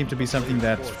doesn't seem to be something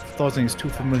that Thorzane is too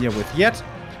familiar with yet.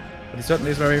 But he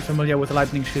certainly is very familiar with the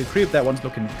Lightning Shield Creep. That one's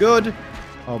looking good.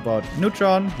 How about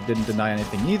Neutron? He didn't deny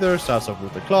anything either. Starts off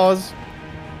with the claws.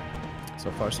 So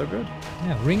far, so good.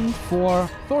 Yeah, ring for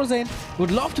Thorzane.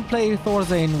 Would love to play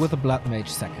Thorzane with a Blood Mage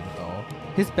second, though.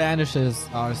 His banishes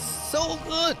are so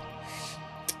good.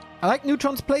 I like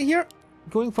Neutron's play here.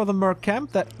 Going for the Merc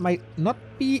Camp. That might not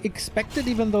be expected,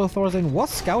 even though Thorzane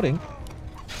was scouting.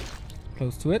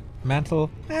 Close to it. Mantle.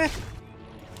 But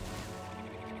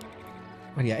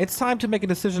yeah, it's time to make a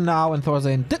decision now, and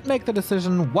Thorzane did make the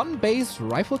decision. One base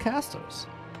rifle casters.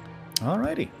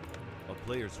 Alrighty. A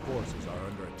player's forces are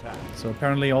under attack. So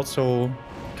apparently also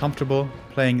comfortable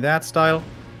playing that style.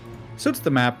 Suits the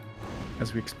map,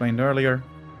 as we explained earlier.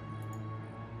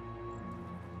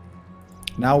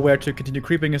 Now where to continue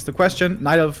creeping is the question.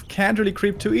 Night Elf can't really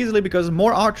creep too easily because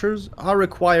more archers are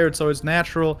required, so it's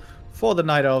natural for the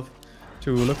Night Elf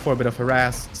to look for a bit of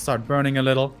harass, start burning a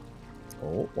little.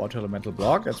 Oh, water elemental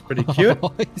block, that's pretty cute.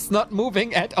 He's not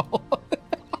moving at all.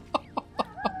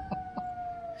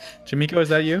 Chimiko, is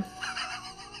that you?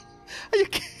 Are you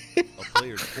kidding? A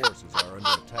player's forces are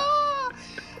under attack.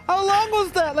 How long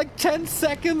was that? Like 10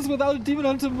 seconds without a Demon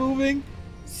Hunter moving?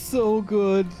 So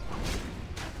good.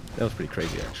 That was pretty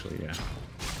crazy, actually, yeah.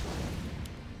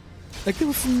 Like, there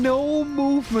was no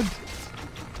movement.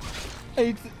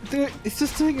 It's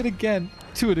just doing it again,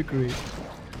 to a degree.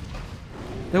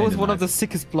 That was one of the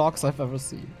sickest blocks I've ever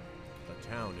seen. The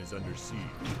town is under siege.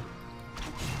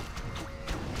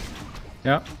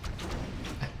 Yeah.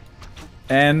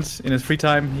 And in his free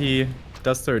time, he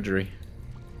does surgery.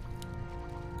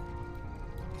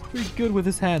 Pretty good with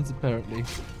his hands, apparently.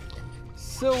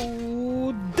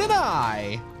 So,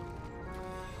 deny!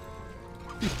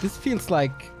 This feels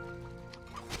like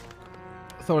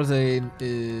Thorzane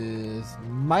is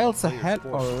miles ahead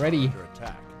already.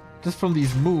 Just from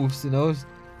these moves, you know.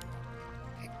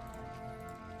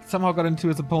 Somehow got into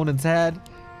his opponent's head.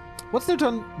 What's their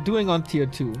turn doing on tier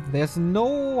 2? There's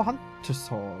no Hunter's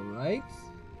Hall, right?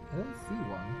 I don't see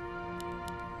one.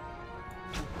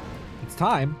 It's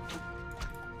time.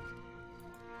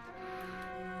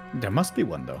 There must be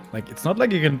one, though. Like, it's not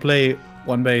like you can play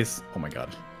one base. Oh my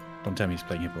god. Don't tell me he's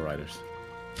playing Hippo Riders.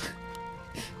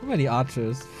 How many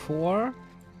archers? 4?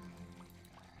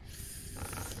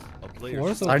 4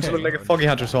 is Starting to okay. look like a Foggy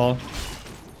Hunter's Hall.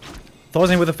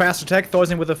 Thorzane with a fast attack,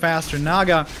 Thorzane with a faster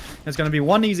Naga. It's going to be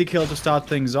one easy kill to start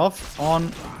things off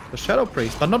on the Shadow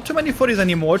Priest. But not too many footies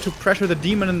anymore to pressure the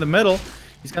demon in the middle.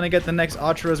 He's going to get the next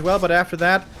archer as well, but after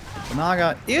that, the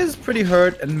Naga is pretty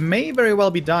hurt and may very well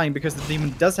be dying because the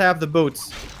demon does have the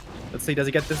boots. Let's see, does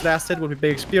he get this last hit? Will be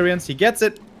big experience. He gets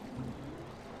it.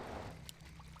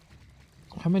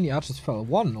 How many archers fell?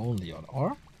 1 only on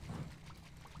R?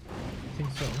 I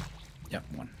think so. Yeah,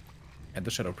 1. And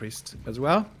the Shadow Priest as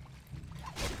well.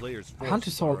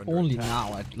 Hunter's Hall only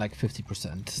now at like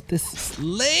 50%. This is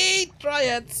late,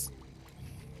 Dryads!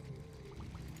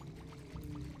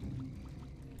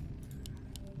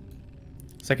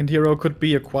 Second hero could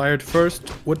be acquired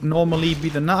first. Would normally be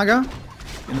the Naga.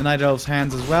 In the Night Elf's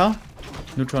hands as well.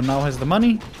 Neutron now has the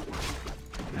money.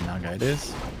 And Naga it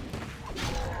is.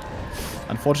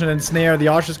 Unfortunate ensnare. The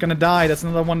Archer's gonna die. That's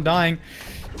another one dying.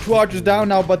 2 archers down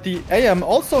now, but the AM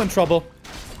also in trouble.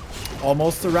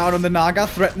 Almost surrounding the Naga,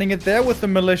 threatening it there with the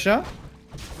militia.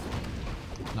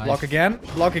 Nice. Block again.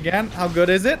 Block again. How good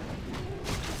is it?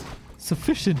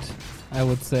 Sufficient, I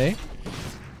would say.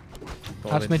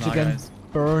 Archmage Naga again is-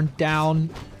 burned down.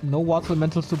 No water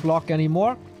elementals to block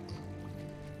anymore.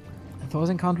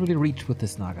 Thorzane can't really reach with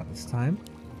this Naga this time.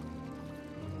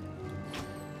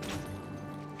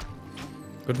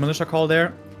 Good militia call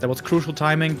there. That was crucial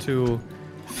timing to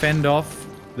fend off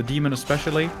the demon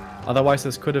especially. Otherwise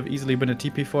this could have easily been a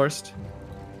TP first.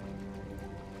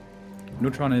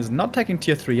 Neutron is not taking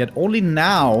tier 3 yet. Only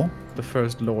now the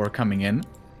first lore coming in.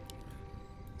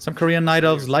 Some Korean Night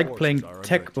Elves like playing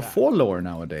tech before lore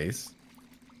nowadays.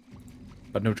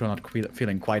 But Neutron not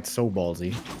feeling quite so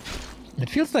ballsy. It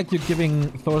feels like you're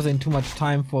giving Thorzane too much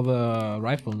time for the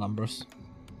rifle numbers.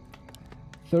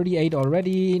 38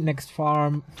 already, next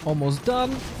farm almost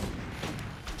done.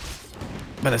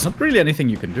 But there's not really anything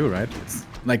you can do, right? It's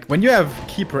like when you have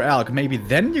Keeper Alk, maybe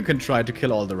then you can try to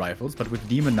kill all the rifles, but with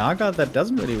Demon Naga, that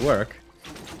doesn't really work.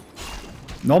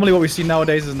 Normally what we see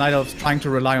nowadays is Night Elves trying to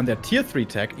rely on their tier 3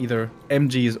 tech, either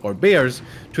MGs or Bears,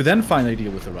 to then finally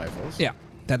deal with the rifles. Yeah,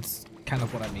 that's kind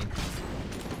of what I mean.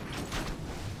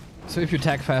 So if you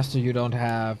tag faster, you don't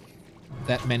have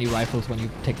that many rifles when you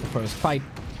take the first fight.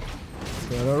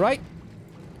 So, alright.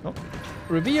 Oh.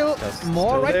 Reveal, That's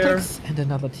more still right there. clicks, and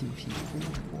another TP.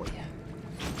 Oh boy.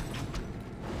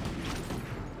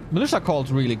 Militia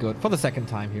call's really good for the second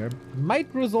time here. Might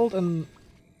result in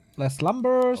less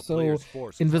lumber, so player's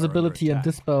forces are invisibility under and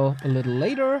attack. dispel a little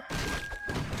later.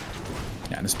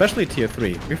 Yeah, and especially tier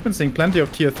 3. We've been seeing plenty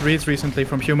of tier 3s recently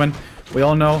from Human. We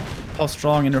all know how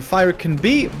strong Inner Fire can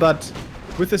be, but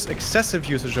with this excessive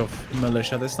usage of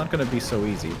Militia, that's not going to be so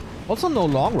easy. Also no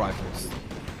long rifles.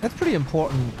 That's pretty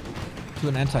important to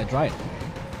an anti-dryad.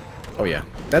 Oh yeah,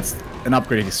 that's an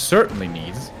upgrade he certainly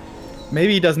needs.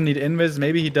 Maybe he doesn't need Invis,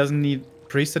 maybe he doesn't need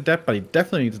Priest Adept, but he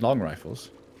definitely needs long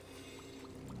rifles.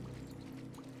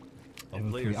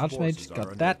 Level 3 Archmage,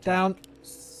 got that down.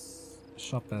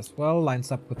 Shop as well,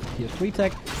 lines up with the tier 3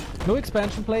 tech. No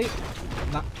expansion play.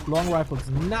 Long rifles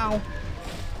now.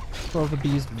 For the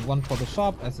beast, 1 for the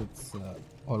shop, as it's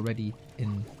already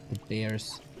in the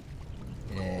bear's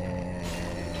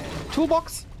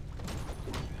toolbox.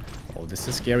 Oh, this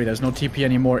is scary. There's no TP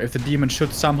anymore. If the demon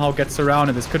should somehow get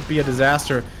surrounded, this could be a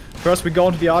disaster. First we go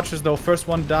into the archers though. First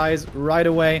one dies right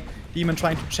away. Demon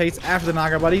trying to chase after the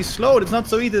Naga, but he's slowed. It's not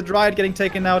so easy. The Dryad getting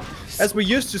taken out, as we're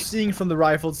used to seeing from the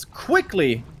rifles,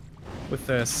 quickly with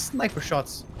the sniper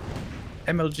shots.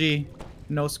 MLG,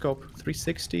 no scope,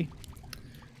 360.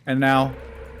 And now,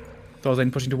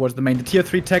 Thorzane pushing towards the main. The tier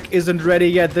 3 tech isn't ready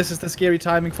yet. This is the scary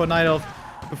timing for Night Elf.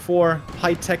 Before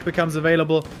high tech becomes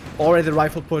available, already the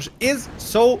rifle push is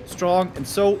so strong and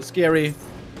so scary. Yeah.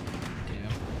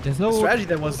 There's no A strategy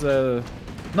that was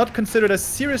not considered as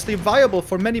seriously viable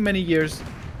for many, many years,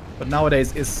 but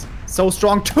nowadays is So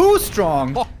strong, too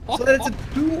strong. So that's a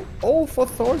 2-0 for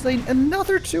Thorzane.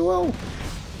 Another 2-0.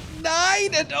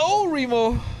 9-0,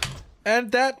 Remo.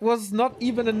 And that was not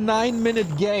even a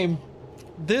 9-minute game.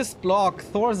 This block,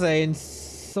 Thorzane,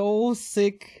 so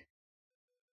sick.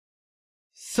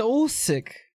 So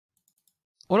sick.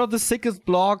 One of the sickest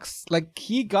blocks. Like,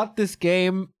 he got this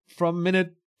game from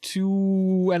minute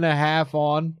 2.5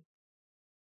 on.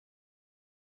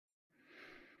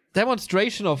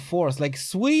 Demonstration of force. Like,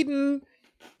 Sweden,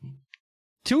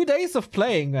 2 days of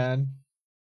playing, man.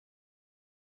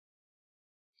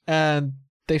 And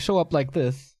they show up like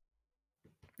this.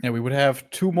 Yeah, we would have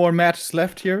 2 more matches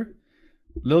left here.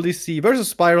 Lil DC versus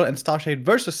Spiral and Starshade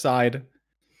versus Side.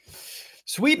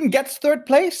 Sweden gets 3rd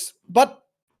place, but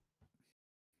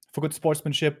for good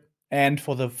sportsmanship and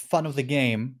for the fun of the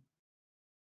game,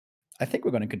 I think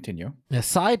we're going to continue. Yeah,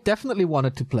 Side definitely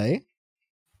wanted to play.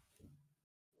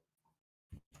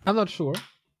 I'm not sure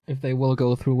if they will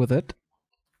go through with it.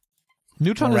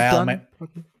 Neutron is done.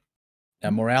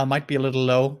 Morale might be a little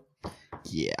low.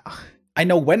 Yeah. I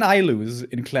know when I lose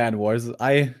in Clan Wars,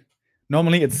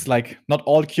 normally it's like not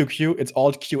all QQ, it's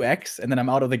all QX, and then I'm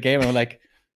out of the game and I'm like,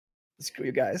 screw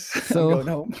you guys. So, I'm going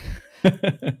home.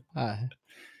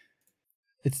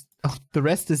 the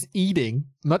rest is eating,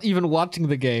 not even watching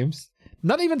the games,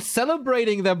 not even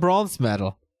celebrating their bronze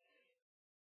medal.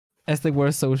 As they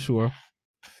were so sure.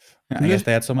 I guess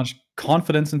they had so much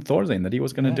confidence in Thorzane that he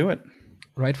was going to do it.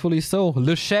 Rightfully so.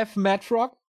 Le Chef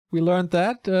Matrock, we learned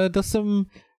that, does some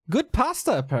good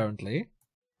pasta apparently.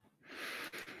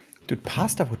 Dude,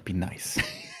 pasta would be nice.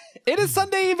 It is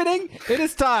Sunday evening. It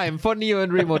is time for Neo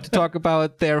and Remo to talk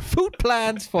about their food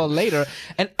plans for later.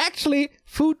 And actually,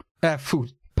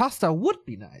 pasta would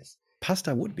be nice.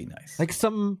 Pasta would be nice. Like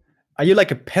some... Are you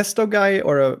like a pesto guy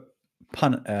or a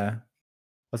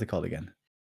what's it called again?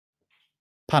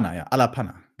 Panna, yeah. Alla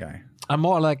panna guy. I'm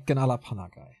more like an alla panna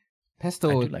guy. Pesto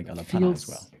I do like alla panna as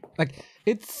well. Like,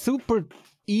 it's super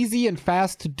easy and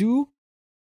fast to do.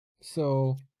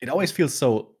 So... It always feels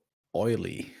so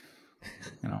oily,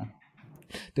 you know.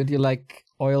 Don't you like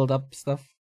oiled up stuff?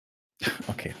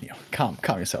 Okay, Neo, calm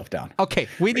yourself down. Okay,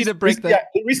 we need to break that.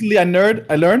 Yeah, recently I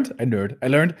learned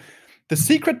the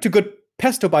secret to good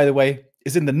pesto, by the way,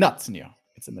 is in the nuts, Neo.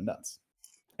 It's in the nuts.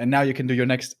 And now you can do your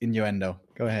next innuendo.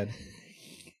 Go ahead.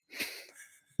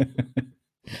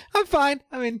 I'm fine.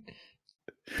 I mean,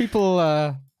 people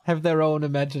have their own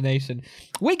imagination.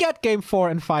 We get game 4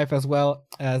 and 5 as well,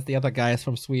 as the other guys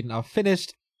from Sweden are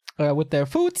finished with their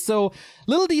food. So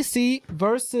Lil DC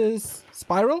versus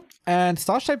Spiral and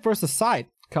Starshape versus Side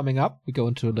coming up. We go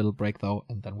into a little break though,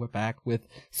 and then we're back with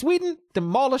Sweden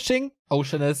demolishing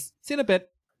Oceanus. See you in a bit.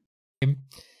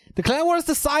 The clan war is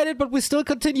decided, but we still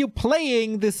continue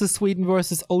playing. This is Sweden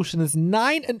versus Oceanus.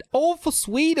 9-0 for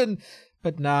Sweden.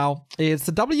 But now it's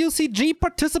the WCG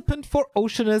participant for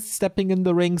Oceanus stepping in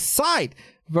the ring. Side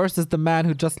versus the man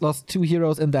who just lost 2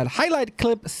 heroes in that highlight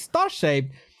clip,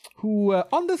 Starshape, who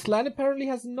on this land apparently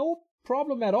has no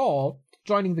problem at all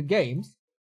joining the games.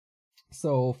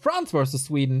 So France versus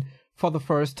Sweden for the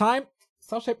first time.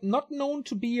 Starshape not known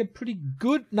to be a pretty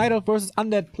good Night Elf versus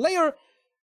Undead player.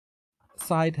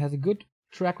 Side has a good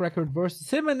track record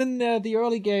versus him, and in the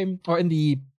early game, or in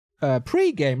the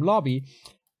pre-game lobby,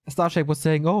 Starshape was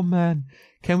saying, oh man,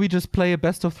 can we just play a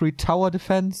best of 3 tower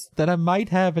defense? Then I might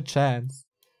have a chance.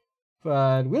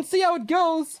 But we'll see how it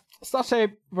goes.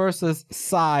 Starshape versus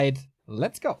Side.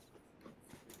 Let's go.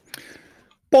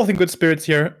 Both in good spirits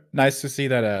here. Nice to see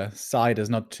that Side is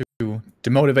not too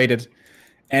demotivated.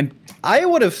 And I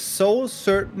would have so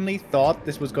certainly thought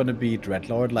this was going to be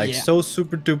Dreadlord. Like, so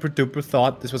super duper duper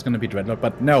thought this was going to be Dreadlord.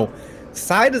 But no,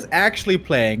 Side is actually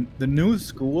playing the new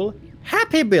school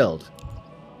Happy build.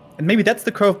 And maybe that's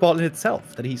the curveball in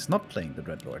itself, that he's not playing the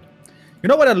Dreadlord. You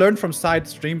know what I learned from Side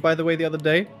stream, by the way, the other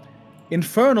day?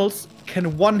 Infernals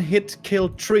can one-hit kill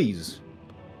trees.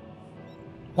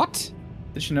 What?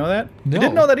 Did you know that? No. I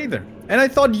didn't know that either. And I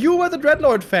thought you were the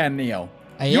Dreadlord fan, Neo.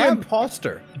 You're an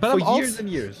imposter but for years and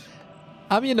years.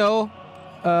 I'm, you know,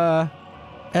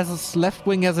 as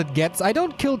left-wing as it gets, I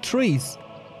don't kill trees.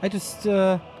 I just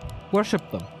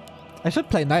worship them. I should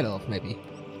play Night Elf, maybe.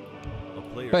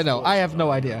 But no, I have no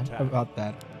idea about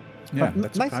that. Yeah,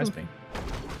 that surprised me.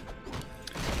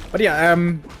 But yeah,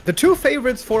 the 2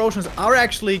 favorites for Oceans are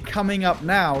actually coming up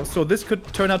now, so this could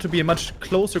turn out to be a much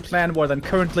closer clan war than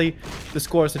currently the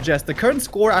score suggests. The current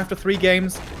score after 3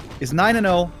 games is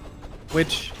 9-0,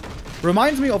 which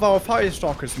reminds me of our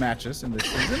Firestalkers matches in this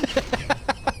season.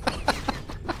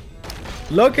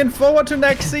 Looking forward to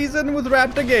next season with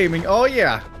Raptor Gaming. Oh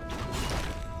yeah.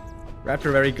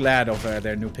 Raptor very glad of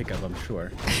their new pickup, I'm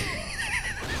sure.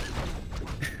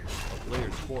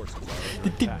 forces are under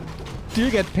attack. Do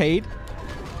you get paid?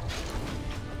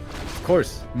 Of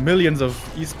course, millions of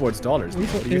esports dollars.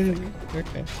 What do you think?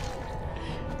 Okay.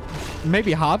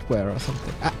 Maybe hardware or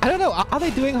something. I don't know. Are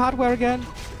they doing hardware again?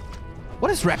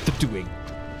 What is Raptor doing?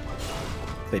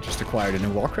 They just acquired a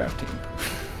new Warcraft team.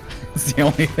 It's the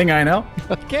only thing I know.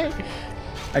 Okay.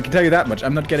 I can tell you that much.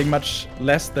 I'm not getting much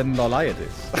less than Loliot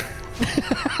is.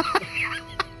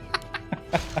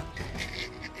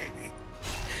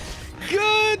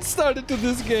 Good start into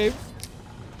this game.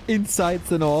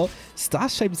 Insights and all.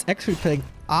 Starshape is actually playing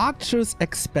Archer's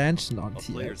expansion on A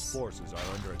player's TS. forces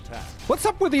are under attack. What's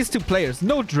up with these two players?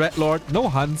 No Dreadlord, no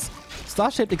Huns.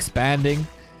 Starshape expanding.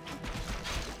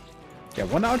 Yeah,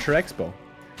 1 Archer Expo.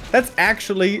 That's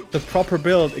actually the proper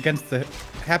build against the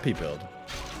Happy build.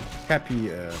 Happy,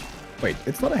 wait,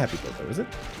 it's not a Happy build though, is it?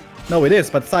 No, it is,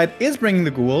 but Side is bringing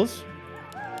the ghouls.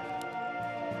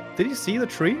 Did he see the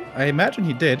tree? I imagine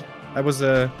he did. I was,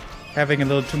 having a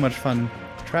little too much fun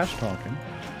trash talking.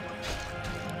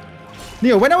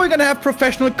 Neo, when are we gonna have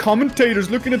professional commentators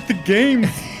looking at the game?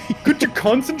 Could you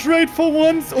concentrate for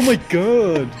once? Oh my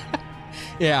god.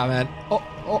 Yeah, man.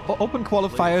 Open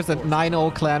qualifiers and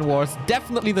 9-0 clan wars.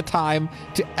 Definitely the time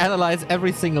to analyze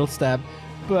every single step.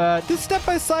 But this step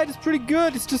by side is pretty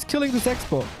good. It's just killing this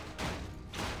expo.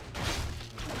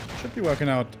 Should be working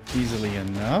out easily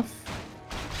enough.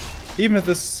 Even if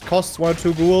this costs 1 or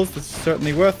 2 ghouls, this is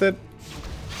certainly worth it.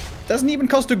 Doesn't even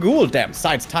cost a ghoul. Damn,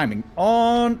 Side's timing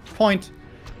on point.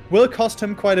 Will cost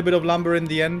him quite a bit of lumber in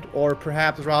the end, or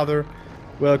perhaps rather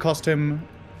will cost him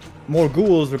more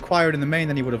ghouls required in the main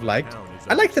than he would have liked.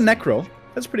 I like the Necro.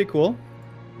 That's pretty cool.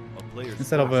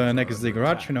 Instead of a Negus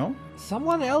Ziggurat, you know.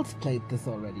 Someone else played this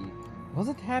already. Was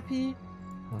it Happy?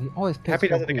 Well, he always plays Happy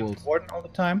for does it against ghouls. Warden all the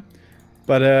time.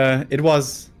 But it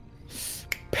was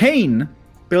Pain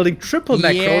building triple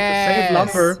Necro to save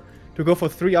lumber to go for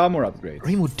 3 armor upgrades.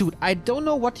 Remo, dude, I don't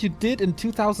know what you did in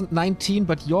 2019,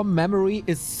 but your memory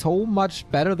is so much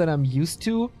better than I'm used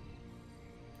to.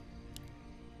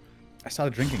 I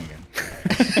started drinking again.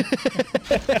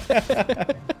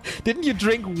 Didn't you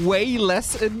drink way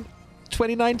less in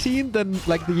 2019 than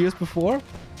like the years before?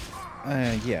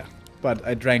 Yeah. But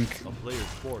I drank A player's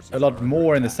forces a lot are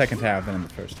more in under the second half than in the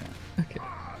first half. Okay.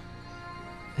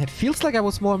 It feels like I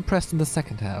was more impressed in the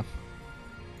second half.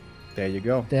 There you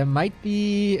go. There might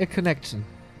be a connection.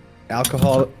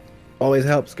 Alcohol always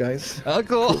helps, guys.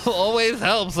 Alcohol always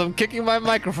helps. I'm kicking my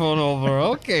microphone over.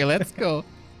 Okay, let's go.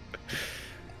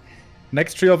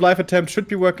 Next Tree of Life attempt should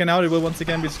be working out. It will once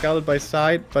again be scouted by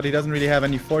Side, but he doesn't really have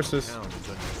any forces. Town is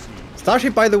under siege.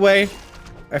 Starship, by the way,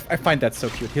 I find that so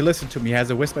cute. He listened to me, he has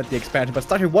a wisp at the expansion, but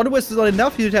Starship, 1 wisp is not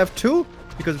enough. You should have 2,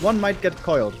 because 1 might get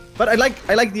coiled. But I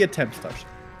like the attempt, Starship.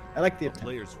 I like the attempt.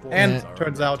 Players' forces And are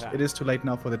turns under out attack. it is too late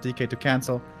now for the DK to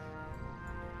cancel.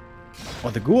 Oh,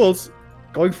 the ghouls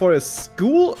going for a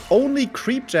school-only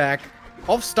creepjack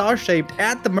of Starshape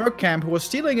at the Merc camp, who was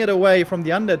stealing it away from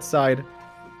the undead side.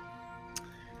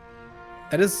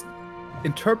 That is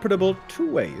interpretable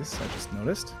 2 ways, I just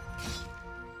noticed.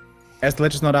 As the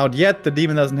Lich is not out yet, the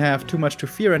demon doesn't have too much to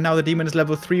fear, and now the demon is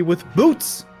level 3 with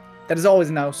boots. That is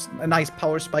always now a nice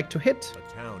power spike to hit.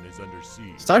 A town is under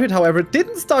siege. Starship, however,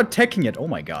 didn't start teching it. Oh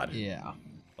my god. Yeah.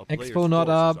 A player's Expo not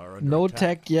forces up. are under No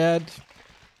attack. tech yet.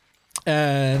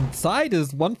 And Side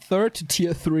is 1/3 to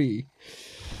tier 3.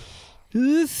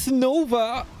 This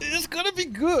Nova is gonna be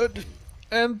good.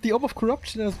 And the Orb of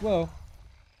Corruption as well.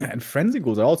 And Frenzy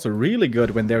Ghouls are also really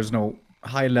good when there's no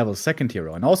high-level second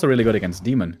hero, and also really good against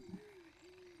Demon.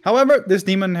 However, this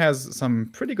Demon has some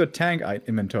pretty good tank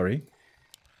inventory.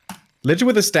 Lich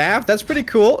with a staff, that's pretty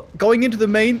cool. Going into the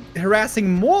main,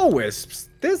 harassing more wisps.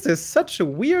 This is such a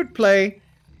weird play.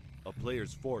 A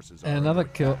player's forces are And another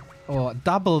under kill. Or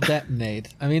double detonate.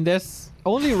 I mean, there's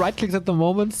only right clicks at the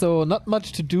moment, so not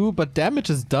much to do, but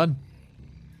damage is done.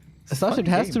 Starship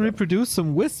has to reproduce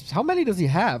some wisps. How many does he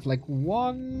have? Like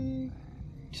 1,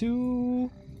 2,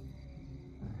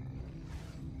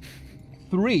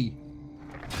 3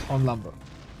 on lumber.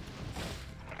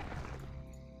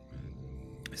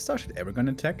 Is Starship ever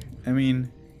gonna tech? I mean,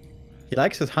 he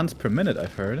likes his hunts per minute,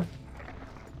 I've heard.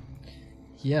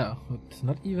 Yeah, but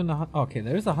not even a hunt. Okay,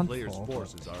 there is a hunt players' fall.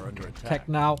 forces are under attack. Tech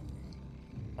now.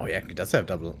 Oh yeah, he does have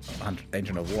double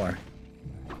Agent of War.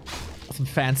 Some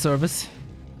fan service.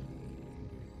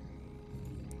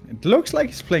 It looks like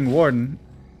he's playing Warden,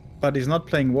 but he's not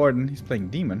playing Warden, he's playing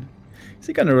Demon. Is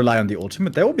he gonna rely on the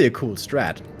ultimate? That would be a cool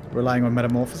strat. Relying on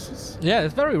Metamorphosis. Yeah,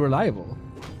 it's very reliable.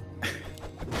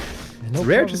 It's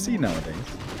rare to see nowadays.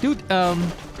 Dude,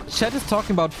 Chet is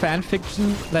talking about fan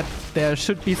fiction, that there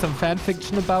should be some fan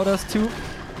fiction about us too.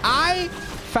 I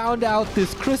found out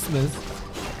this Christmas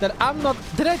that I'm not...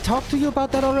 Did I talk to you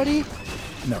about that already?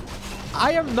 No.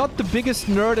 I am not the biggest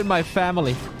nerd in my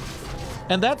family.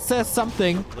 And that says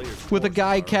something with a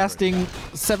guy casting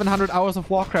 700 hours of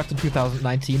Warcraft in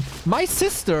 2019. My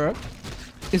sister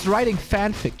is writing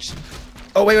fan fiction.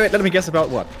 Oh, wait, let me guess about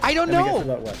what? I don't Let me know. guess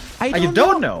about what? I You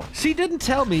don't know? She didn't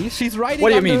tell me. She's writing What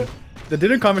do you under- mean? The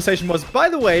dinner conversation was, by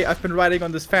the way, I've been writing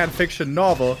on this fan fiction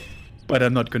novel, but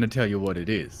I'm not going to tell you what it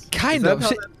is. Kind Is of.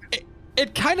 that how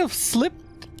It kind of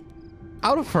slipped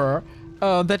out of her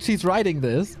that she's writing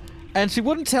this. And she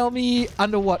wouldn't tell me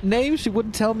under what name. She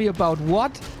wouldn't tell me about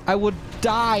what. I would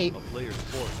die A player's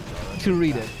forces are under to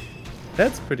read it.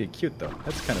 That's pretty cute, though.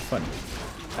 That's kind of fun.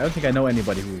 I don't think I know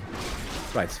anybody who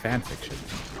writes fan fiction.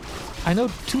 I know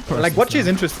two persons. Like, what she's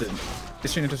now. interested in.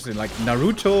 Is she interested in, like,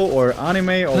 Naruto or anime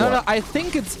or No, what? no, I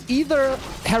think it's either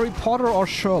Harry Potter or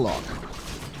Sherlock.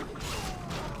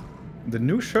 The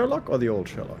new Sherlock or the old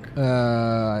Sherlock?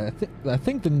 I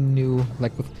think the new,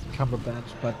 like with Cumberbatch,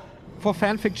 but for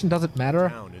fan fiction, does it matter?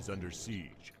 town is under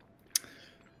siege.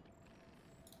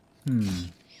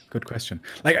 Good question.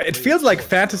 Like, it feels like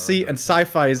fantasy and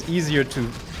sci-fi is easier to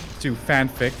do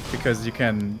fanfic because you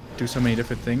can do so many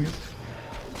different things.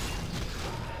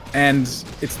 And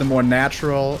it's the more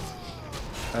natural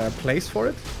place for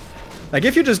it. Like,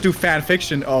 if you just do fan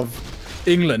fiction of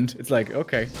England, it's like,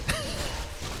 okay.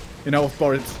 You know, of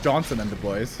Boris Johnson and the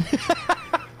boys.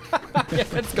 Yeah,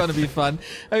 it's gonna be fun.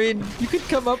 I mean, you could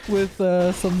come up with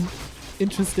some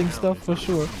interesting stuff for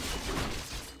sure.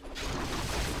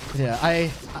 Yeah,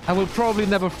 I will probably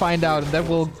never find out, and that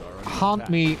will haunt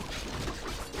me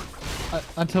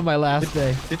until my last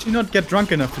day. Did you not get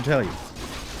drunk enough to tell you?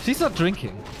 She's not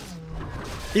drinking.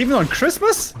 Even on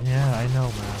Christmas? Yeah, I know,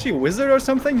 man. Is she a wizard or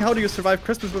something? How do you survive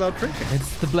Christmas without drinking?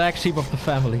 It's the black sheep of the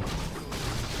family.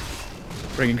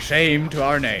 Bringing shame to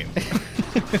our name.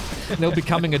 No,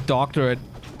 becoming a doctor and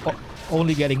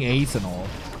only getting A's and all.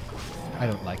 I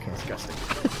don't like her. Disgusting.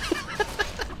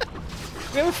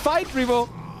 We have a fight, Remo.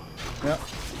 Yeah,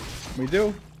 we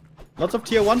do. Lots of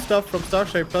tier 1 stuff from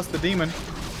Starshape plus the demon.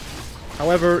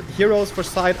 However, heroes for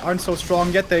side aren't so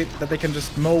strong yet that they can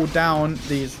just mow down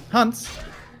these hunts.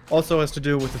 Also has to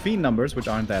do with the fiend numbers, which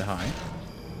aren't that high.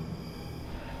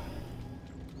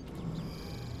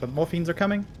 But more fiends are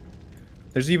coming.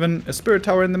 There's even a spirit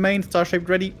tower in the main, Starshape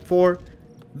ready for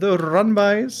the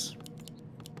run-bys.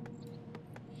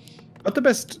 Not the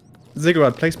best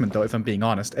ziggurat placement though, if I'm being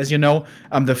honest. As you know,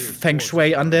 I'm the Feng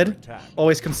Shui undead.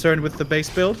 Always concerned with the base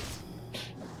build.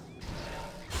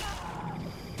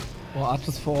 Well,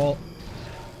 archers fall.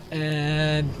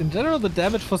 And in general, the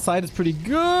damage for side is pretty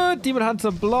good. Demon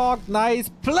Hunter blocked. Nice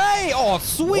play. Oh,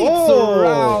 sweet Whoa.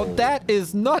 surround. That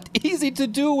is not easy to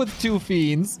do with two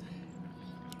fiends.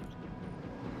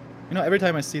 You know, every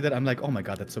time I see that, I'm like, oh my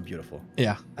god, that's so beautiful.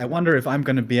 Yeah. I wonder if I'm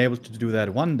gonna be able to do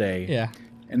that one day. Yeah.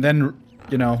 And then,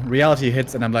 you know, reality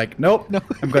hits and I'm like, nope, No.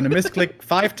 I'm gonna misclick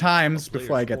 5 times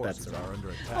before I get that Forces surround. are under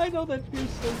attack. I know that feels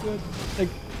so good. Like,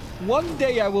 one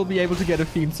day I will be able to get a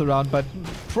fiend surround, but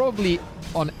probably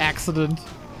on accident.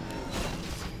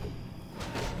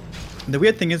 And the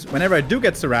weird thing is, whenever I do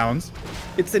get surrounds,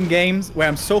 it's in games where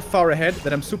I'm so far ahead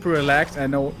that I'm super relaxed and I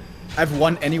know I've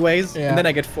won anyways, Yeah. and then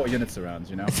I get 4 unit surrounds,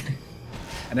 you know?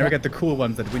 I never get the cool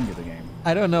ones that win you the game.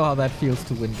 I don't know how that feels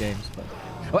to win games, but...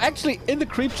 Oh, actually, in the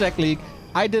Creepjack League,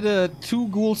 I did a 2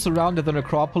 ghoul surround at the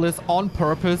Necropolis on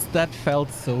purpose. That felt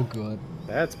so good.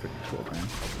 That's pretty cool, man.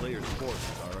 A player's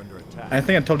forces are under attack. I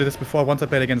think I told you this before. Once I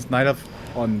played against Night Elf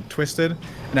on Twisted,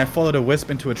 and I followed a wisp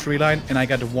into a tree line, and I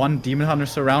got 1 demon hunter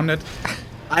surrounded.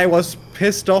 I was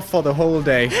pissed off for the whole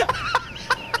day.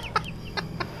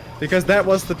 Because that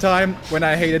was the time when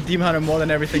I hated demon hunter more than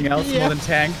everything else, Yeah. more than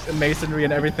tanks and masonry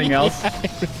and everything else. Yeah,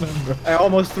 I remember. I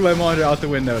almost threw my monitor out the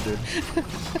window, dude.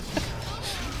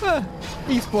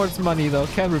 Esports money, though.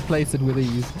 Can't replace it with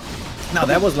ease. No,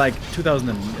 that was like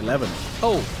 2011.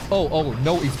 Oh,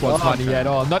 no esports Oh, money okay. at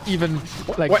all. Not even,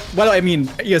 like... Well, I mean,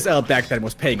 ESL back then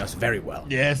was paying us very well.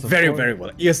 Yes, of very, course. very well.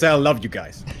 ESL loved you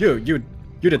guys. You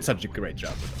did such a great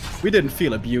job with us. We didn't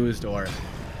feel abused or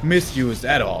misused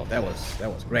at all. That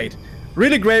was great.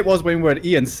 Really great was when we were at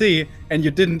ENC and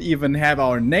you didn't even have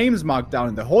our names marked down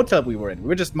in the hotel we were in. We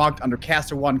were just marked under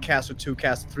Caster 1, Caster 2,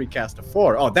 Caster 3, Caster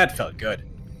 4. Oh, that felt good.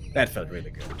 That felt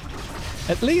really good.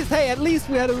 At least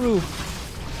we had a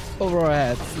roof over our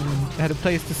heads and had a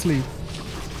place to sleep.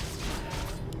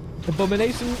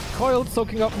 Abomination coiled,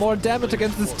 soaking up more damage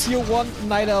against this tier 1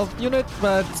 Night Elf unit,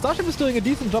 but Starship is doing a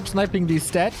decent job sniping these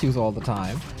statues all the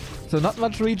time. So not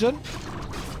much regen.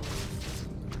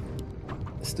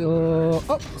 Still...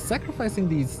 Oh, sacrificing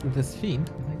this fiend.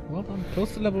 Well done.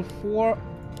 Close to level 4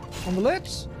 on the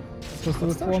ledge. Just the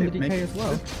reform the DK as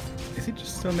well. Is he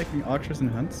just still making archers and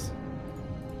hunts?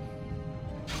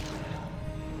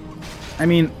 I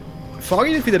mean,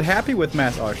 Foggy defeated Happy with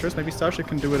mass archers. Maybe Starship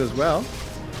can do it as well.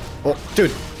 Oh,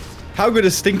 dude. How good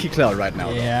is Stinky Cloud right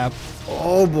now? Yeah. Though?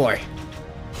 Oh boy.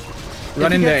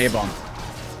 Run in there, A-bomb.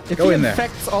 Go in there. If he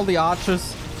infects all the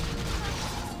archers.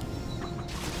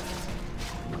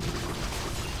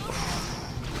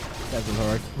 That will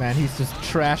hurt. Man, he's just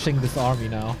trashing this army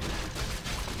now.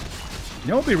 You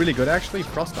know what would be really good actually?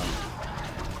 Frost on.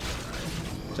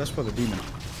 Just for the demon.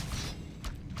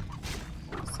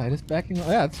 Side is backing off.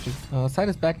 Yeah, that's true. Side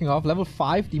is backing off. Level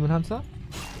 5 Demon Hunter.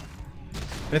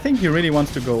 I think he really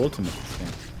wants to go ultimate this game.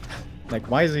 Like,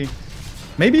 why is he...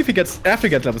 Maybe if he gets... After he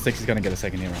gets level 6, he's gonna get a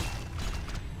second hero.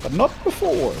 But not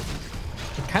before.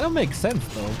 It kind of makes sense,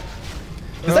 though.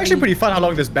 It's actually pretty fun how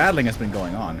long this battling has been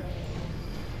going on.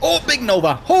 Oh, big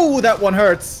Nova! Oh, that one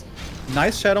hurts!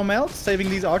 Nice Shadow Melt, saving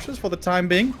these archers for the time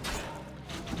being.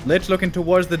 Lich looking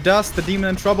towards the dust, the demon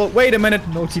in trouble. Wait a minute!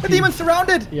 No TP. The demon's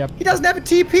surrounded! Yep. He doesn't have a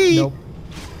TP! Nope.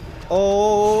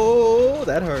 Oh,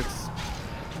 that hurts.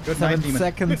 Good 7 night, demon.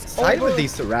 seconds. Side with Over.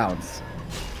 these surrounds.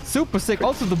 Super sick.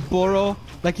 Also the burrow.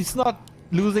 Like, he's not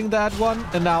losing that one.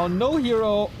 And now no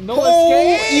hero, no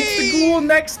Oh, escape. eats the ghoul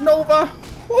next Nova!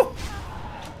 Oh.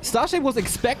 Starshape was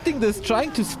expecting this,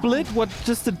 trying to split what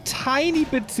just a tiny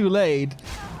bit too late.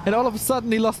 And all of a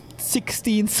sudden he lost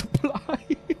 16 supply.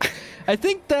 I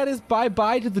think that is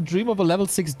bye-bye to the dream of a level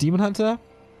 6 Demon Hunter.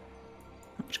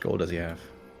 How much gold does he have?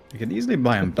 You can easily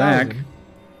buy him back.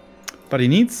 But he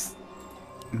needs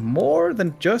more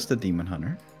than just a Demon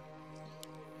Hunter.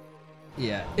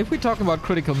 Yeah, if we're talking about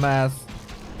critical mass,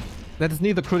 that is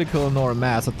neither critical nor a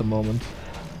mass at the moment.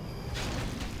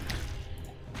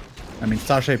 I mean,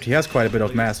 Star-Shaped, he has quite a bit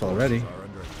of mass already. Are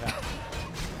under attack.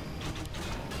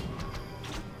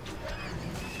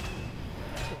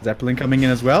 Zeppelin coming in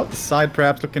as well. The side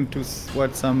perhaps looking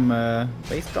towards some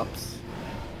base drops.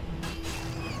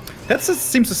 That just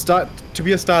seems to start to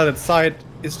be a style that side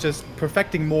is just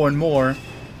perfecting more and more.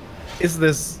 Is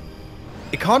this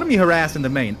economy harassed in the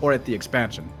main or at the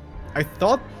expansion? I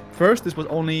thought first this was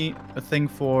only a thing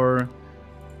for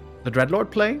the Dreadlord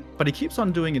play, but he keeps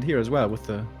on doing it here as well with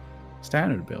the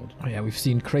standard build. Oh yeah, we've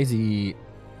seen crazy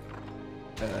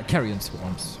carrion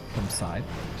swarms from side.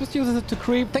 Just uses it to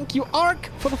creep. Thank you, Ark,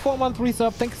 for the 4-month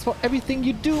resub. Thanks for everything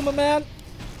you do, my man.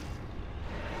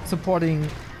 Supporting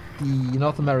the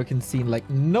North American scene like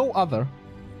no other.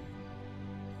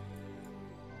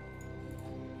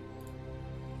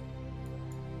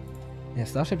 Yeah,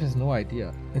 Starship has no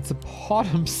idea. It's a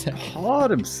Potom second.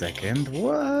 Autumn second?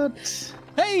 What?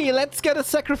 Hey, let's get a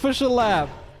sacrificial lab.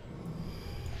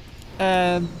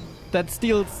 And that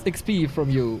steals XP from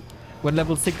you when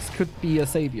level 6 could be a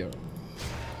savior.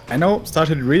 I know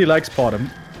Starship really likes Potom.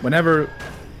 Whenever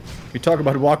we talk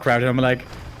about Warcraft, I'm like,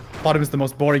 Potom is the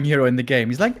most boring hero in the game.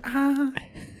 He's like,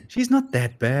 she's not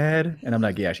that bad. And I'm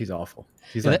like, yeah, she's awful.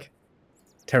 She's like,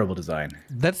 terrible design.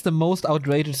 That's the most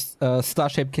outrageous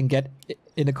Starshape can get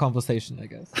in a conversation, I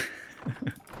guess.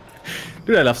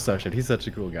 Dude, I love Starship. He's such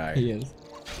a cool guy. He is.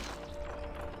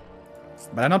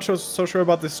 But I'm not so sure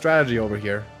about this strategy over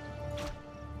here.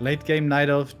 Late game Night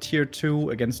Elf tier 2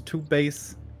 against 2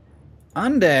 base.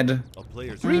 Undead. A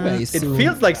player's 3 base. It soon.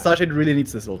 feels like Starship really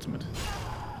needs this ultimate.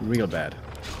 Real bad.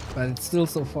 But it's still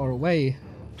so far away.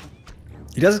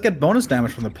 He does get bonus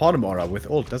damage from the Potom aura with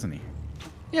ult, doesn't he?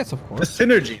 Yes, of The course.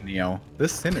 synergy, Neo. The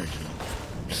synergy.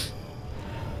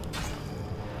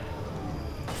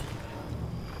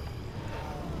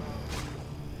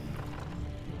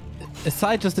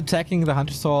 Aside just attacking the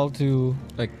Hunter Soul to,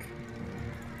 like...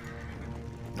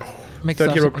 make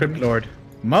Third hero Starship- Crypt Lord.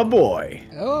 My boy.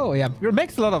 Oh, yeah. It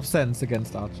makes a lot of sense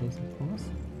against archers, of course.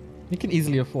 You can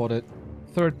easily afford it.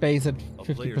 Third base at A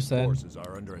player's 50%. forces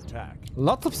are under attack.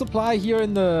 Lots of supply here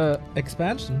in the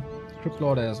expansion. Crypt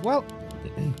Lord as well.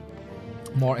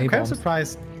 More I'm kind of A-bombs.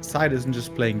 surprised Side isn't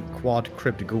just playing quad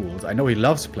crypt ghouls. I know he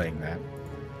loves playing that.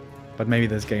 But maybe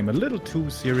this game a little too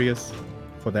serious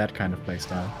for that kind of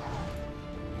playstyle.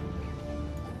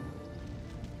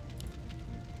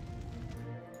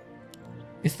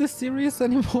 Is this serious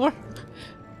anymore?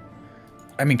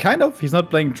 I mean, kind of. He's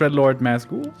not playing Dreadlord Mass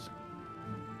Ghouls.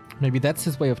 Maybe that's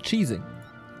his way of cheesing.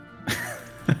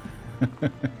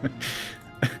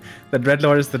 The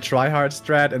Dreadlord is the try-hard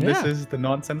strat, and this Yeah. is the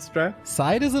nonsense strat.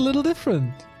 Side is a little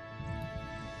different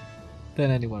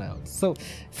than anyone else. So,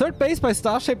 third base by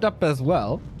Star-Shaped up as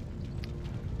well.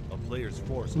 A player's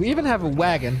forces We even have a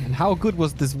wagon. And how good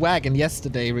was this wagon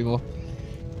yesterday, Remo?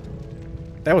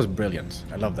 That was brilliant.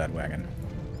 I love that wagon.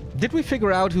 Did we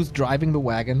figure out who's driving the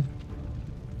wagon?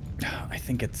 I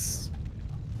think it's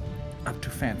up to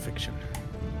fan fiction.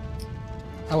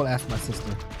 I will ask my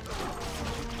sister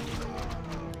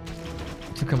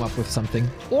to come up with something.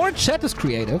 Or chat is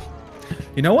creative.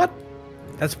 You know what?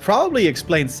 That's probably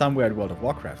explained somewhere in World of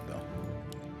Warcraft, though.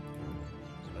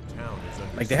 The town is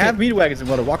under Like, they have meat wagons in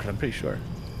World of Warcraft, I'm pretty sure.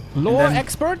 Lore then-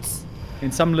 experts?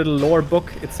 In some little lore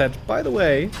book, it said, by the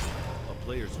way, a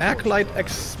player's force. Acolyte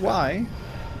XY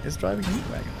is driving a meat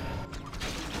wagon.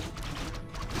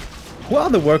 Who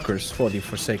are the workers for the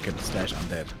Forsaken /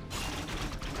 Undead?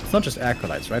 It's not just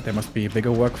Acolytes, right? There must be a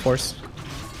bigger workforce.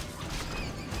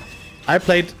 I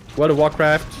played World of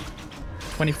Warcraft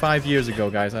 25 years ago,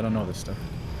 guys. I don't know this stuff.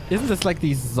 Isn't this like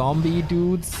these zombie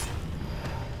dudes?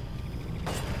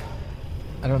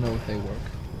 I don't know if they work.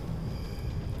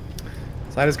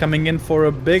 Side is coming in for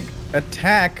a big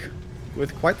attack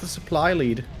with quite the supply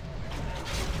lead.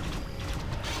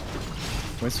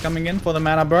 Wiz coming in for the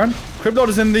mana burn. Cryptlord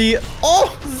is in the...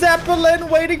 Oh! Zeppelin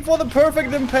waiting for the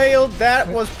perfect impale. That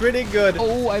was pretty good.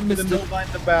 Oh, I missed the it. Nova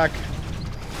in the back.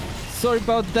 Sorry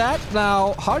about that.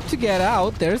 Now, hard to get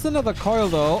out. There's another coil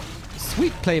though.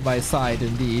 Sweet play by side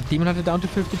indeed. Demon Hunter down to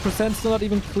 50%, still not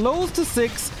even close to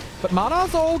 6. But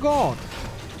mana's all gone.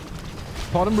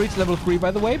 Bottom reached level 3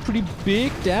 by the way. Pretty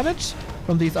big damage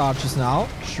from these archers now.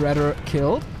 Shredder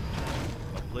killed.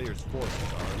 A player's forces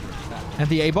are under attack. And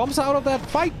the A-bombs out of that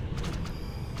fight.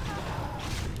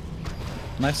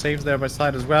 Nice saves there by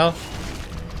side as well.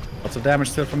 Lots of damage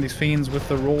still from these fiends with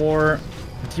the roar.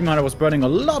 The Demon Hunter was burning a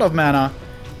lot of mana,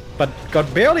 but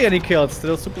got barely any kills.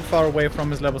 Still super far away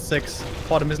from his level 6.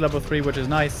 Bottom is level 3, which is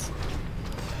nice.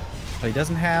 But he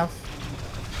doesn't have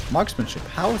marksmanship.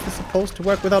 How is this supposed to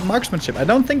work without marksmanship? I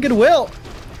don't think it will.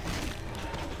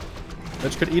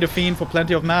 Which could eat a fiend for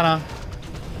plenty of mana.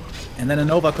 And then a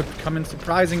Nova could come in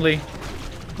surprisingly.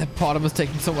 That bottom is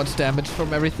taking so much damage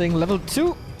from everything. Level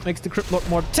 2 makes the Cryptlord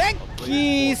more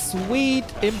tanky. Sweet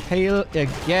impale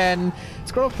again.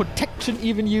 Scroll of protection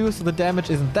even used, so the damage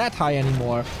isn't that high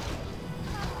anymore.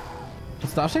 The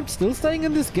Starshape's still staying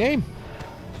in this game.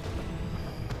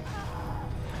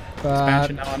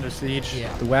 Expansion now under siege.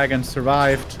 yeah. The wagon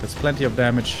survived. There's plenty of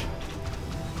damage.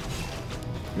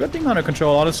 You got Demon under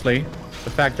control, honestly.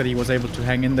 The fact that he was able to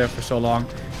hang in there for so long.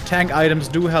 Tank items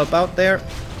do help out there.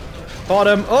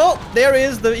 Bottom. Oh, there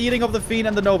is the eating of the Fiend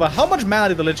and the Nova. How much mana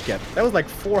did the Lich get? That was like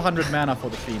 400 mana for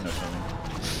the Fiend or something.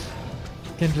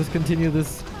 Can just continue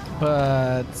this.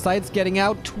 But Side's getting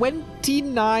out.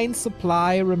 29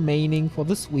 supply remaining for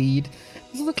the Swede.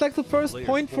 This looks like the first Player's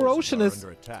point for forces are Oceanus.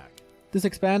 under attack. This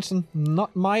expansion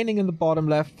not mining in the bottom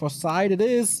left. For Side it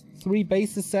is. 3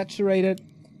 bases saturated.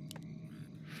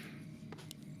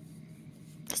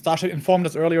 Starship informed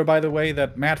us earlier, by the way,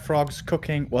 that Mad Frog's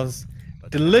cooking was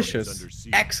delicious.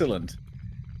 Excellent.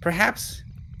 Perhaps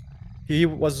he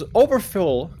was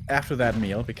overfull after that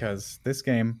meal, because this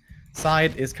game,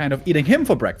 Side is kind of eating him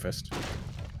for breakfast.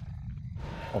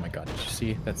 Oh my god, did you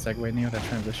see that segue, Neo, that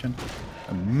transition?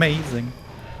 Amazing.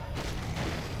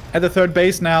 At the third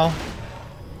base now.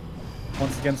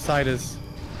 Once again, Side is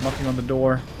knocking on the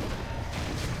door.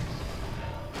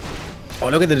 Oh,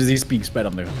 look at the disease being spread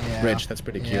on the bridge. That's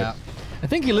pretty cute. Yeah. I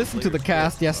think he listened to the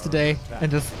cast yesterday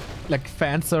and just like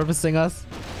fan servicing us.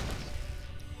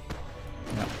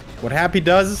 Yeah. What Happy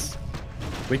does,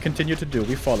 we continue to do.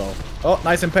 We follow. Oh,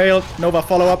 nice impale. Nova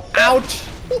follow-up. Ouch!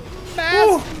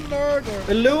 Mass murder!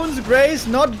 Elun's Grace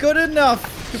not good enough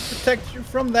to protect you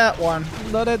from that one.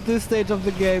 Not at this stage of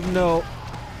the game, no.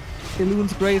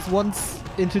 Elun's Grace once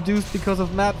introduced because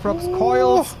of Matt Prop's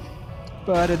coils,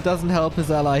 but it doesn't help his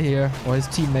ally here, or his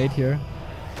teammate here.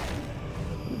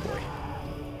 Oh boy.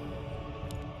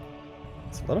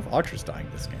 There's a lot of archers dying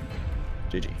this game.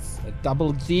 GG. A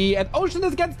double G, and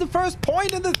Oceanus gets the first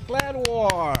point in this clan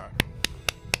war!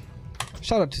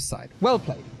 Shout out to Side. Well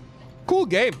played. Cool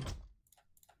game.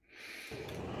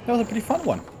 That was a pretty fun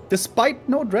one. Despite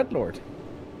no Dreadlord.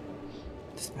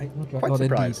 Despite not Quite not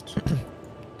surprised to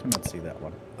not see that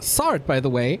one. Sard, by the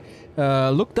way,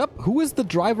 looked up who is the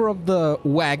driver of the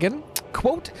wagon.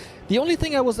 Quote, the only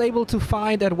thing I was able to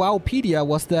find at Wowpedia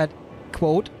was that,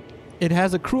 quote, it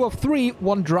has a crew of 3,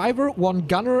 1 driver, 1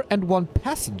 gunner, and 1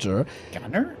 passenger.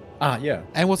 Gunner? Ah, yeah.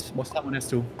 And was Well, someone has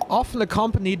to. often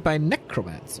accompanied by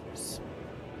necromancers.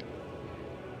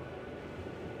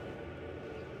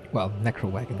 Well, necro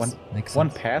wagons. Makes One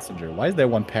sense. passenger. Why is there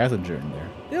one passenger in there?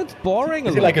 It's boring.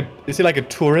 Is he like a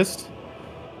tourist?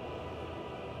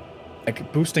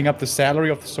 Like boosting up the salary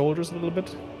of the soldiers a little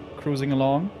bit, cruising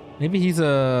along. Maybe he's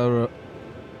a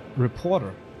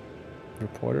reporter.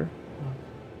 Reporter.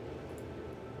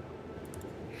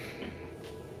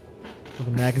 For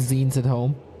the magazines at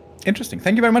home. Interesting.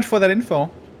 Thank you very much for that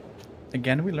info.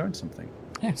 Again, we learned something.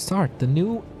 Yeah, start the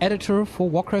new editor for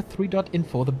Warcraft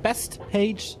 3.info, the best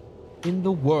page in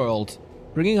the world,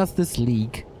 bringing us this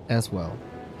league as well.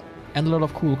 And a lot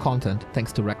of cool content,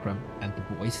 thanks to Rekrem and the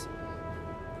boys.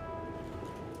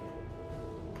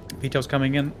 Veto's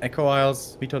coming in. Echo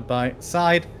Isles, vetoed by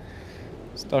Side.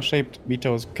 Star-shaped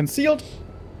veto's concealed.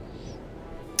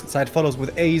 Side follows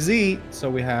with AZ, so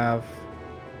we have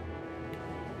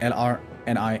LR,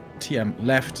 NI, TM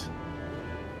left.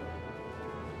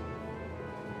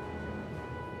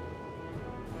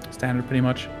 Standard, pretty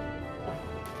much.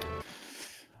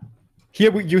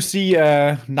 Here you see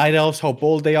Night Elves, how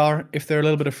bold they are. If they're a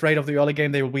little bit afraid of the early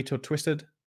game, they will veto Twisted.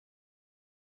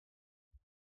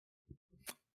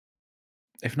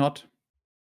 If not,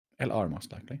 LR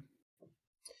most likely.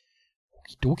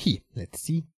 Okie dokie. Let's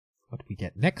see what we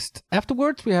get next.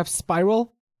 Afterwards, we have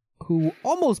Spiral, who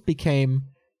almost became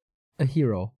a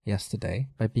hero yesterday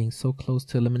by being so close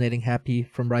to eliminating Happy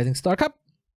from Rising Star Cup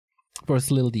versus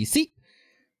Lil DC.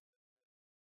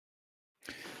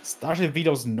 Starship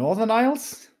vetoes Northern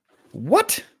Isles?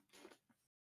 What?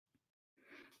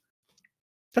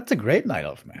 That's a great Night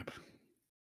Elf map.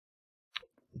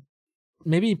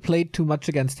 Maybe he played too much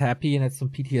against Happy and had some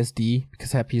PTSD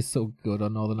because Happy is so good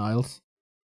on Northern Isles.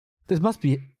 This must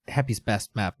be Happy's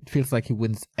best map. It feels like he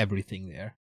wins everything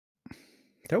there.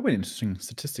 That would be an interesting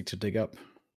statistic to dig up.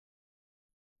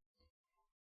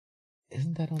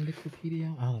 Isn't that on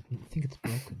Wikipedia? I think it's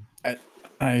broken.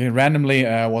 I randomly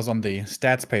was on the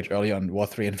stats page earlier on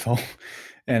War3 info.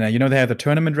 And you know they have the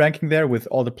tournament ranking there with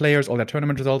all the players, all their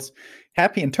tournament results.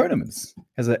 Happy in tournaments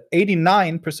has an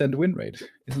 89% win rate.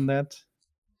 Isn't that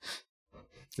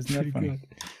funny? Good.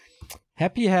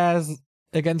 Happy has,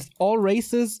 against all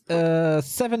races,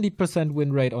 70%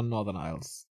 win rate on Northern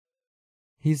Isles.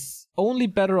 He's only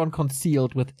better on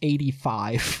Concealed with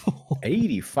 85.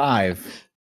 85?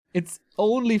 It's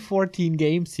only 14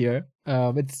 games here.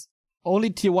 It's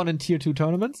only tier 1 and tier 2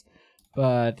 tournaments.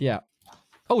 But yeah.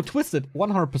 Oh, Twisted,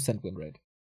 100% win rate.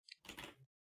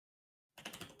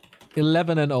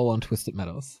 11-0 on Twisted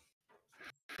Meadows.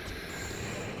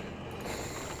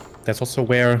 That's also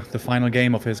where the final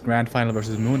game of his grand final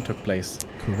versus Moon took place.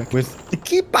 Correct. With the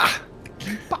Keeper.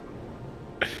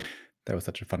 That was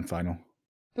such a fun final.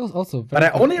 It was also But I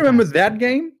only remember that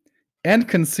game and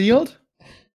Concealed.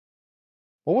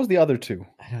 What was the other two?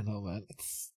 I don't know, man.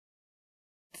 It's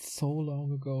so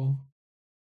long ago.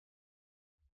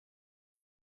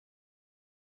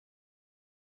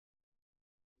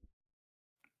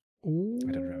 I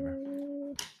don't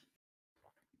remember.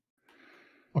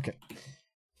 Okay.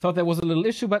 Thought there was a little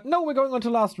issue, but no, we're going on to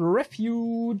Last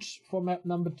Refuge for map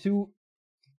number 2.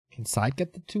 Can Side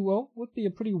get the 2-0? Would be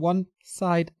a pretty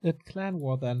one-sided clan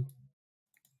war then.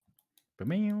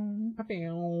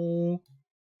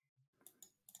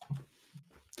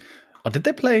 Oh, did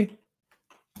they play?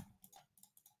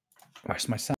 Where's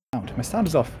my sound? My sound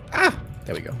is off. Ah!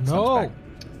 There we go. No!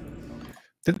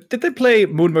 Did they play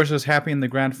Moon versus Happy in the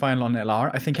grand final on LR?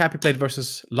 I think Happy played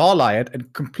versus Lawliot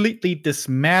and completely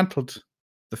dismantled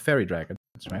the Fairy Dragons,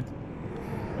 right?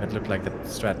 It looked like the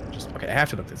strat just... Okay, I have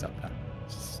to look this up now.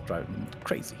 It's driving me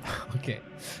crazy. Okay.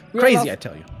 Crazy, I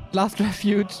tell you. Last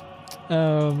Refuge.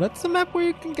 That's a map where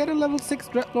you can get a level 6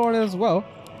 Dreadlord as well.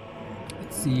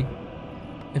 Let's see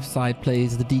if Side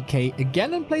plays the DK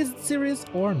again and plays it serious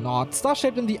or not.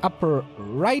 Star-shaped in the upper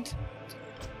right.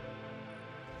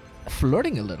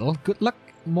 Flirting a little. Good luck,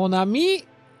 mon ami.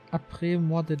 Après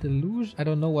moi de deluge. I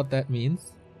don't know what that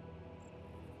means.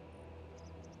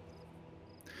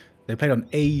 They played on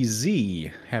AZ,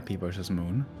 Happy versus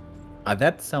Moon.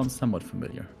 That sounds somewhat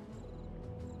familiar.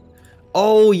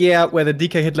 Oh yeah, where the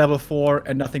DK hit level 4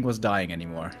 and nothing was dying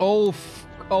anymore. Oh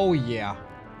yeah.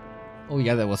 Oh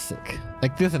yeah, that was sick.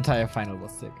 Like this entire final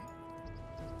was sick.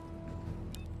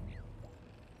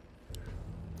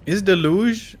 Is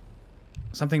Deluge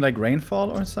something like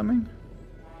Rainfall or something?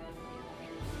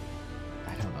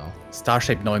 I don't know.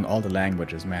 Starshape knowing all the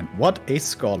languages, man. What a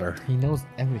scholar. He knows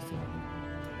everything.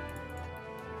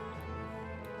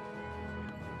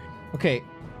 Okay,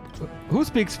 who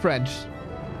speaks French?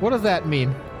 What does that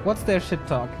mean? What's their shit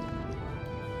talk?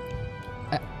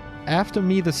 After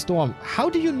me, the storm. How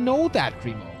do you know that,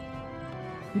 Remo?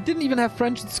 You didn't even have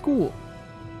French in school.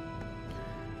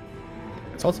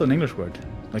 It's also an English word.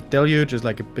 Like deluge is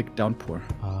like a big downpour.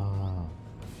 Ah.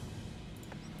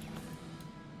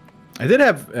 I did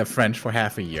have French for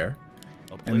half a year.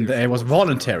 And it was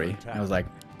voluntary. I was like,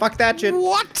 fuck that shit.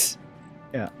 What?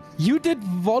 Yeah. You did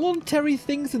voluntary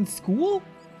things in school?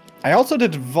 I also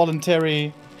did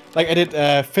voluntary, like I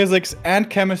did physics and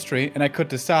chemistry, and I could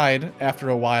decide after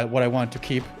a while what I wanted to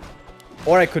keep,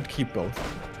 or I could keep both.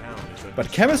 Town is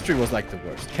But chemistry was like the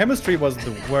worst. Chemistry was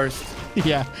the worst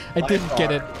Yeah, I didn't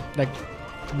get it. Like,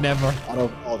 never. out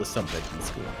of all the subjects in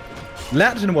school.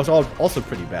 Latin was also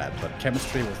pretty bad, but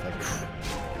chemistry was like...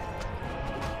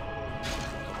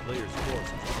 Player's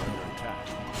forces are under attack.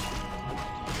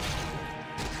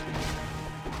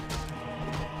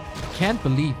 Can't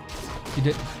believe you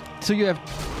did. So you had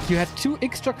 2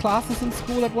 extra classes in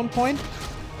school at one point?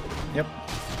 Yep.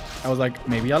 I was like,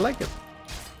 maybe I like it.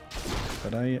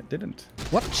 But I didn't.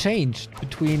 What changed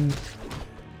between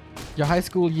your high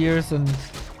school years and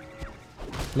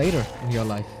later in your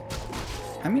life?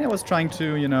 I mean, I was trying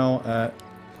to, you know,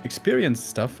 experience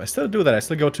stuff. I still do that. I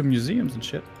still go to museums and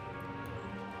shit.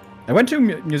 I went to a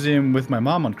museum with my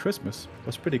mom on Christmas. It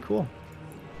was pretty cool.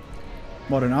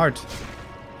 Modern art.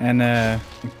 And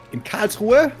in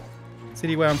Karlsruhe,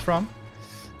 city where I'm from.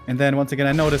 And then once again,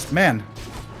 I noticed, man,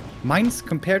 Mainz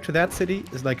compared to that city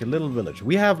is like a little village.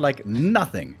 We have like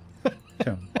nothing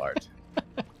to art.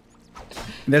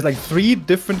 And there's like 3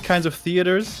 different kinds of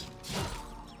theaters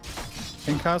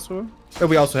in Karlsruhe. But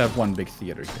we also have 1 big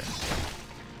theater here.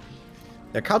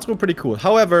 Yeah, Karlsruhe pretty cool.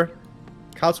 However,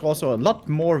 Karlsruhe also a lot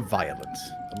more violent.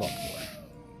 A lot more.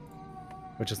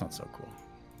 Which is not so cool.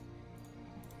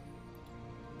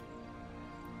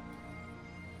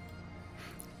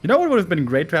 You know what would have been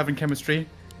great to have in chemistry?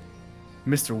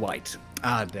 Mr. White.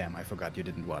 Ah, damn, I forgot you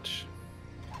didn't watch.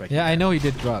 Yeah, I know he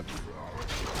did drugs.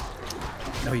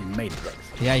 No, he made drugs.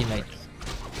 Yeah, he made.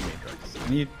 He made drugs.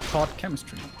 And he taught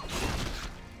chemistry.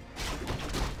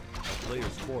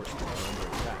 Player's forces are under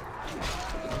attack.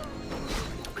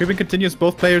 Creeping continues.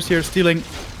 Both players here stealing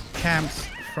camps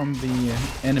from the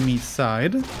enemy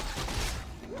side.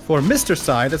 For Mr.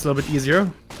 side, it's a little bit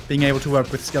easier, being able to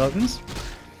work with skeletons.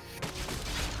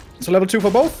 So level 2 for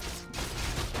both.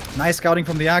 Nice scouting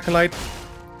from the Acolyte.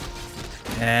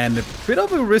 And a bit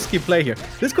of a risky play here.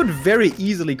 This could very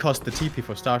easily cost the TP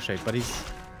for Starshade, but he's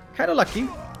kind of lucky.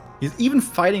 He's even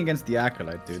fighting against the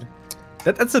Acolyte, dude.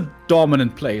 That's a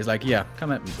dominant play. He's like, yeah,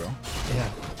 come at me, bro. Yeah.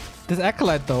 This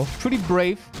Acolyte, though, pretty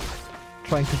brave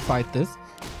trying to fight this.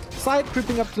 Side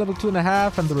creeping up to level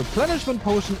 2.5, and the replenishment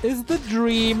potion is the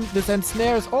dream. This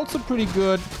ensnare is also pretty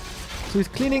good. So he's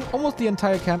cleaning almost the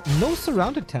entire camp. No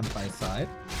surrounded temp by side.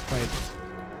 Quite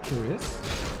curious.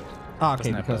 Ah,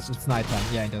 okay, because it's nighttime.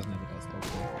 Yeah, he doesn't have a dust.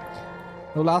 Okay.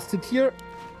 No last hit here.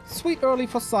 Sweet early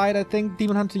for side, I think.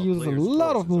 Demon Hunter uses a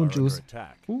lot of moon juice.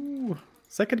 Ooh,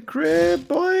 second crib,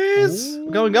 boys.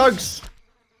 We're going Gogs.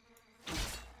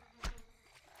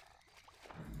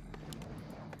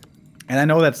 And I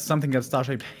know that's something that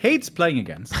Starshade hates playing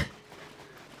against.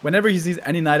 Whenever he sees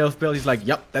any Night Elf build, he's like,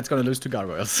 yep, that's gonna lose to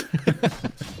Gargoyles.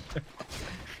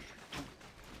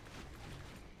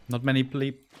 Not many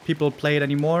people play it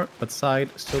anymore, but Side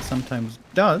still sometimes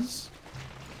does.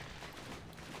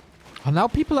 Oh, now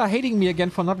people are hating me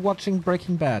again for not watching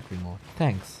Breaking Bad, Remo.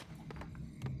 Thanks.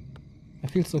 I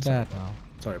feel so bad now.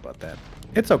 Sorry about that.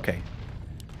 It's okay.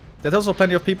 There's also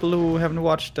plenty of people who haven't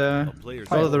watched Lord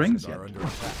of the Rings yet.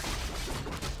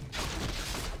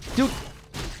 Dude,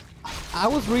 I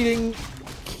was reading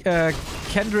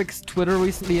Kendrick's Twitter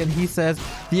recently, and he says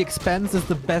The Expanse is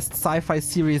the best sci-fi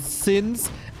series since,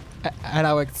 and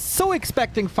I was so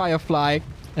expecting Firefly,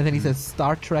 and then he says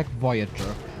Star Trek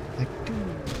Voyager. Like,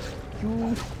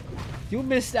 dude, you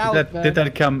missed out. Did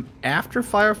that come after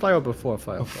Firefly or before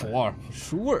Firefly? Before, for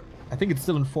sure. I think it's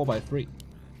still in 4x3.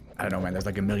 I don't know, man. There's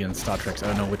like a million Star Treks. I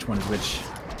don't know which one is which.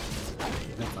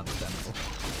 That's understandable.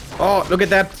 Oh, look at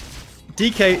that.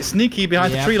 DK sneaky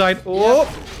behind the tree line. Oh,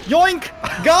 yoink!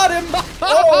 Got him!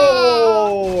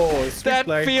 Oh, that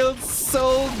play. feels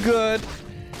so good.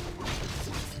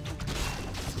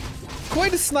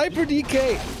 Quite a sniper,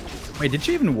 DK. Wait, did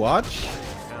you even watch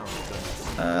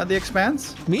The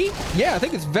Expanse? Me? Yeah, I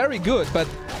think it's very good, but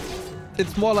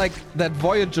it's more like that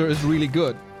Voyager is really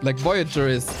good. Like Voyager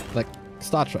is like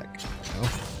Star Trek. You know?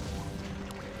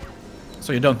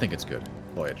 So you don't think it's good,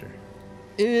 Voyager?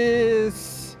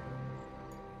 Is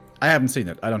I haven't seen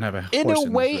it. I don't have a in horse a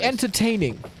in way this race.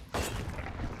 entertaining,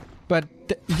 but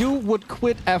you would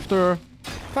quit after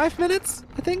 5 minutes,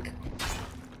 I think.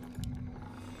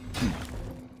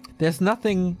 There's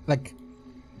nothing like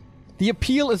the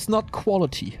appeal is not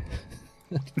quality.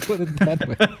 Put it that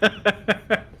way.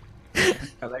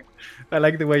 I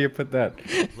like the way you put that.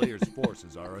 Player's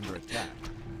forces are under attack.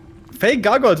 Fake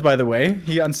Gargoyles, by the way.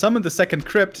 He unsummoned the second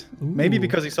crypt. Maybe Ooh.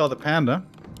 because he saw the panda.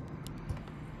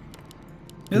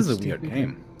 This is a Good weird stupid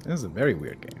game. This is a very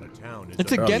weird game. The town is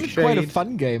It's under again Early quite a shade.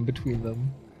 fun game between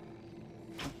them.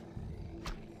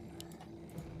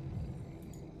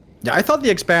 Yeah, I thought The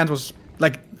Expanse was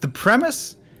like the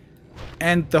premise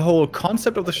and the whole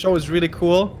concept of the show is really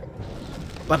cool.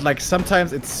 but like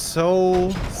sometimes it's so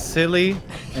silly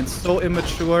and so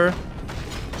immature.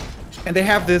 And they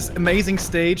have this amazing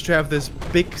stage to have this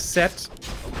big set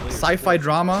sci-fi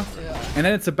drama, and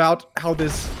then it's about how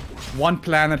this one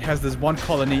planet has this one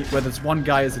colony where this one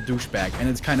guy is a douchebag, and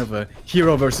it's kind of a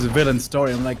hero versus villain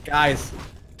story. I'm like, guys,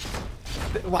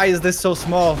 why is this so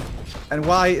small? And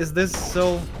why is this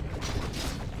so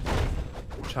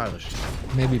childish?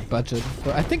 Maybe budget.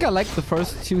 But I think I liked the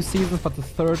first 2 seasons, but the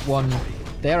third one,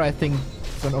 there I think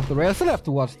went off the rails. I still have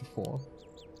to watch the 4.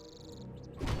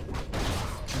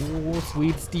 Oh,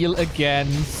 sweet steal again.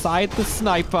 Side the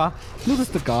sniper. Loses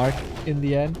the guard in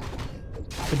the end.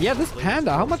 But yeah, this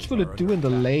panda, how much will it do in the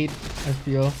late, I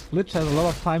feel? Lich has a lot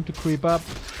of time to creep up.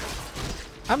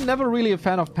 I'm never really a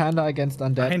fan of panda against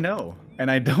undead. I know,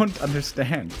 and I don't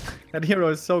understand. That hero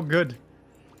is so good.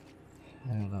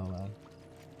 I don't know, man.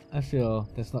 I feel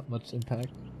there's not much impact.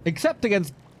 Except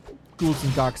against ghouls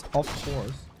and gargs, of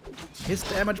course. His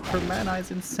damage per mana is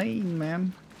insane,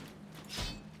 man.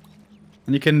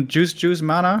 And you can juice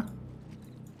mana.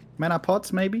 Mana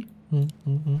pots, maybe? And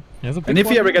if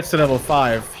he ever gets to level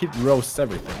 5, he roasts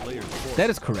everything. That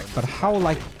is correct, but how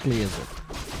likely is it?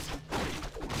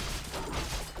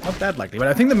 Not that likely, but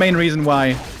I think the main reason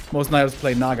why most Nidals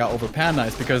play Naga over Panda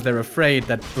is because they're afraid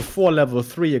that before level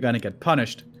 3 you're gonna get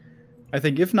punished. I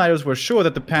think if Nidals were sure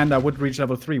that the Panda would reach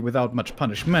level 3 without much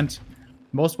punishment,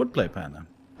 most would play Panda.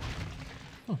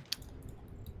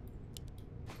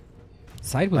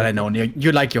 But I know,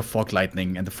 you like your Fog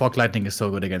Lightning, and the Fog Lightning is so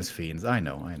good against Fiends. I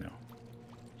know, I know.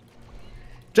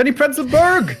 Jenny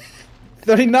Pretzelberg!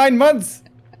 39 months!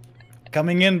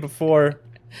 Coming in before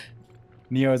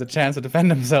Neo has a chance to defend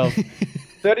himself.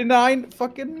 39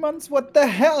 fucking months, what the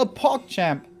hell?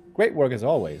 PogChamp! Great work as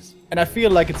always. And I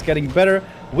feel like it's getting better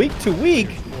week to week.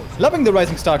 Loving the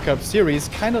Rising Star Cup series,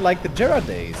 kinda like the Jera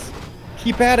days.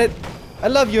 Keep at it. I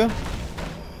love you.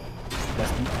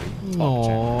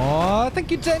 Aww,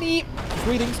 thank you, Jenny.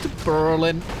 Greetings to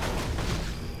Berlin.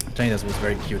 Jenny, this was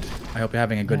very cute. I hope you're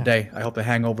having a good day. I hope the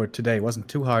hangover today wasn't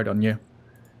too hard on you.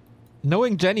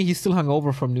 Knowing Jenny, he's still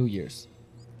hungover from New Year's.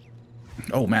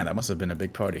 Oh man, that must have been a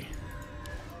big party.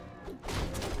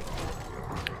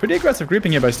 Pretty aggressive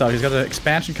creeping here by Star. He's got an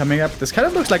expansion coming up. This kind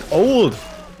of looks like old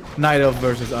Night Elf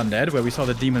versus Undead, where we saw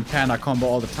the Demon Panda combo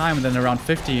all the time, and then around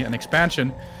 50 an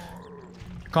expansion,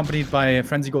 accompanied by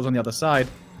Frenzy Goals on the other side.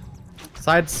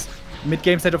 Side's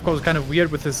mid-game state, of course, is kind of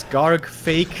weird with his Garg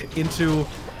fake into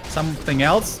something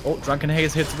else. Oh, Drunken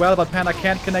Haze hits well, but Panda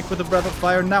can't connect with the Breath of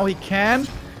Fire. Now he can,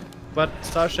 but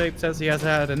Starshape says he has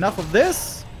had enough of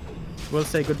this. We'll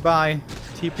say goodbye,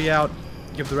 TP out,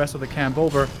 give the rest of the camp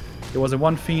over. It was a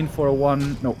 1 Fiend for a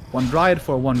 1 Dryad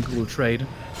for a 1 Ghoul trade.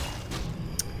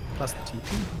 Plus the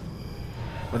TP.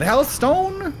 With the Hell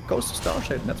Stone goes to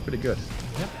Starshape, and that's pretty good.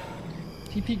 Yep.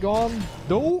 TP gone,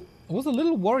 though. I was a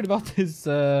little worried about his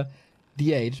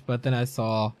DH, but then I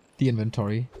saw the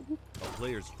inventory.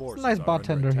 It's a nice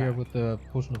bartender here with the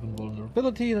Potion of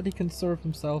Invulnerability that he can serve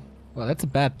himself. Well, that's a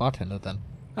bad bartender then.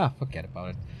 Ah, forget about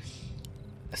it.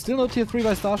 Still no tier 3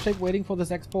 by Starshape, waiting for this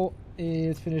expo.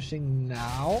 Is finishing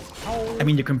now. I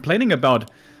mean, you're complaining about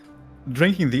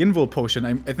drinking the Invul Potion.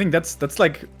 I think that's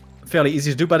like fairly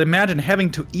easy to do, but imagine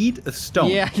having to eat a stone.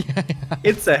 Yeah.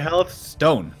 It's a health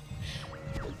stone.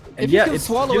 And if you can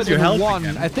swallow it in one,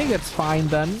 again. I think it's fine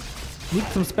then. Need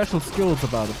some special skills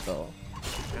about it though.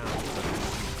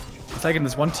 It's like in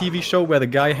this one TV show where the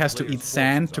guy has to eat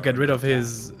sand to get rid of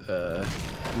his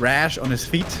rash on his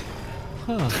feet.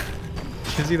 Huh.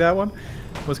 Did you see that one?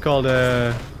 It was called,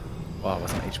 oh, it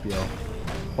wasn't HBO.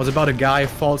 It was about a guy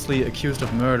falsely accused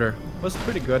of murder. It was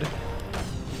pretty good.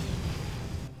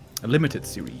 A limited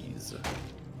series.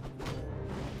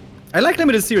 I like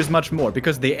limited series much more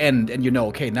because they end and you know,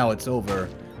 okay, now it's over.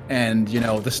 And, you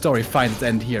know, the story finds its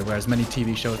end here, whereas many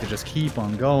TV shows, they just keep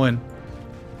on going.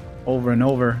 Over and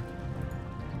over.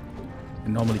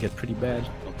 And normally get pretty bad.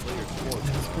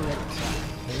 That's correct.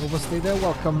 They overstay their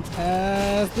welcome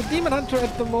as the Demon Hunter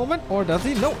at the moment. Or does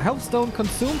he? No, Healthstone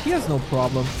consumed. He has no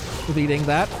problem with eating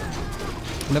that.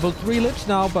 Level 3 Lich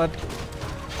now, but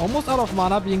almost out of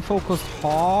mana, being focused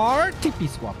hard. TP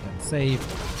swap and save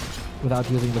without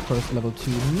using the first level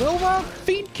 2 Nova.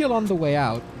 Fiend kill on the way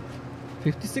out.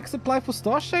 56 supply for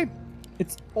Starshape.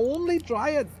 It's only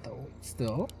Dryad though,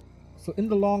 still. So in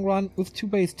the long run, with 2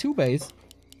 base,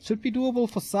 should be doable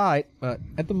for Side, but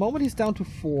at the moment he's down to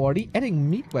 40, adding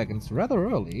meat wagons rather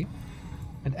early.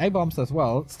 And A-bombs as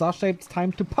well. Starshape's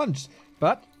time to punch,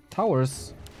 but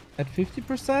towers at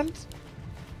 50%.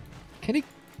 Can he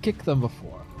kick them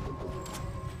before?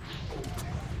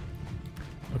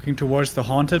 Looking towards the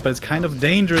Haunted, but it's kind of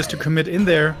dangerous to commit in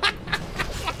there.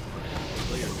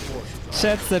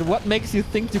 Chat said, what makes you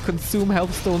think you consume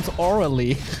health stones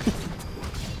orally?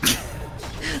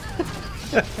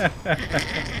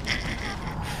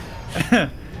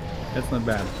 That's not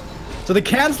bad. So the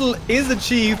cancel is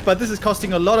achieved, but this is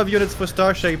costing a lot of units for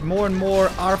Starshape. More and more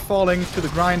are falling to the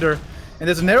grinder. And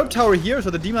there's a narrow tower here, so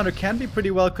the Demon Hunter can be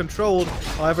pretty well controlled.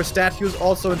 However, Statue's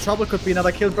also in trouble. Could be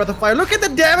another kill. Breath of Fire. Look at the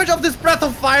damage of this Breath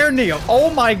of Fire, Neo. Oh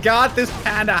my god, this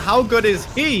Panda. How good is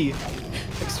he?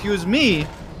 Excuse me.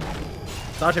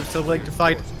 Starshape's still willing to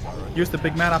fight. Use the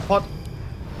big mana pot.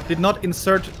 Did not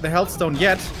insert the Healthstone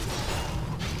yet.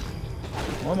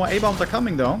 More and more A-bombs are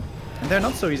coming, though. And they're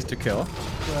not so easy to kill.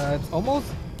 It's almost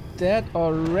dead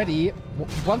already.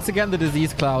 Once again, the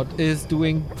Disease Cloud is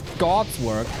doing God's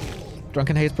work.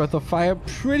 Drunken Haze, Breath of Fire,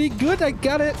 pretty good, I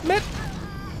gotta admit.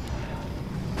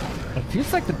 It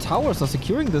feels like the towers are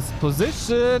securing this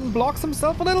position. Blocks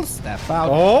himself a little. Step out.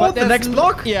 Oh, but the next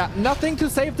block? Yeah, nothing to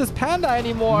save this Panda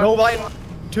anymore. No light.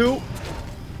 2,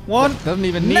 1. Doesn't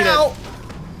even need it.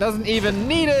 Doesn't even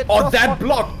need it. Oh, that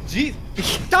block. Jeez.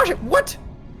 Starship, what?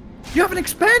 You have an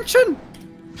expansion?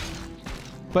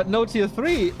 But no tier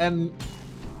 3 and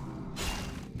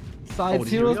side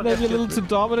zeros maybe a little too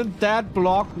dominant. That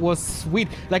block was sweet.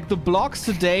 Like the blocks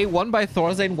today, one by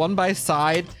Thorzane, one by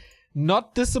side.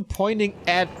 Not disappointing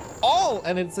at all.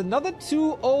 And it's another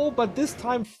 2-0, but this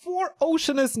time for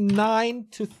Oceanus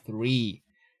 9-3.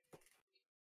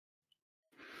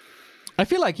 I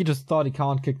feel like he just thought he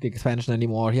can't kick the expansion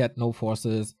anymore. He had no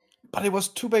forces. But it was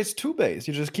 2 base.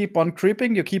 You just keep on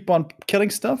creeping, you keep on killing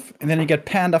stuff, and then you get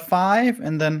Panda 5,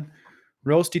 and then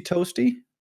Roasty Toasty.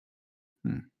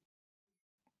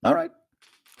 All right.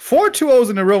 4 2-0s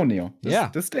in a row, Neo.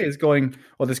 This day is going,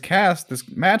 or this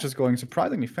match is going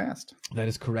surprisingly fast. That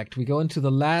is correct. We go into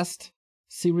the last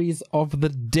series of the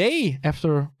day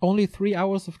after only 3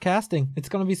 hours of casting. It's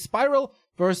going to be Spiral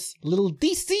versus Little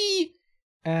DC,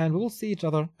 and we'll see each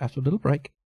other after a little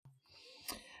break.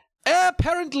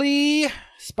 Apparently,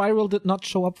 Spiral did not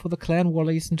show up for the clan war,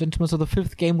 ladies and gentlemen, so the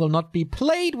 5th game will not be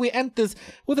played. We end this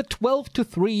with a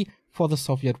 12-3 for the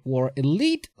Soviet War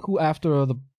Elite, who after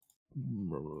the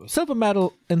silver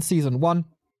medal in Season 1,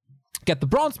 get the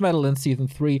bronze medal in Season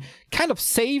 3, kind of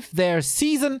save their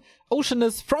season.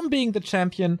 Oceanus from being the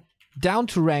champion down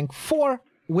to rank 4.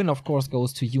 Win, of course,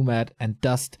 goes to UMAD and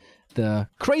Dust, the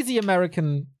crazy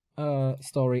American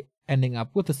story, ending up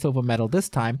with the silver medal this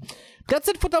time. That's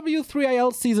it for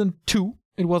W3IL Season 2.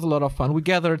 It was a lot of fun. We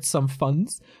gathered some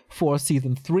funds for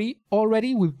Season 3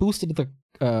 already. We boosted the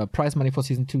prize money for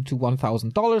Season 2 to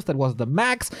 $1,000. That was the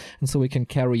max. And so we can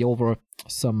carry over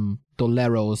some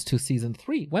doleros to Season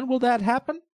 3. When will that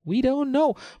happen? We don't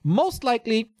know. Most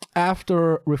likely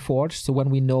after Reforged. So when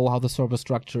we know how the server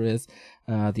structure is,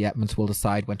 the admins will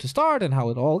decide when to start and how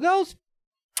it all goes.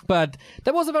 But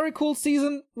that was a very cool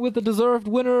season with a deserved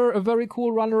winner, a very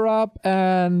cool runner-up,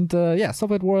 and yeah,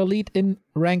 Soviet War Elite in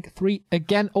rank 3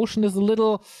 again. Ocean is a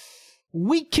little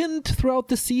weakened throughout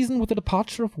the season with the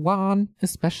departure of Juan,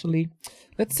 especially.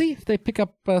 Let's see if they pick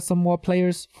up some more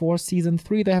players for Season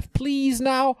 3. They have Please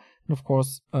now, and of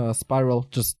course, Spiral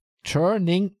just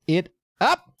churning it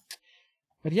up.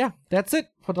 But yeah, that's it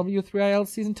for W3IL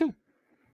Season 2.